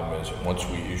 Problem is that once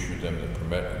we issue them the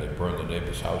permit and they burn the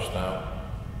neighbor's house down,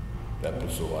 that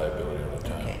puts the liability on the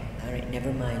town. Okay, all right,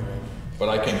 never mind then. But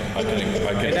I can.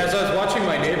 And as I was watching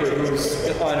my neighbor, who's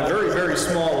on a very, very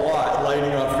small lot,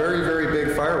 lighting off very, very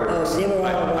big fireworks fireworks. Oh, they were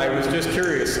all I was just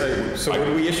curious, so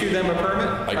would we issue them a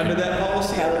permit under that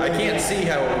policy? I can't see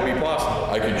how it would be possible.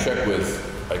 I can check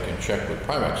with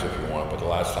Primex if you want, but the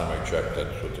last time I checked,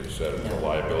 that's what they said, it was a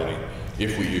liability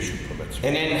if we issue permits.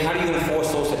 And then how do you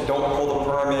enforce those that don't pull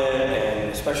the permit,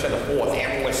 and especially on the 4th,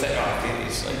 everyone's saying, oh,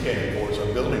 these. You can't enforce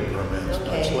our building permits. Okay.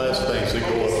 That's less things that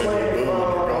go up in your boom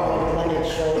and you're gone. When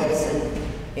it showed us, and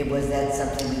it was that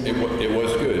something. It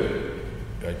was good.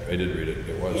 I did read it,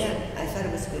 it was. Yeah, I thought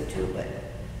it was good too, but.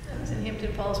 I was in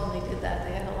Hampton Falls when they did that.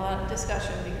 They had a lot of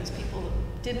discussion because people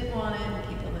didn't want it and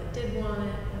people that did want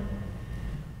it.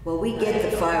 Well, we get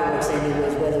the fireworks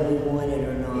anyways, whether we want it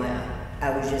or not. Yeah.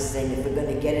 I was just saying, if we're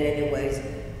gonna get it anyways,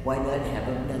 why not have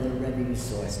another revenue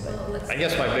source? But, Well, let's, I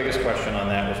guess my biggest question on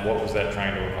that was, what was that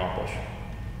trying to accomplish?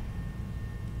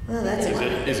 well, that's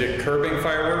Is it curbing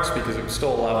fireworks? Because it was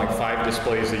still allowing 5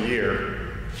 displays a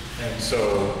year. And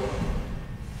so,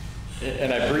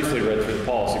 and I briefly read through the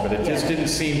policy, but it just didn't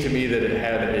seem to me that it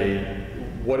had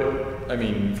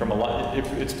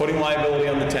it's putting liability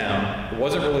on the town. It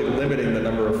wasn't really limiting the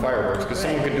number of fireworks, because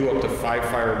someone could do up to 5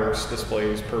 fireworks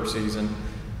displays per season.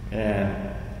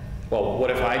 And, well, what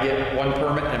if I get one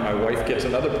permit and my wife gets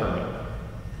another permit?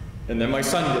 And then my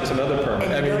son gets another permit?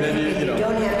 And you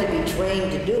don't have to be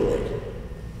trained to do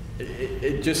it.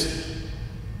 It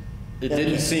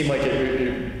didn't seem like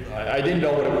I didn't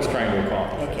know what it was trying to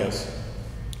accomplish, I guess.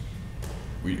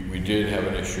 We did have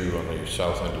an issue on the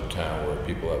south end of town where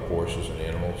people have horses and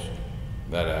animals.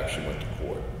 That actually went to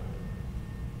court.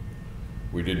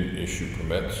 We didn't issue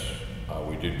permits.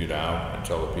 We did go down and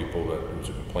tell the people that it was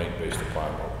a complaint based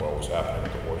upon what was happening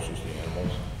with the horses, the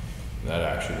animals. And that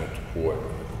actually went to court.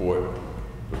 And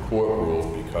the court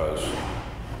ruled because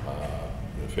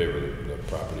in favor of the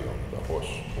property owner, the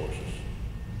horses.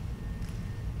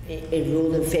 It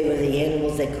ruled in favor of the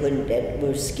animals that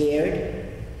were scared.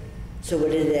 So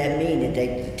what did that mean? That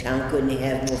the town couldn't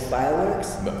have more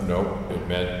fireworks? No, it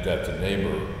meant that the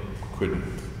neighbor couldn't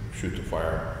shoot the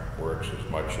fireworks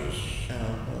as much as.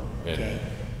 Oh, okay.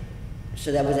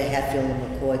 So that was a Hatfield and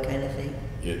McCoy kind of thing?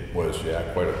 It was, yeah,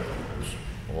 it was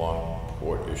a long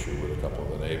court issue with a couple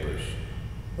of the neighbors.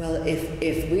 Well,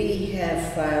 if we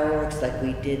have fireworks like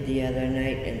we did the other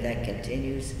night and that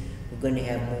continues, we're going to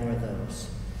have more of those.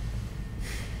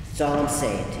 That's all I'm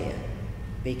saying to you.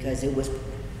 Because it was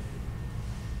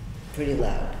pretty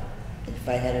loud. And if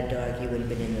I had a dog, he would have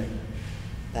been in the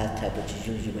bathtub, which is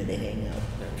usually where they hang out.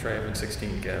 Yeah, try having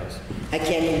 16 cows. I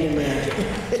can't even imagine.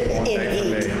 In heat.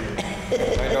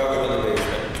 My dog is in the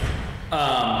basement.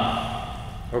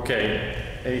 Okay,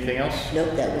 anything else?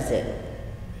 Nope, that was it.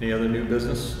 Any other new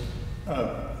business?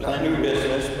 Not new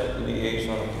business, but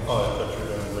liaison. Oh, I thought you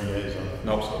were doing liaison.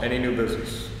 No, any new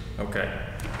business? Okay.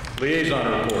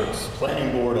 Liaison reports.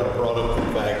 Planning board, I brought up the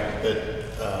fact that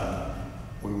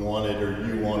we wanted, or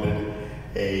you wanted,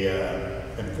 a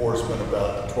enforcement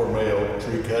about the tornado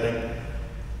tree cutting.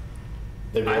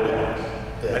 They voted.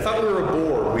 I thought we were a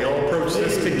board. We all approached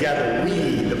this together.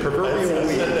 We, the proverbial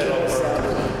we.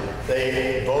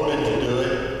 They voted to do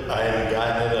it. I haven't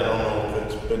gotten it. I don't know if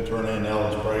it's been turned in.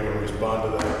 Alan Sprague will respond to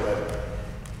that, but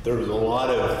there was a lot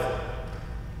of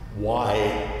why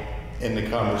in the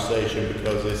conversation,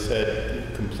 because they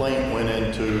said complaint went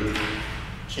into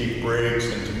Chief Briggs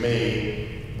and to me.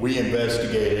 We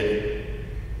investigated.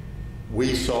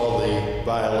 We saw the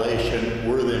violation.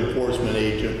 We're the enforcement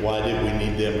agent. Why did we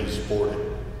need them to support it?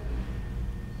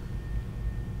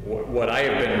 What I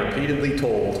have been repeatedly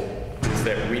told is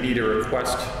that we need a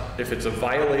request, if it's a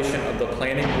violation of the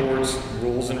planning board's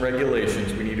rules and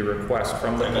regulations, we need a request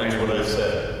from the planning board. That's what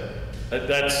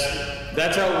I said.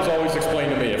 That's how it was always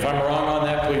explained to me. If I'm wrong on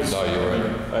that, please. No, you're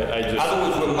right. I just.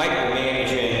 Otherwise, we're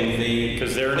micromanaging the.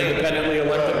 Because they're an independently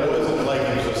elected. It wasn't like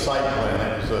it was a site plan,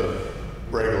 it was a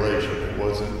regulation. It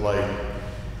wasn't like,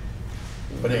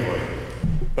 but anyway.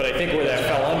 But I think where that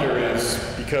fell under is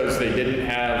because they didn't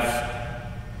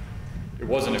have, it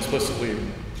wasn't explicitly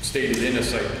stated in a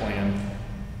site plan.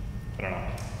 I don't know.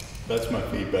 That's my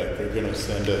feedback. They're gonna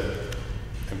send a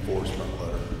enforcement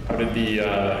letter. How did the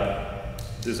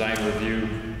design review?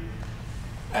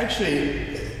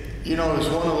 Actually, you know, it's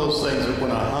one of those things that when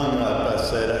I hung up, I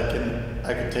said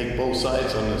I can take both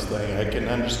sides on this thing. I can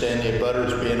understand the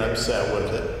abutters being upset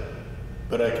with it,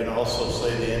 but I can also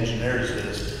say the engineers did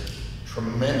a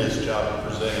tremendous job of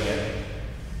presenting it.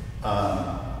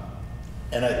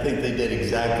 And I think they did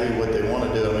exactly what they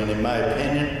want to do. I mean, in my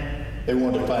opinion, they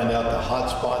wanted to find out the hot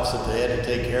spots that they had to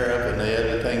take care of, and they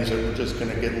had the things that were just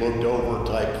going to get looked over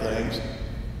type things.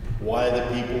 Why the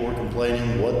people were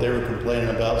complaining, what they were complaining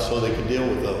about, so they could deal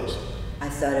with those. I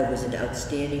thought it was an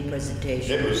outstanding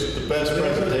presentation. It was the best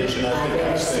presentation I think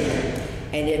I've seen.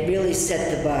 and it really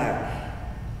set the bar.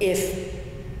 If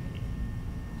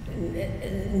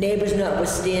neighbors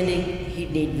notwithstanding,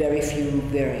 he'd need very few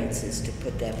variances to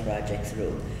put that project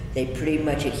through. They pretty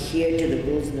much adhere to the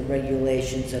rules and the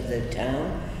regulations of the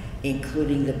town,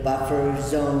 including the buffer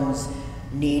zones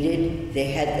needed.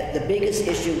 They had, the biggest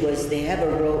issue was they have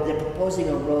a road, they're proposing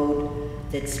a road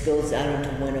that spills out into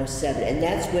 107, and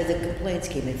that's where the complaints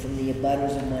came in from the abutters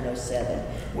of 107.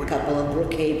 A couple of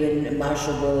Brookhaven,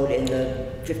 Marshall Road, and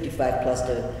the 55 plus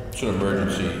to... It's an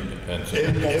emergency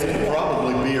incident. It would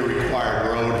probably be a required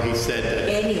road. He said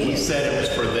that, he said it was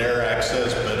for their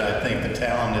access, but I think the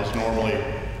town is normally,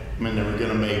 I mean, they were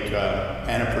gonna make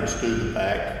Hannaford's do the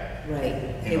back.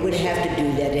 Right. They would have to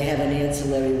do that. They have an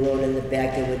ancillary road in the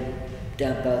back they would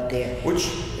dump out there. Which,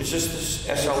 is this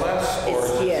SLS or?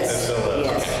 It's, yes, SLS.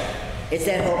 yes. It's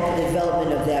that whole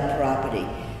development of that property.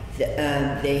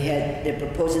 They're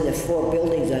proposing the 4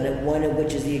 buildings on it, one of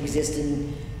which is the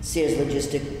existing Sears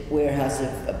Logistic warehouse of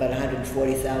about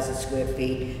 140,000 square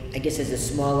feet. I guess there's a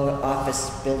smaller office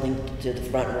building to the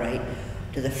front right.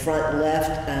 To the front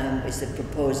left is the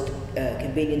proposed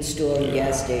convenience store and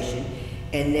gas station.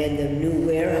 And then the new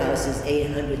warehouse is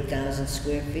 800,000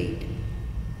 square feet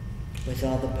with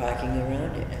all the parking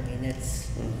around it. I mean, that's...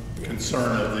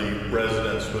 Concern of the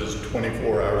residents was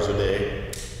 24 hours a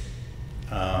day.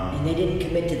 And they didn't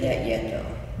commit to that yet, though.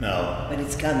 No. But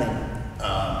it's coming.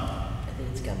 I think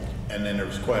it's coming. And then there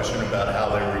was question about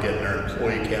how they were getting their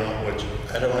employee count, which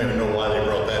I don't even know why they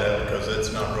brought that up, because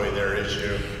it's not really their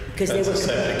issue. Because that's they were a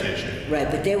septic issue.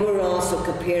 Right, but they were also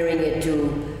comparing it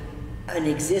to an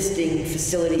existing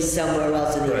facility somewhere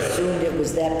else, and they assumed it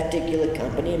was that particular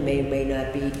company, and may or may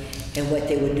not be, and what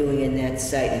they were doing in that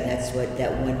site, and that's what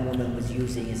that one woman was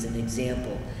using as an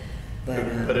example. But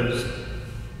it was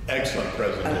excellent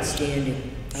presentation.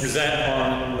 Outstanding. Is that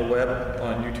on the web,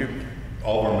 on YouTube?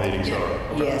 All of our meetings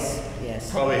are. Yes,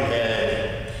 yes. Probably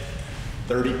had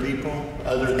 30 people,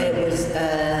 other than... It was,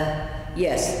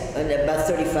 yes, and about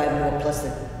 35 more plus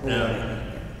the... Yeah.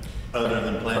 Other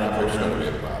than planning. Traffic's gonna be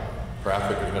a problem.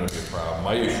 Traffic is gonna be a problem.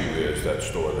 My issue is that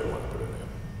store they want to put in there.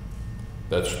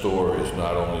 That store is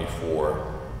not only for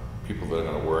people that are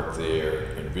gonna work there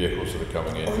and vehicles that are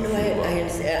coming in. Oh, no, I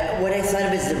understand. What I thought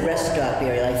of is the rest stop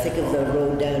area. I think of the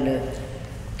road down to...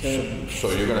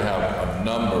 So you're gonna have a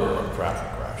number of traffic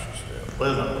crashes there.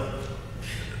 Well,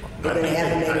 They're gonna have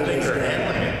them I think anyways. they're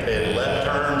handling it. They had left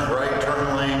turns, right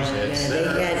turn lanes, Yeah,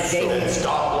 etc. they had-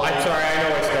 Stop I'm lights. sorry, I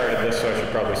know I started this, so I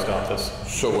should probably stop this.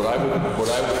 So what I would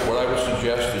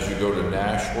suggest is you go to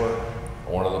Nashua,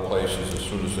 one of the places, as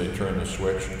soon as they turn the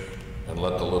switch, and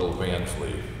let the little vans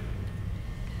leave.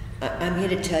 I'm here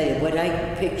to tell you, what I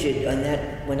pictured on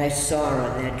that, when I saw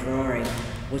on that drawing,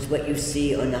 was what you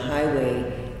see on the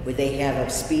highway, where they have a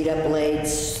speed up lane,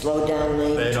 slow down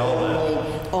lane, They had all turn that. lane,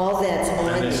 all that's on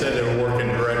And they it. said they were working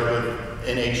directly with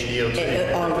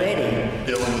NHDOT. Already.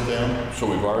 Dealing with them. So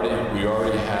we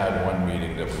already had one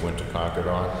meeting that we went to Concord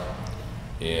on,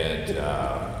 and, you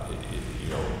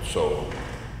know, so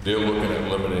they're looking at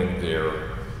limiting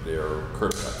their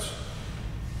curb cuts.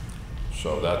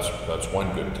 So that's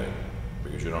one good thing,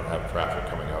 because you don't have traffic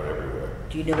coming out everywhere.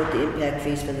 Do you know what the impact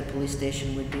fees for the police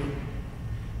station would be?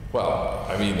 Well,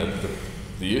 I mean,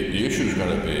 the issue is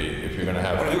gonna be, if you're gonna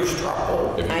have. What do you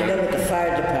struggle? if you're I know gonna- what the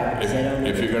fire department is, I don't know.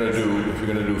 If you're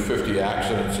gonna do 50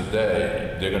 accidents a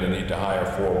day, they're gonna need to hire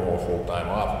 4 more full-time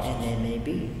officers. And there may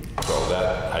be. So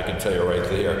that, I can tell you right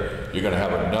there, you're gonna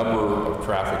have a number of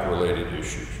traffic-related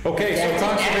issues. Okay, so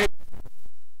conservation,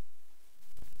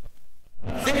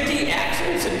 50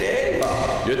 accidents a day?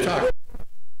 You're talking.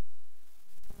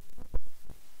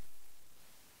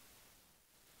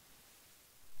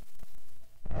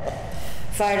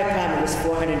 Fire department was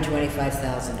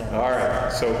 $425,000. all right,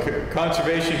 so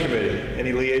Conservation Committee,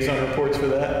 any liaison reports for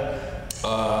that?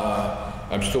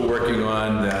 I'm still working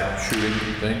on that shooting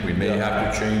thing. We may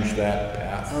have to change that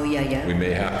path. Oh, yeah. We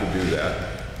may have to do that,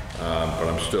 but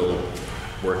I'm still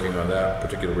working on that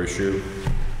particular issue.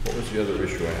 What was the other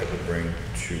issue I had to bring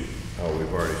to, oh,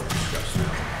 we've already discussed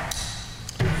that.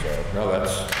 So, no,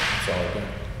 that's all I got.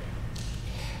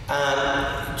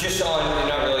 Just on,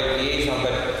 not really liaison,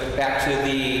 but back to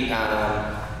the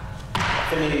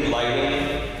Affinity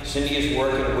Lighting. Cindy is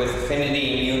working with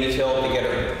Affinity and Unitil to get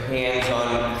her hands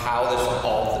on how this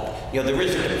all, you know, there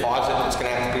is a deposit that's gonna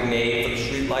have to be made for the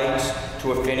street lights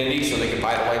to Affinity so they can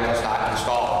buy the lights and start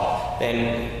installing. Then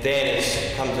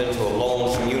it comes into a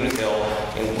loan from Unitil,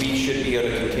 and we should be able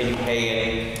to continue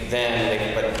paying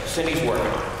them, but Cindy's working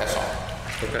on it, that's all.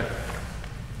 Okay.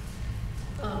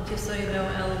 Just so you know,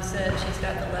 Ellen said she's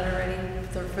got the letter ready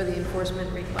for the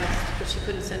enforcement request, but she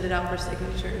couldn't send it out for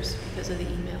signatures because of the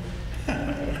email.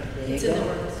 It's in the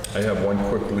works. I have one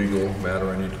quick legal matter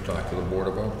I need to talk to the board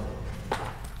about.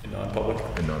 In non-public?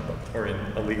 In non-public. Or in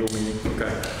a legal meeting?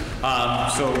 Okay.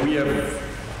 So we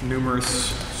have numerous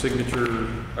signature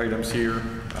items here,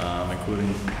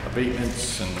 including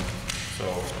abatements, and so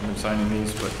I'm been signing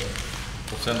these, but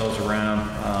we'll send those around.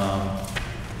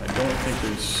 I don't think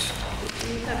there's... Do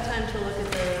you have time to look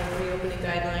at the reopening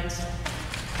guidelines?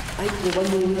 I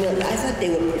thought they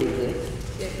were pretty good.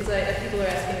 Yeah, because people are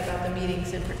asking about the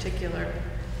meetings in particular.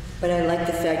 But I like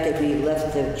the fact that we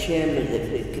left the chairman,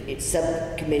 that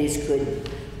subcommittees could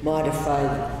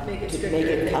modify Make it to stricter make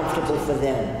if it they comfortable want to. for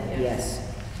them. Yeah. Yes.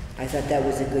 I thought that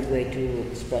was a good way to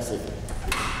express it.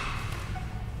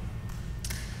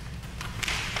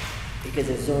 Because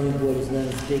the zoning board is not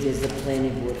as big as the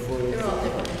planning board for it. They're all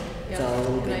different. It's Yeah. all a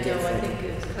little And bit I know, I different. think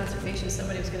it's conservation,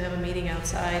 somebody was gonna have a meeting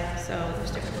outside, so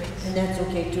there's different ways. And that's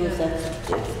okay too, if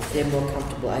they're more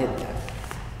comfortable. I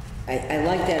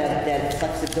like that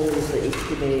flexibility for each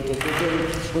committee to,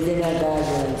 within our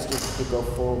guidelines, to go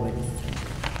forward.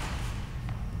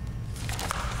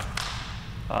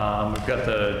 We've got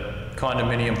the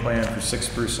condominium plan for 6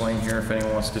 Spruce Lane here, if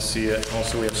anyone wants to see it.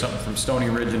 Also, we have something from Stony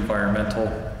Ridge Environmental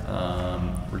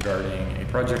regarding a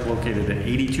project located at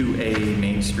 82A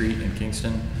Main Street in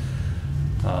Kingston.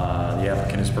 The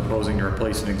applicant is proposing to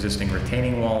replace an existing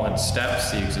retaining wall and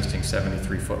steps. The existing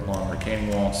 73-foot long retaining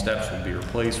wall and steps will be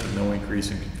replaced with no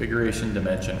increase in configuration,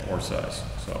 dimension, or size.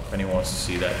 So if anyone wants to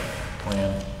see that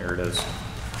plan, here it is.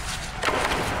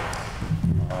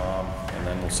 And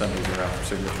then we'll send these around for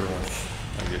signature once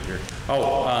I get here.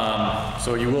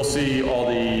 So you will see all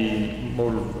the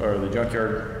the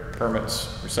junkyard permits,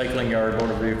 recycling yard,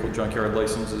 motor vehicle junkyard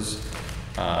licenses.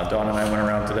 Dawn and I went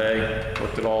around today,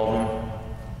 looked at all of them.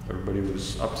 Everybody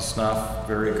was up to snuff,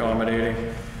 very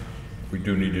accommodating. We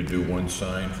do need to do one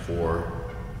sign for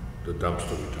the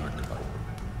dumpster we talked about.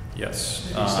 Yes.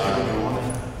 Did you say what you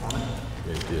wanted on it?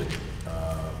 It did.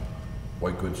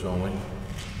 White goods only,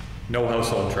 No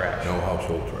household trash. no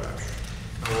household trash.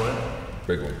 What?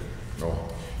 Big one.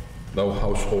 No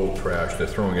household trash. They're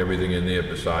throwing everything in there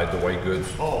beside the white goods.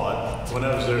 Oh, when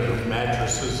I was there, the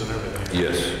mattresses and everything.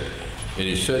 Yes. And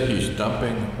he said he's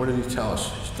dumping, what did he tell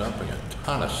us? He's dumping a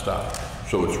ton of stuff.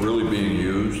 So it's really being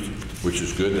used, which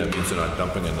is good. That means they're not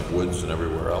dumping in the woods and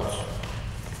everywhere else.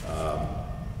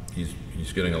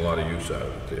 He's getting a lot of use out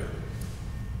of it there.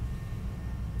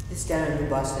 It's down in New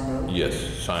Boston Road? Yes,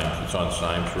 Symes, it's on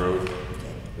Symes Road. Okay.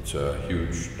 It's a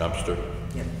huge dumpster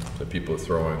Yep. that people are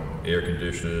throwing air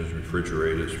conditioners,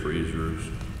 refrigerators, freezers,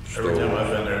 Every time I've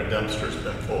stoves. been there, a dumpster's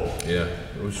been full. Yeah,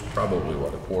 it was probably,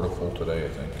 what, a quarter full today, I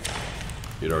think.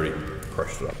 He'd already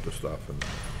crushed it up the stuff and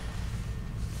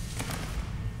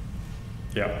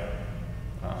Yeah.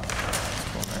 Okay.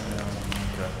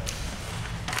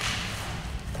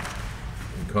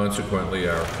 And consequently,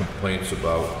 our complaints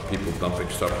about people dumping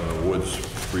stuff in the woods,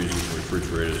 freezers and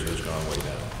refrigerators has gone way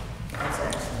down. That's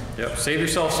excellent. Yep, save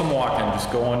yourself some walking.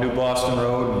 Just go on New Boston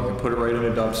Road and you can put it right in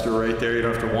a dumpster right there. You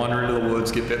don't have to wander into the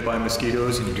woods, get bit by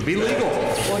mosquitoes, and you can be legal. Or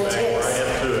ticks. Right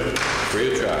up to it.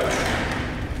 Free of charge.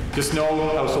 Just no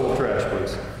household trash,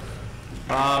 please.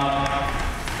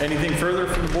 Anything further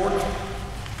from the board?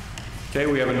 Okay,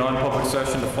 we have a non-public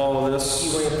session to follow You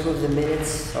this. want to approve the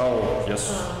minutes? Oh,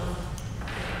 yes. I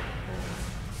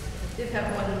did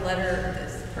have one letter,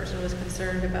 this person was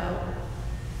concerned about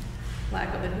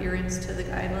lack of adherence to the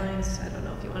guidelines. I don't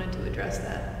know if you wanted to address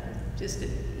that. Just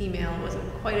an email, it wasn't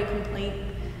quite a complaint,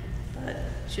 but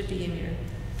should be in your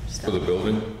stuff. For the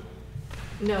building,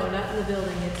 No, not in the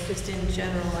building, it's just in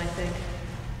general, I think.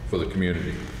 for the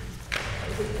community.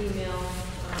 It was an email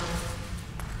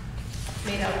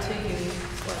made out to you,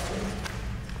 Selectmen.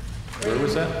 Where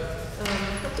was that? Okay, I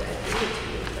gave it to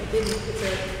you. If I didn't, it's a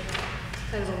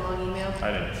kind of a long email. I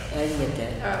didn't. I didn't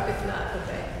get that. If not,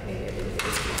 okay, maybe I didn't give it to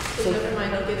you. So So- never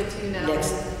mind, I'll give it to you now,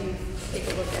 Next. and you take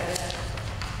a look at it.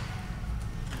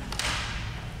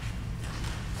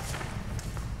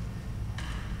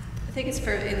 I think it's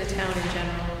for, in the town in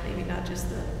general, maybe not just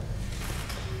the,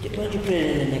 Why don't you put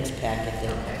it in the next packet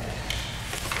then? okay.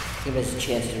 Give us a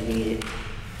chance to read it.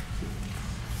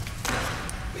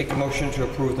 Make a motion to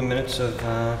approve the minutes of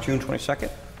June 22nd.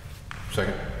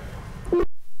 Second? My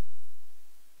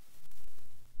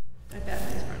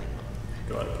battery's running low.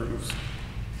 God approves.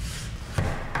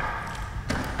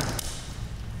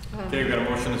 Okay, we've got a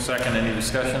motion and a second. Any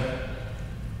discussion?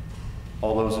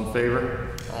 All those in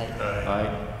favor? Aye.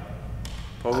 Aye.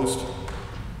 Opposed?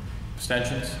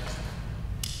 Abstentions?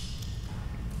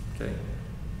 Okay.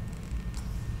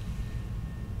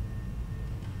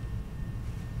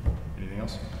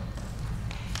 else?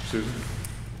 Susan?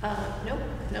 Nope,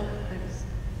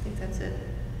 I think that's it.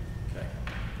 Okay.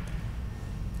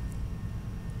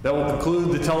 That will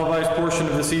conclude the televised portion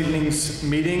of this evening's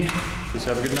meeting. Please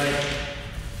have a good night.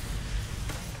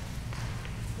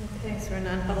 Okay, so we're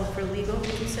non-public for legal,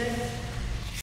 did you say?